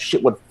knew that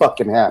shit would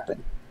fucking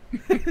happen.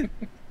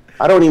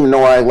 I don't even know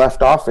where I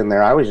left off in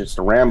there. I was just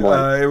rambling.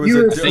 I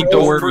think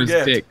the word was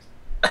dick.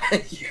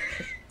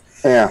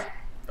 Yeah.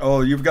 Oh,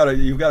 you've got a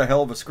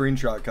hell of a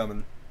screenshot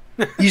coming.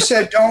 You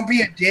said don't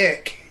be a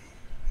dick.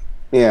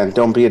 Yeah,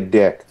 don't be a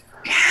dick.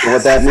 So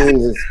what that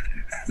means is,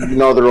 you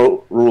know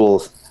the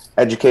rules.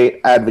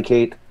 Educate,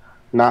 advocate,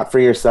 not for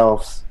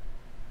yourselves,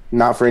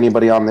 not for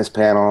anybody on this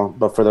panel,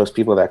 but for those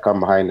people that come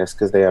behind us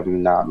because they have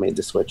not made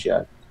the switch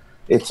yet.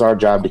 It's our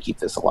job to keep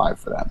this alive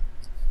for them.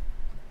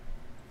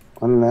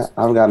 Other than that,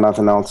 I've got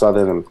nothing else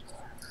other than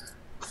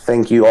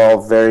thank you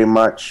all very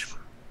much.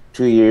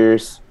 2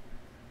 years.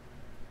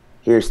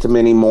 Here's to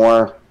many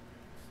more.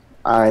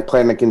 I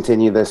plan to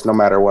continue this no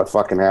matter what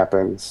fucking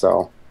happens,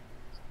 so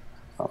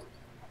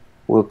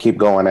we'll keep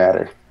going at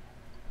her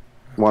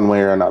one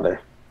way or another.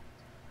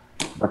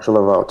 Much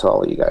love out to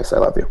all of you guys. I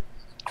love you.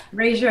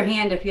 Raise your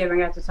hand if you haven't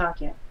got to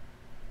talk yet.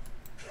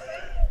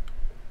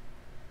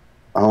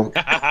 Oh.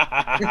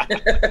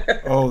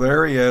 Oh,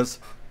 there he is.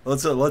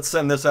 Let's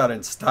send this out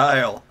in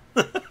style.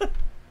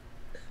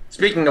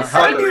 Speaking of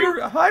hi,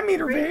 fun,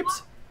 Meter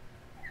Vapes.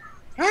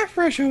 Hi,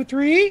 Fresh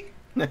 03.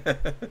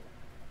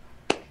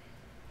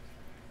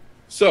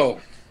 So,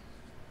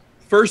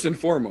 first and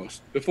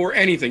foremost, before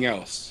anything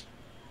else,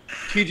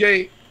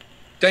 TJ,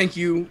 thank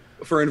you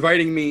for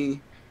inviting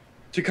me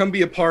to come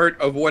be a part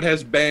of what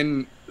has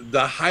been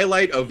the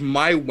highlight of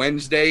my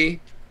Wednesday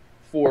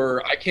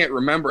for I can't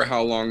remember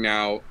how long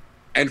now,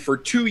 and for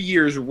 2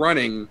 years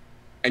running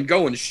and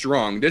going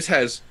strong. This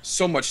has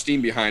so much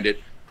steam behind it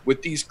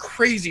with these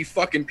crazy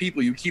fucking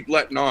people you keep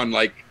letting on,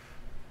 like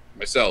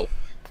myself,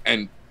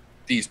 and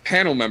these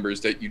panel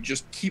members that you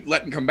just keep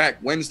letting come back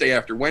Wednesday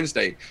after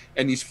Wednesday,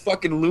 and these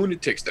fucking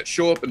lunatics that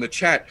show up in the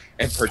chat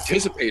and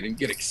participate and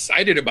get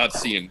excited about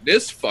seeing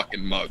this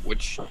fucking mug,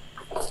 which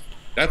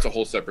that's a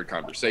whole separate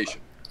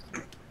conversation.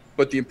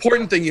 But the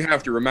important thing you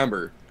have to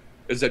remember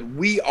is that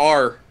we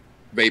are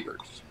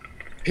vapors,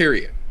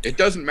 period. It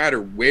doesn't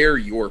matter where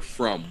you're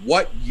from,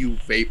 what you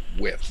vape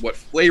with, what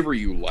flavor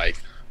you like,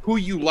 who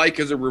you like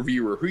as a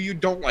reviewer, who you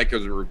don't like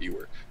as a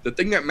reviewer. The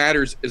thing that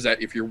matters is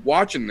that if you're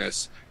watching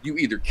this, you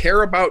either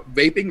care about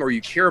vaping or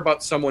you care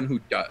about someone who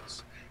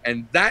does.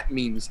 And that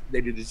means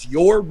that it is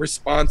your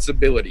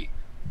responsibility,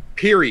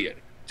 period,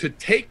 to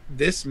take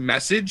this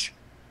message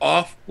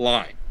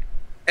offline.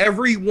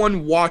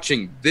 Everyone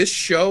watching this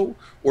show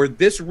or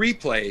this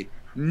replay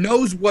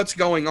knows what's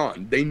going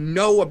on. They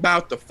know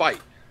about the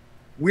fight.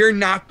 We're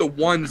not the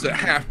ones that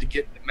have to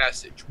get the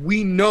message.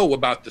 We know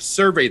about the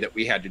survey that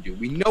we had to do.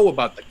 We know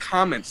about the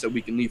comments that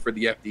we can leave for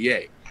the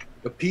FDA.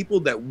 The people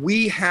that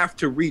we have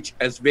to reach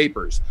as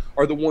vapors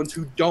are the ones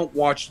who don't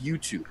watch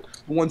YouTube,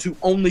 the ones who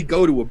only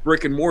go to a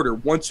brick and mortar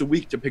once a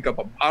week to pick up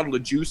a bottle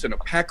of juice and a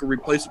pack of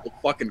replaceable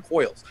fucking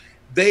coils.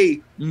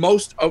 They,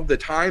 most of the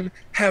time,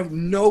 have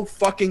no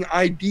fucking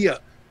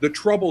idea the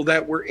trouble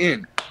that we're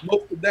in.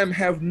 Most of them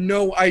have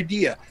no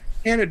idea.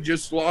 Canada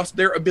just lost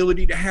their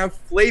ability to have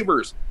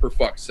flavors, for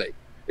fuck's sake.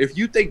 If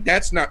you think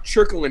that's not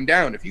trickling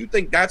down, if you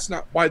think that's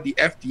not why the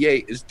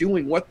FDA is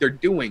doing what they're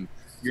doing,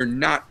 you're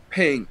not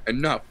paying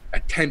enough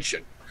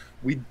attention.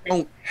 We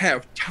don't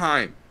have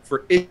time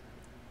for it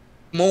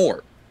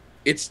more.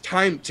 It's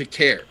time to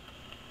care.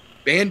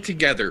 Band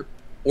together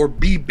or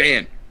be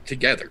banned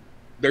together.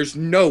 There's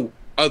no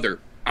other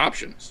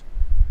options.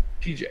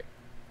 TJ,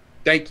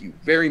 thank you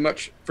very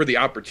much for the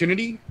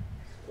opportunity,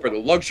 for the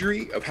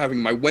luxury of having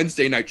my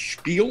Wednesday night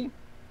spiel.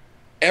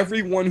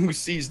 Everyone who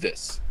sees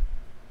this,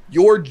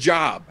 your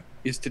job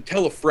is to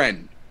tell a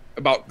friend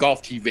about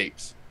Golf Tee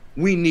Vapes.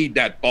 We need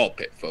that ball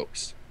pit,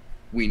 folks.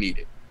 We need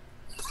it.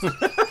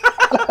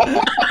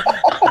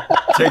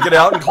 Take it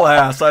out in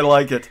class. I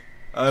like it.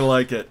 I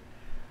like it.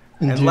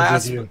 And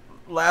Indeed,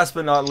 last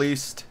but not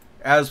least,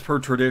 as per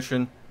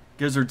tradition,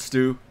 Gizzard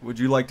Stew, would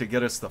you like to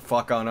get us the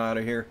fuck on out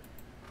of here?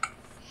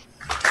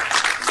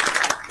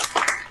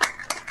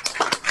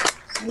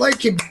 I'd like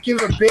to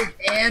give a big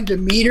hand to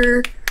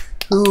Meter,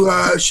 who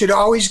should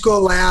always go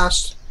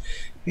last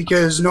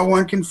because no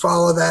one can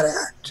follow that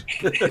act.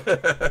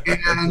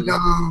 And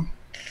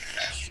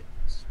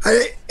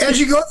as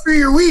you go through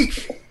your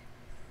week,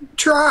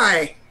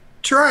 try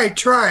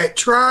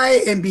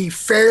and be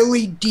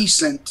fairly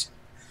decent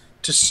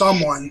to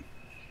someone,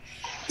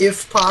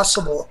 if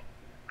possible.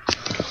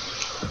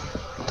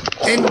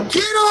 And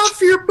get off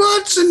your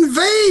butts and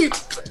vape!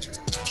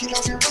 Get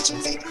off your butts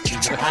and vape.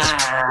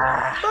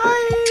 Bye!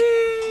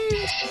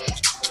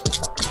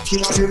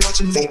 Get off your butts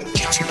and vape.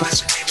 Get off your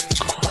butts and vape.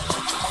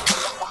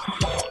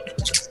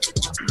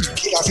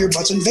 Get off your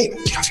butts and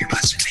vape. Get off your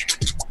butts and vape.